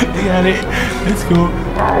 You got it. It's cool.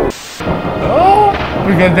 Oh,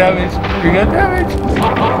 we got damage. We got damage.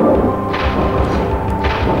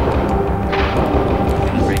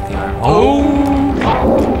 Gonna break the arm. Oh.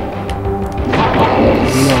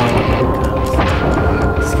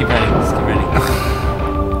 Just keep running. Just keep running.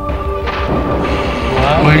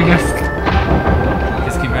 Wow. Wait, you guys.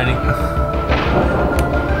 Just keep running.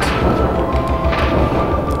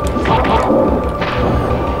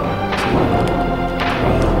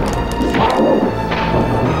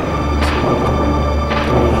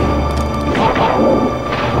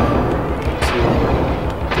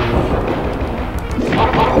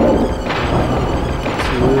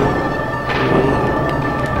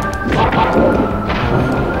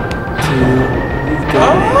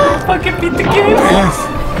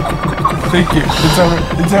 Thank you. It's over.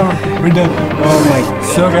 It's over. We're done. Oh my god.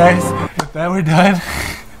 So guys, with that we're done.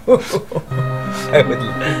 I would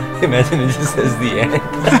imagine it just says the end.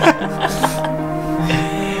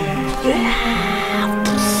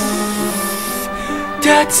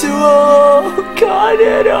 Tetsuo, got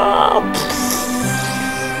it up.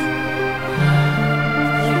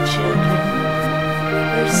 Your children,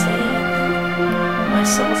 they're saying my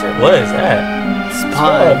souls are. What is that?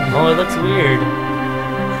 Spawn. Oh, it looks weird.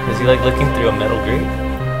 Is he like looking through a metal grate?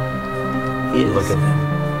 He is. Look at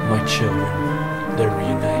them, my children. They're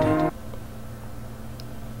reunited.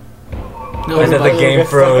 No, And then the game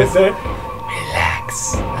froze.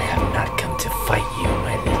 Relax. I have not come to fight you,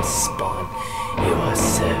 my little spawn. You are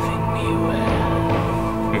serving me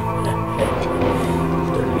well.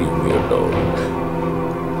 Leave me alone.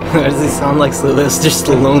 Why does he sound like Sylvester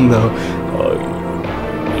Stallone though? Oh,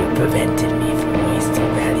 you prevented me from wasting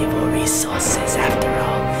valuable resources. After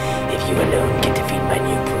all, if you alone can defeat my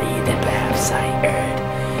new breed, then perhaps I erred.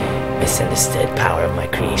 Misunderstood power of my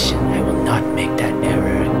creation. I will not make that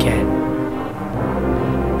error again.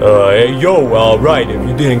 Hey, yo, alright, if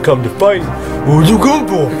you didn't come to fight, what you come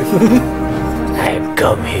for? I have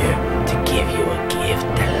come here to give you a gift.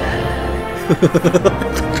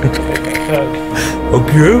 A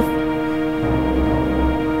gift?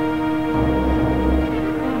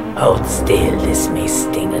 Hold still, this may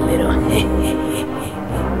sting a little.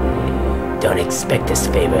 Don't expect this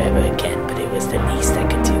favor ever again, but it was the least I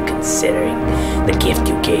could do considering the gift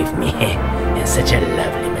you gave me. And such a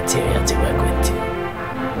lovely material to work with too.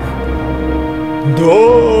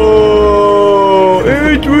 No,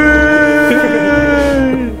 Adrian!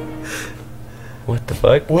 What the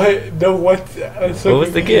fuck? What? No, what? What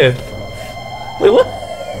was the gift? Wait, what?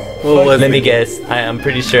 Let me guess. I'm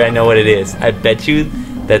pretty sure I know what it is. I bet you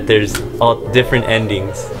that there's all different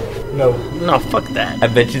endings. No. No, fuck that. I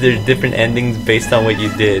bet you there's different endings based on what you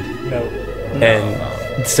did. No. And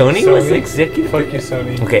Sony was executive. Fuck you,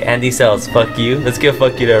 Sony. Okay, Andy Sells, fuck you. Let's give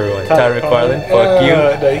fuck you to everyone. Todd McFarlane, fuck you.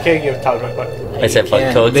 No, you can't give Todd McFarlane. I said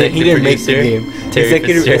fuck co He didn't make the game. Terry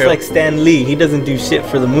Executive, it's Fitzgerald. like Stan Lee. He doesn't do shit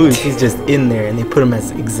for the movies. He's just in there, and they put him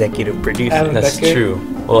as executive producer. Alan That's Becker. true.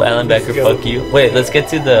 Well, Alan Becker, go. fuck you. Wait, let's get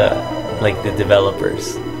to the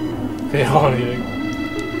developers. They all need it.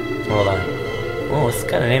 Hold on. Oh, what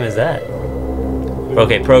kind of name is that?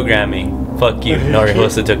 Okay, programming. Fuck you,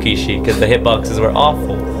 Norihisa Tokishi, because the hitboxes were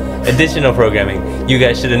awful. Additional programming. You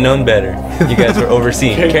guys should have known better. You guys were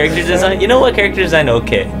overseeing. Character design. You know what? Character design,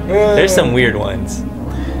 okay. There's some weird ones.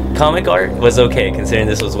 Comic art was okay, considering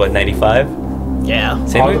this was what, 95? Yeah.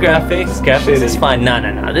 Same with graphics. Graphics is fine. No.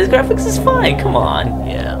 This graphics is fine. Come on.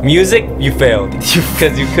 Yeah. Music, you failed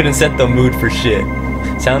because you couldn't set the mood for shit.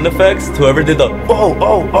 Sound effects, whoever did the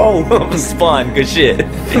oh Spawn, good shit.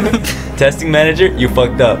 Testing manager, you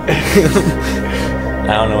fucked up. I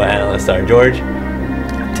don't know what analysts are. George?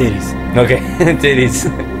 Titties. Okay, titties.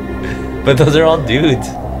 But those are all dudes.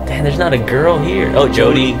 Damn, there's not a girl here. Oh,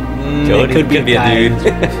 Jody. Jody could be a guy. dude.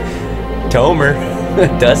 Tomer.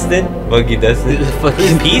 Dustin. Buggy Dustin.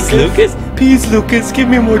 Fucking Peace, Lucas. Peace, Lucas. Give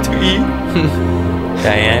me more to eat.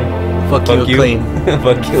 Diane. Fuck you, clean.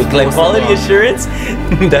 Fuck you, clean. Quality assurance?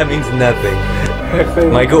 That means nothing.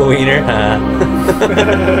 Michael Wiener.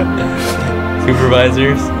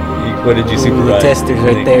 Supervisors. What did you supervise? Testers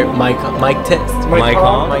right there. Mike Test. Mike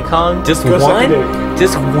Hong? Mike Hong. Just Go one? secondary.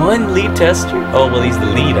 Just one lead tester? Oh, well, he's the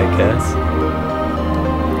lead, I guess.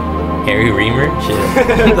 Harry Reamer? Shit.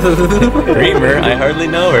 Reamer? I hardly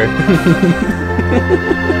know her.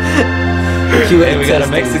 QA Hey, we got a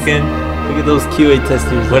testers. Mexican. Look at those QA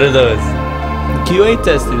testers. What are those? QA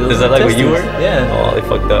testers. Those Is that are like what you were? testers. Yeah. Oh, they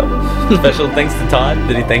fucked up. Special thanks to Todd.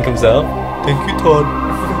 Did he thank himself? Thank you, Todd.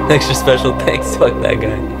 Extra special thanks. Fuck that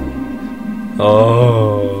guy.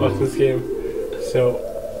 Oh. Fuck this game. So,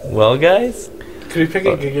 Well, guys. could we pick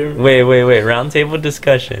a good game? Wait. Round table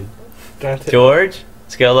discussion. George,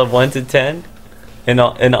 scale of 1 to 10. In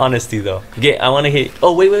honesty, though. I want to hit.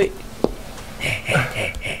 Oh, wait.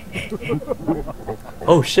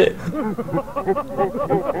 Oh, shit.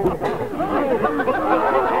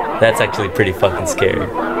 That's actually pretty fucking scary.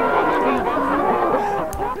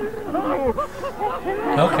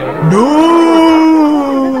 Okay.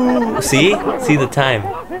 No! See the time.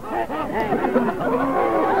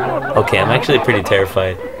 Okay, I'm actually pretty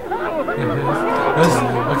terrified. Okay,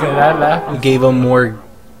 that laugh. Gave him more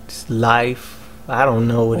life. I don't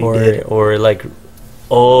know what he did. Or like,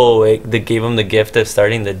 they gave him the gift of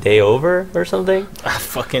starting the day over or something.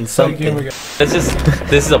 Fucking Here we something. go.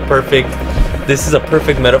 This is a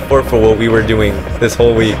perfect metaphor for what we were doing this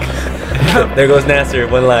whole week. There goes Nasser,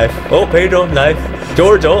 one life. Oh, Pedro, life.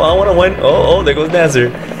 George, oh, I want to win. Oh, there goes Nasser.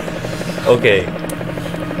 Okay.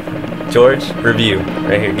 George, review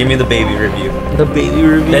right here. Give me the baby review. The baby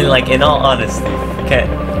review. And like, in all honesty, you can't.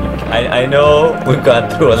 I know we've gone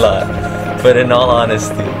through a lot, but in all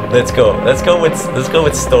honesty, let's go. Let's go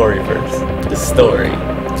with story first. The story.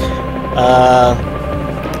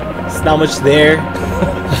 It's not much there.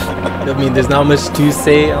 I mean, there's not much to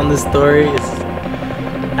say on the story. It's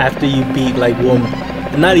after you beat like one.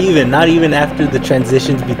 Not even after the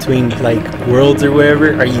transitions between like worlds or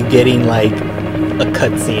wherever are you getting like a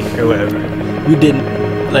cutscene or whatever. We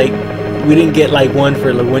didn't get like one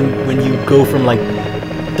for like when you go from like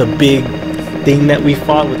the big thing that we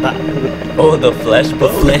fought with the flesh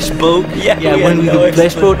boat. The flesh boat. Yeah. When we no the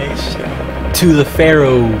flesh boat to the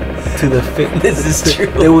pharaoh This is true.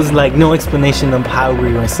 There was like no explanation of how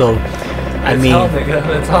we were. So I mean,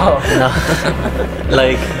 that's all. No,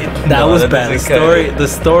 like that was bad. The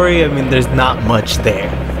story. I mean, there's not much there,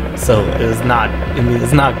 so it was not. I mean,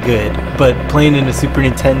 it's not good. But playing in a Super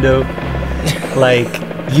Nintendo, like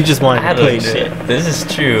you just wanted to play shit. This is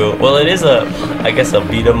true. Well, it is I guess a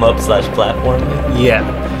beat 'em up / platform. Yeah,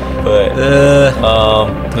 but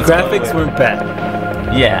graphics weren't bad.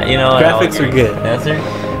 Yeah, you know, graphics were good. Answer.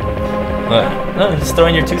 What? No, just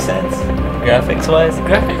throwing your 2 cents. Graphics wise.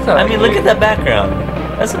 I mean, look at that background.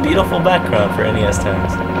 That's a beautiful background for NES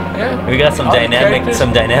times. Yeah. We got some dynamic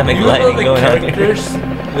lighting going on here.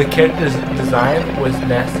 The characters' design was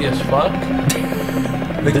nasty as fuck.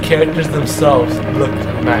 The characters themselves look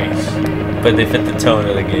nice, but they fit the tone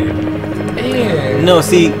of the game. Yeah. No,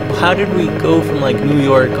 see, how did we go from like New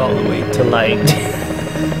York all the way to like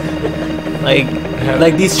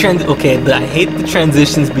like these trends? Okay, I hate the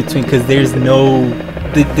transitions between because there's no.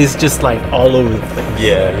 This just like all over the place.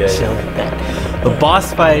 Yeah. Shit like that. The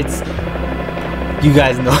boss fights, you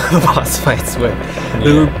guys know the boss fights were.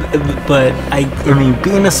 Yeah. But I mean,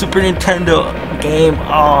 being a Super Nintendo game,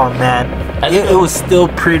 oh man, it was still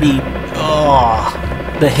pretty. Oh,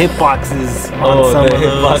 the hitboxes on some of those. The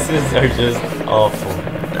hitboxes are just awful.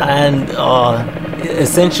 And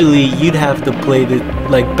essentially, you'd have to play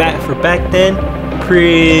back then,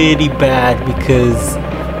 pretty bad because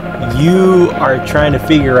you are trying to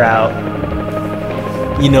figure out,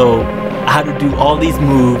 you know, how to do all these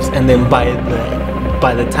moves, and then by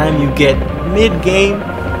the time you get mid game,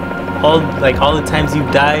 all the times you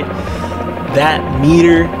died, that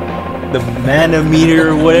meter, the mana meter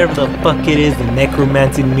or whatever the fuck it is, the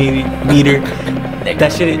necromancy meter,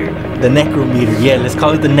 that shit, the necrometer, yeah, let's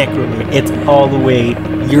call it the necrometer. It's all the way,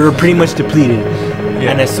 you're pretty much depleted,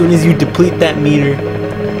 and as soon as you deplete that meter,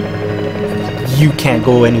 you can't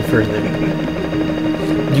go any further.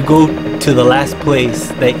 You go to the last place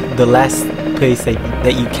that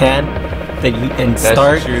you can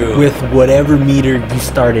start with whatever meter you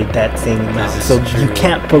started that same amount. So you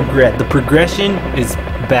can't progress. The progression is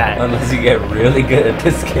bad unless you get really good at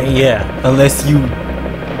this game. Yeah, unless you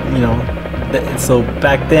know. So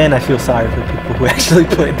back then, I feel sorry for people who actually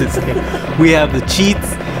played this game. We have the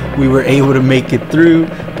cheats. We were able to make it through,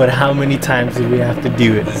 but how many times did we have to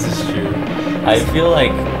do it? This is true. I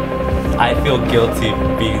feel guilty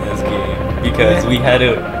beating this game because we had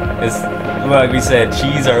to, like we said,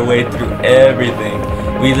 cheese our way through everything.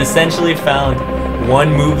 We essentially found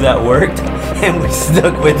one move that worked and we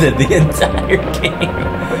stuck with it the entire game.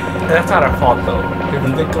 That's not our fault though. If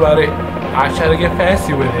you think about it, I tried to get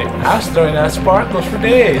fancy with it. I was throwing out sparkles for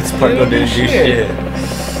days. Sparkle didn't do shit.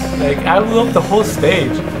 Like, I blew up the whole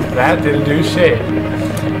stage. That didn't do shit.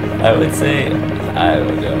 I would say, I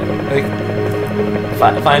don't know. Like,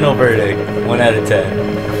 final verdict, 1 out of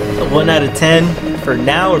 10. 1 out of 10 for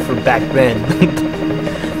now or for back then?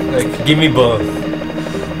 Like, give me both.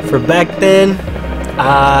 For back then,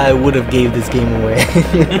 I would have gave this game away.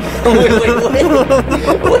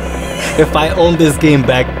 Wait. If I owned this game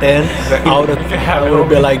back then, I would have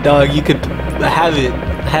been like, dog, you could have it,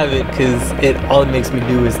 because all it makes me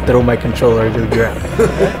do is throw my controller to the ground.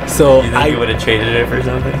 So you think you would have traded it for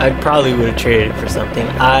something? I probably would have traded it for something.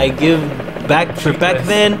 Back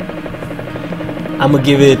then, I'm gonna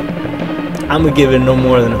give it no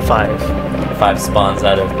more than a 5. 5 spawns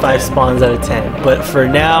out of 10. 5 spawns out of 10. But for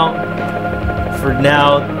now,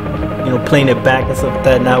 you know, playing it back and stuff like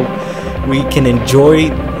that, now we can enjoy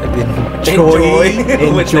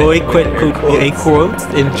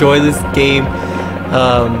this game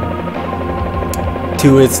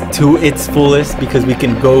to its fullest, because we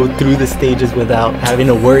can go through the stages without having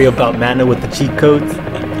to worry about mana with the cheat codes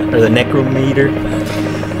or the necrometer.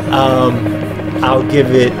 I'll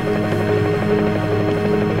give it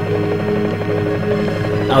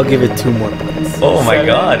I'll give it 2 more points. Oh my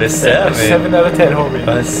god, a 7. 7 out of 10 home rating.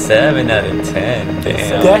 A 7 out of 10.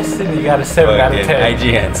 Damn. Destiny got a 7 out of 10.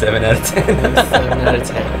 IGN 7 out of 10. 7 out of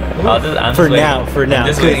 10. I'm For just now, I'm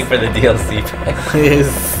just waiting for the DLC pack.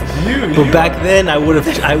 But back then, I would have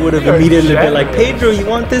You're immediately been like, generous. Pedro, you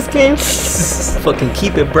want this game? Fucking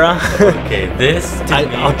keep it, bro. Okay, this to me.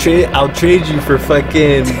 I'll trade you for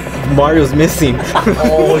fucking Mario's Missing.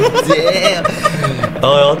 Oh damn!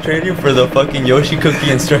 Oh, I'll trade you for the fucking Yoshi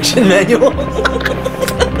Cookie instruction manual.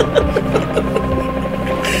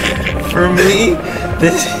 For me,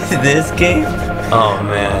 this game. Oh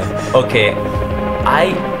man. Okay,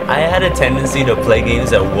 I had a tendency to play games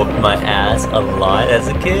that whooped my ass a lot as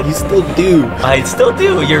a kid. You still do. I still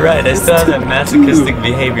do. You're right. I still have that masochistic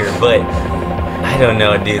behavior, but I don't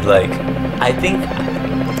know, dude. Like, I think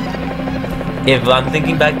if I'm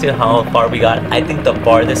thinking back to how far we got, I think the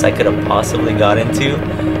farthest I could have possibly got into,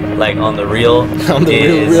 like on the real,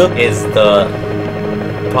 is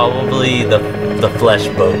probably the flesh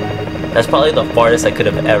boat. That's probably the farthest I could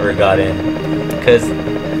have ever got in, cause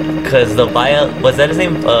the was that his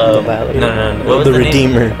name? The Violator. No. What was the the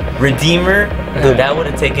Redeemer. name? Redeemer. That would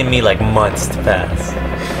have taken me like months to pass.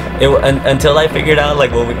 Until I figured out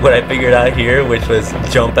like what I figured out here, which was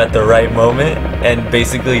jump at the right moment and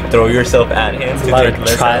basically throw yourself at him. It's a lot of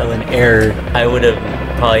trial and error. I would have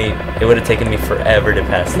it would have taken me forever to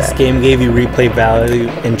pass This that. game gave you replay value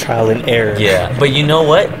and trial and error. Yeah, but you know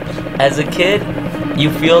what? As a kid,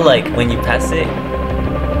 you feel like when you pass it,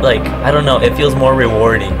 like, I don't know, it feels more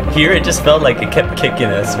rewarding. Here, it just felt like it kept kicking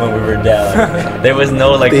us when we were down. There was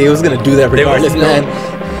no like. It was gonna do that regardless, man.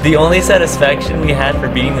 The only satisfaction we had for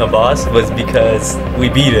beating a boss was because we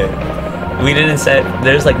beat it. We didn't set.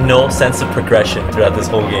 There's like no sense of progression throughout this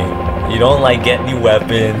whole game. You don't like get new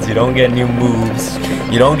weapons. You don't get new moves.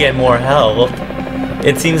 You don't get more health.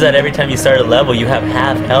 It seems that every time you start a level, you have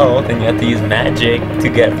half health, and you have to use magic to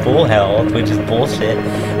get full health, which is bullshit.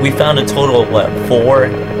 We found a total of what, 4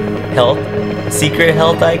 secret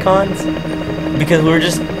health icons, because we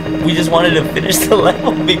just wanted to finish the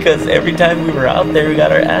level because every time we were out there we got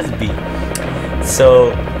our ass beat.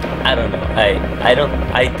 So I don't know.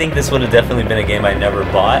 I think this would have definitely been a game I never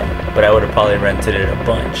bought, but I would have probably rented it a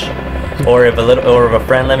bunch. Or if a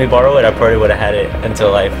friend let me borrow it, I probably would have had it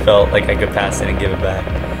until I felt like I could pass it and give it back.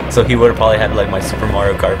 So he would have probably had like my Super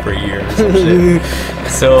Mario Kart for a year or some shit.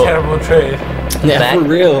 So terrible trade. Yeah, for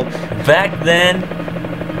real. Back then,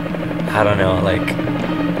 I don't know, like,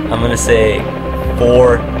 I'm gonna say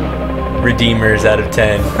 4 redeemers out of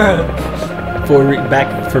 10. Back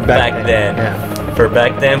then. Yeah. For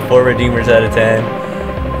back then, 4 redeemers out of 10.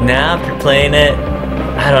 Now after playing it,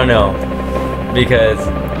 I don't know, because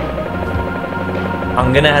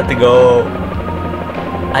I'm gonna have to go.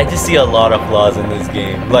 I just see a lot of flaws in this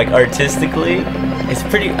game. Like, artistically, it's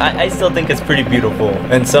pretty. I still think it's pretty beautiful,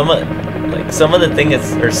 and some of the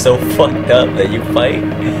things are so fucked up that you fight.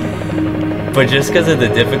 But just because of the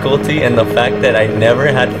difficulty and the fact that I never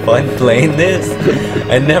had fun playing this,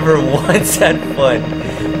 I never once had fun.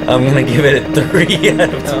 I'm gonna give it a 3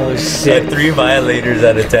 out of 10. Oh shit! 3 Violators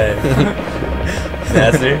out of 10.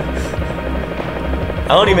 Nasser?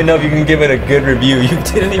 I don't even know if you can give it a good review. You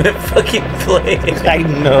didn't even fucking play it. I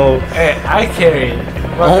know. Hey, I carried.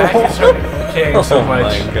 Well, I started carrying so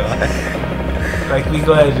much. Oh my god. Like League of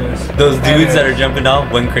Legends. Those dudes that are jumping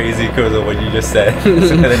off went crazy because of what you just said.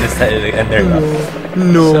 So they decided to end their life.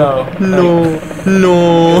 No. So, No.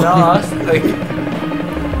 No. You know, like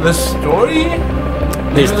the story,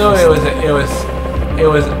 even though it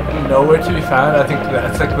was nowhere to be found, I think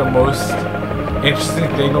that's like the most interesting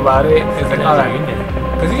thing about it. It's like, alright,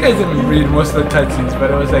 because you guys didn't read most of the cutscenes,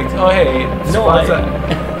 but it was like, oh hey,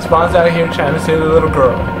 Spawn's out here trying to save the little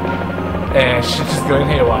girl, and she's just going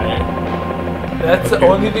haywire. That's the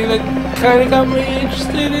only thing that kind of got me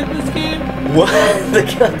interested in this game. What? The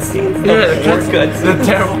cutscenes? Yeah, the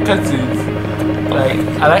terrible cutscenes. Like,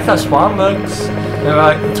 I like how Spawn looks, and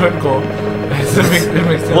I like the twinkle. It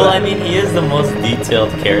makes well, I mean, he is the most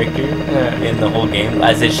detailed character in the whole game,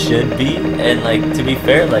 as it should be. And like, to be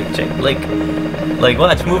fair, like, check, like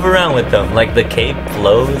watch, move around with them. Like the cape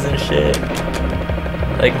flows and shit.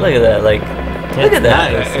 Like, look at that. Like, look at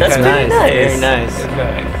that. Nice. That's pretty nice. Very nice.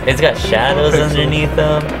 It's got shadows underneath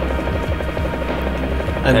them.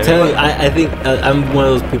 I'm telling you, I think I'm one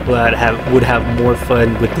of those people that would have more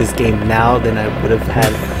fun with this game now than I would have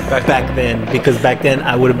had back then. Because back then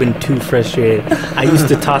I would have been too frustrated. I used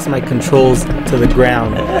to toss my controls to the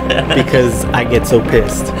ground because I get so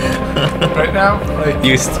pissed. Right now, like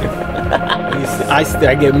Used to.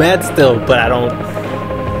 I get mad still, but I don't.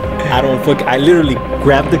 I literally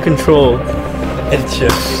grab the control, And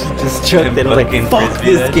chuck. Just chucked it. I was like, fucking fuck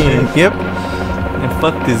frisbee this that game. Yep. And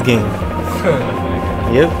fuck this game.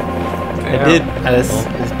 Yep. I did.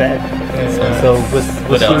 It's bad. So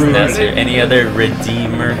What else, Nasser? Any other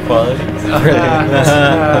redeemer qualities?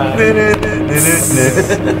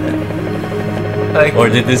 Like, Or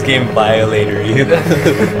did this game Violator you?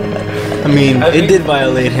 I mean, it did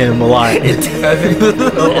violate him a lot. And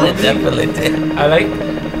it definitely did. I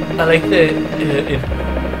like the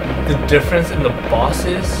difference in the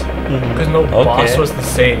bosses because no boss was the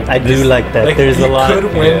same. I do like that. Like, There's a lot. You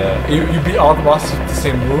could win. Yeah. You beat all the bosses with the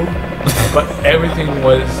same move, but everything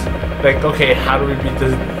was like, okay, how do we beat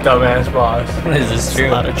this dumbass boss? This is true.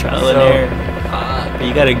 A lot of trial and So, error. But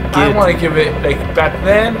you gotta I get. want to give it like back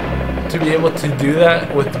then to be able to do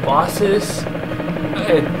that with the bosses.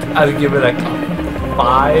 I'd give it like a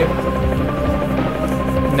 5.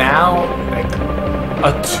 Now, like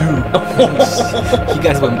a 2. You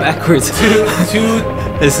guys went backwards. two.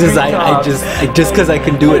 This is I just because I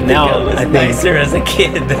can do it now. I was I think. nicer as a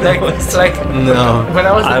kid than I was. Like No, when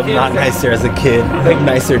I was a I'm kid, not like, nicer as a kid. I'm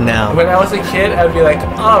nicer now. When I was a kid, I'd be like,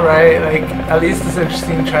 all right, like at least it's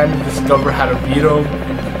interesting trying to discover how to beat them.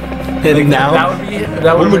 And now,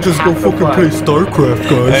 that would be half the fun. StarCraft,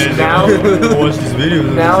 guys. And now, Watch these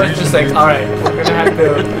videos. now it's just like, all right,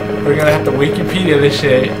 we're gonna have to Wikipedia this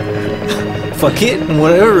shit. Fuck it,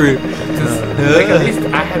 whatever. Like at least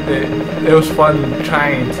I had it was fun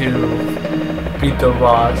trying to beat the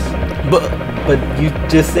boss. But you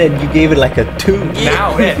just said you gave it like a 2.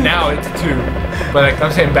 Now it's 2. But like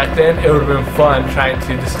I'm saying, back then it would have been fun trying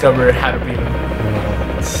to discover how to beat him.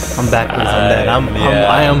 I'm backwards on that.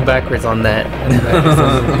 I am backwards on that.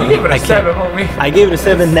 You gave it a 7, homie. I gave it a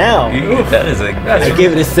 7 now. That is a. I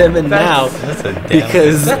gave it a 7 now That's a damn.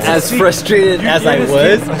 because That's a as C. frustrated You as gave I this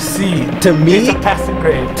was, kid a C. to me, It's a passing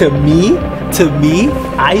grade. to me,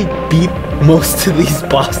 I beat most of these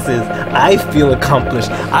bosses. I feel accomplished.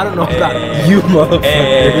 I don't know about you, motherfuckers.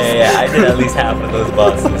 Hey, I did at least half of those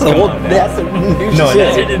bosses. Come Well, on, man. that's a new No, shit.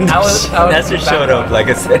 Nasser didn't. I was Nasser showed up, like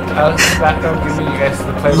I said. I was back on giving you guys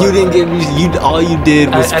the play. You didn't get me. All you did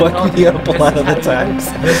was I fuck told me you, up a this lot is of the how you-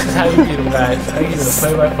 times. This is how you beat them, guys. I give you the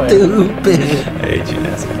play-by-play. Stupid. I hate you,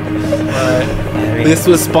 Nasser. But This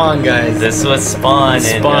was Spawn, guys. This was Spawn.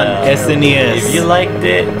 Spawn, and, SNES. If you liked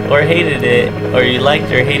it or hated it, or you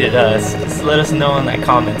liked or hated us, just let us know in that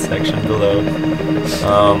comment section below.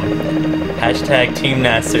 Hashtag Team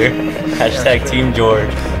Nasser, hashtag Team George,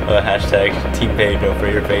 hashtag Team Pedro for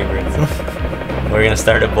your favorites. We're gonna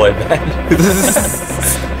start a boy band.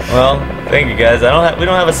 Well, thank you guys. We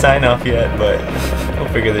don't have a sign off yet, but we'll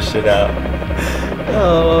figure this shit out.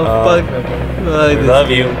 Oh, fuck. We love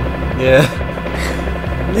you. Yeah.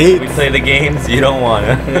 We play the games you don't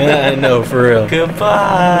wanna. Yeah, I know, for real.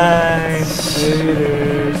 Goodbye.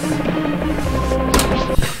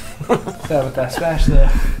 that with that smash though.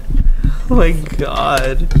 Oh my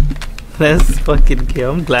god. That's fucking gay.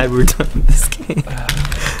 I'm glad we're done with this game.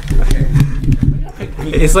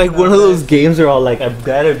 It's like one of those games where I'm like, I'm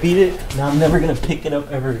glad I beat it. Now I'm never gonna pick it up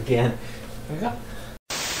ever again.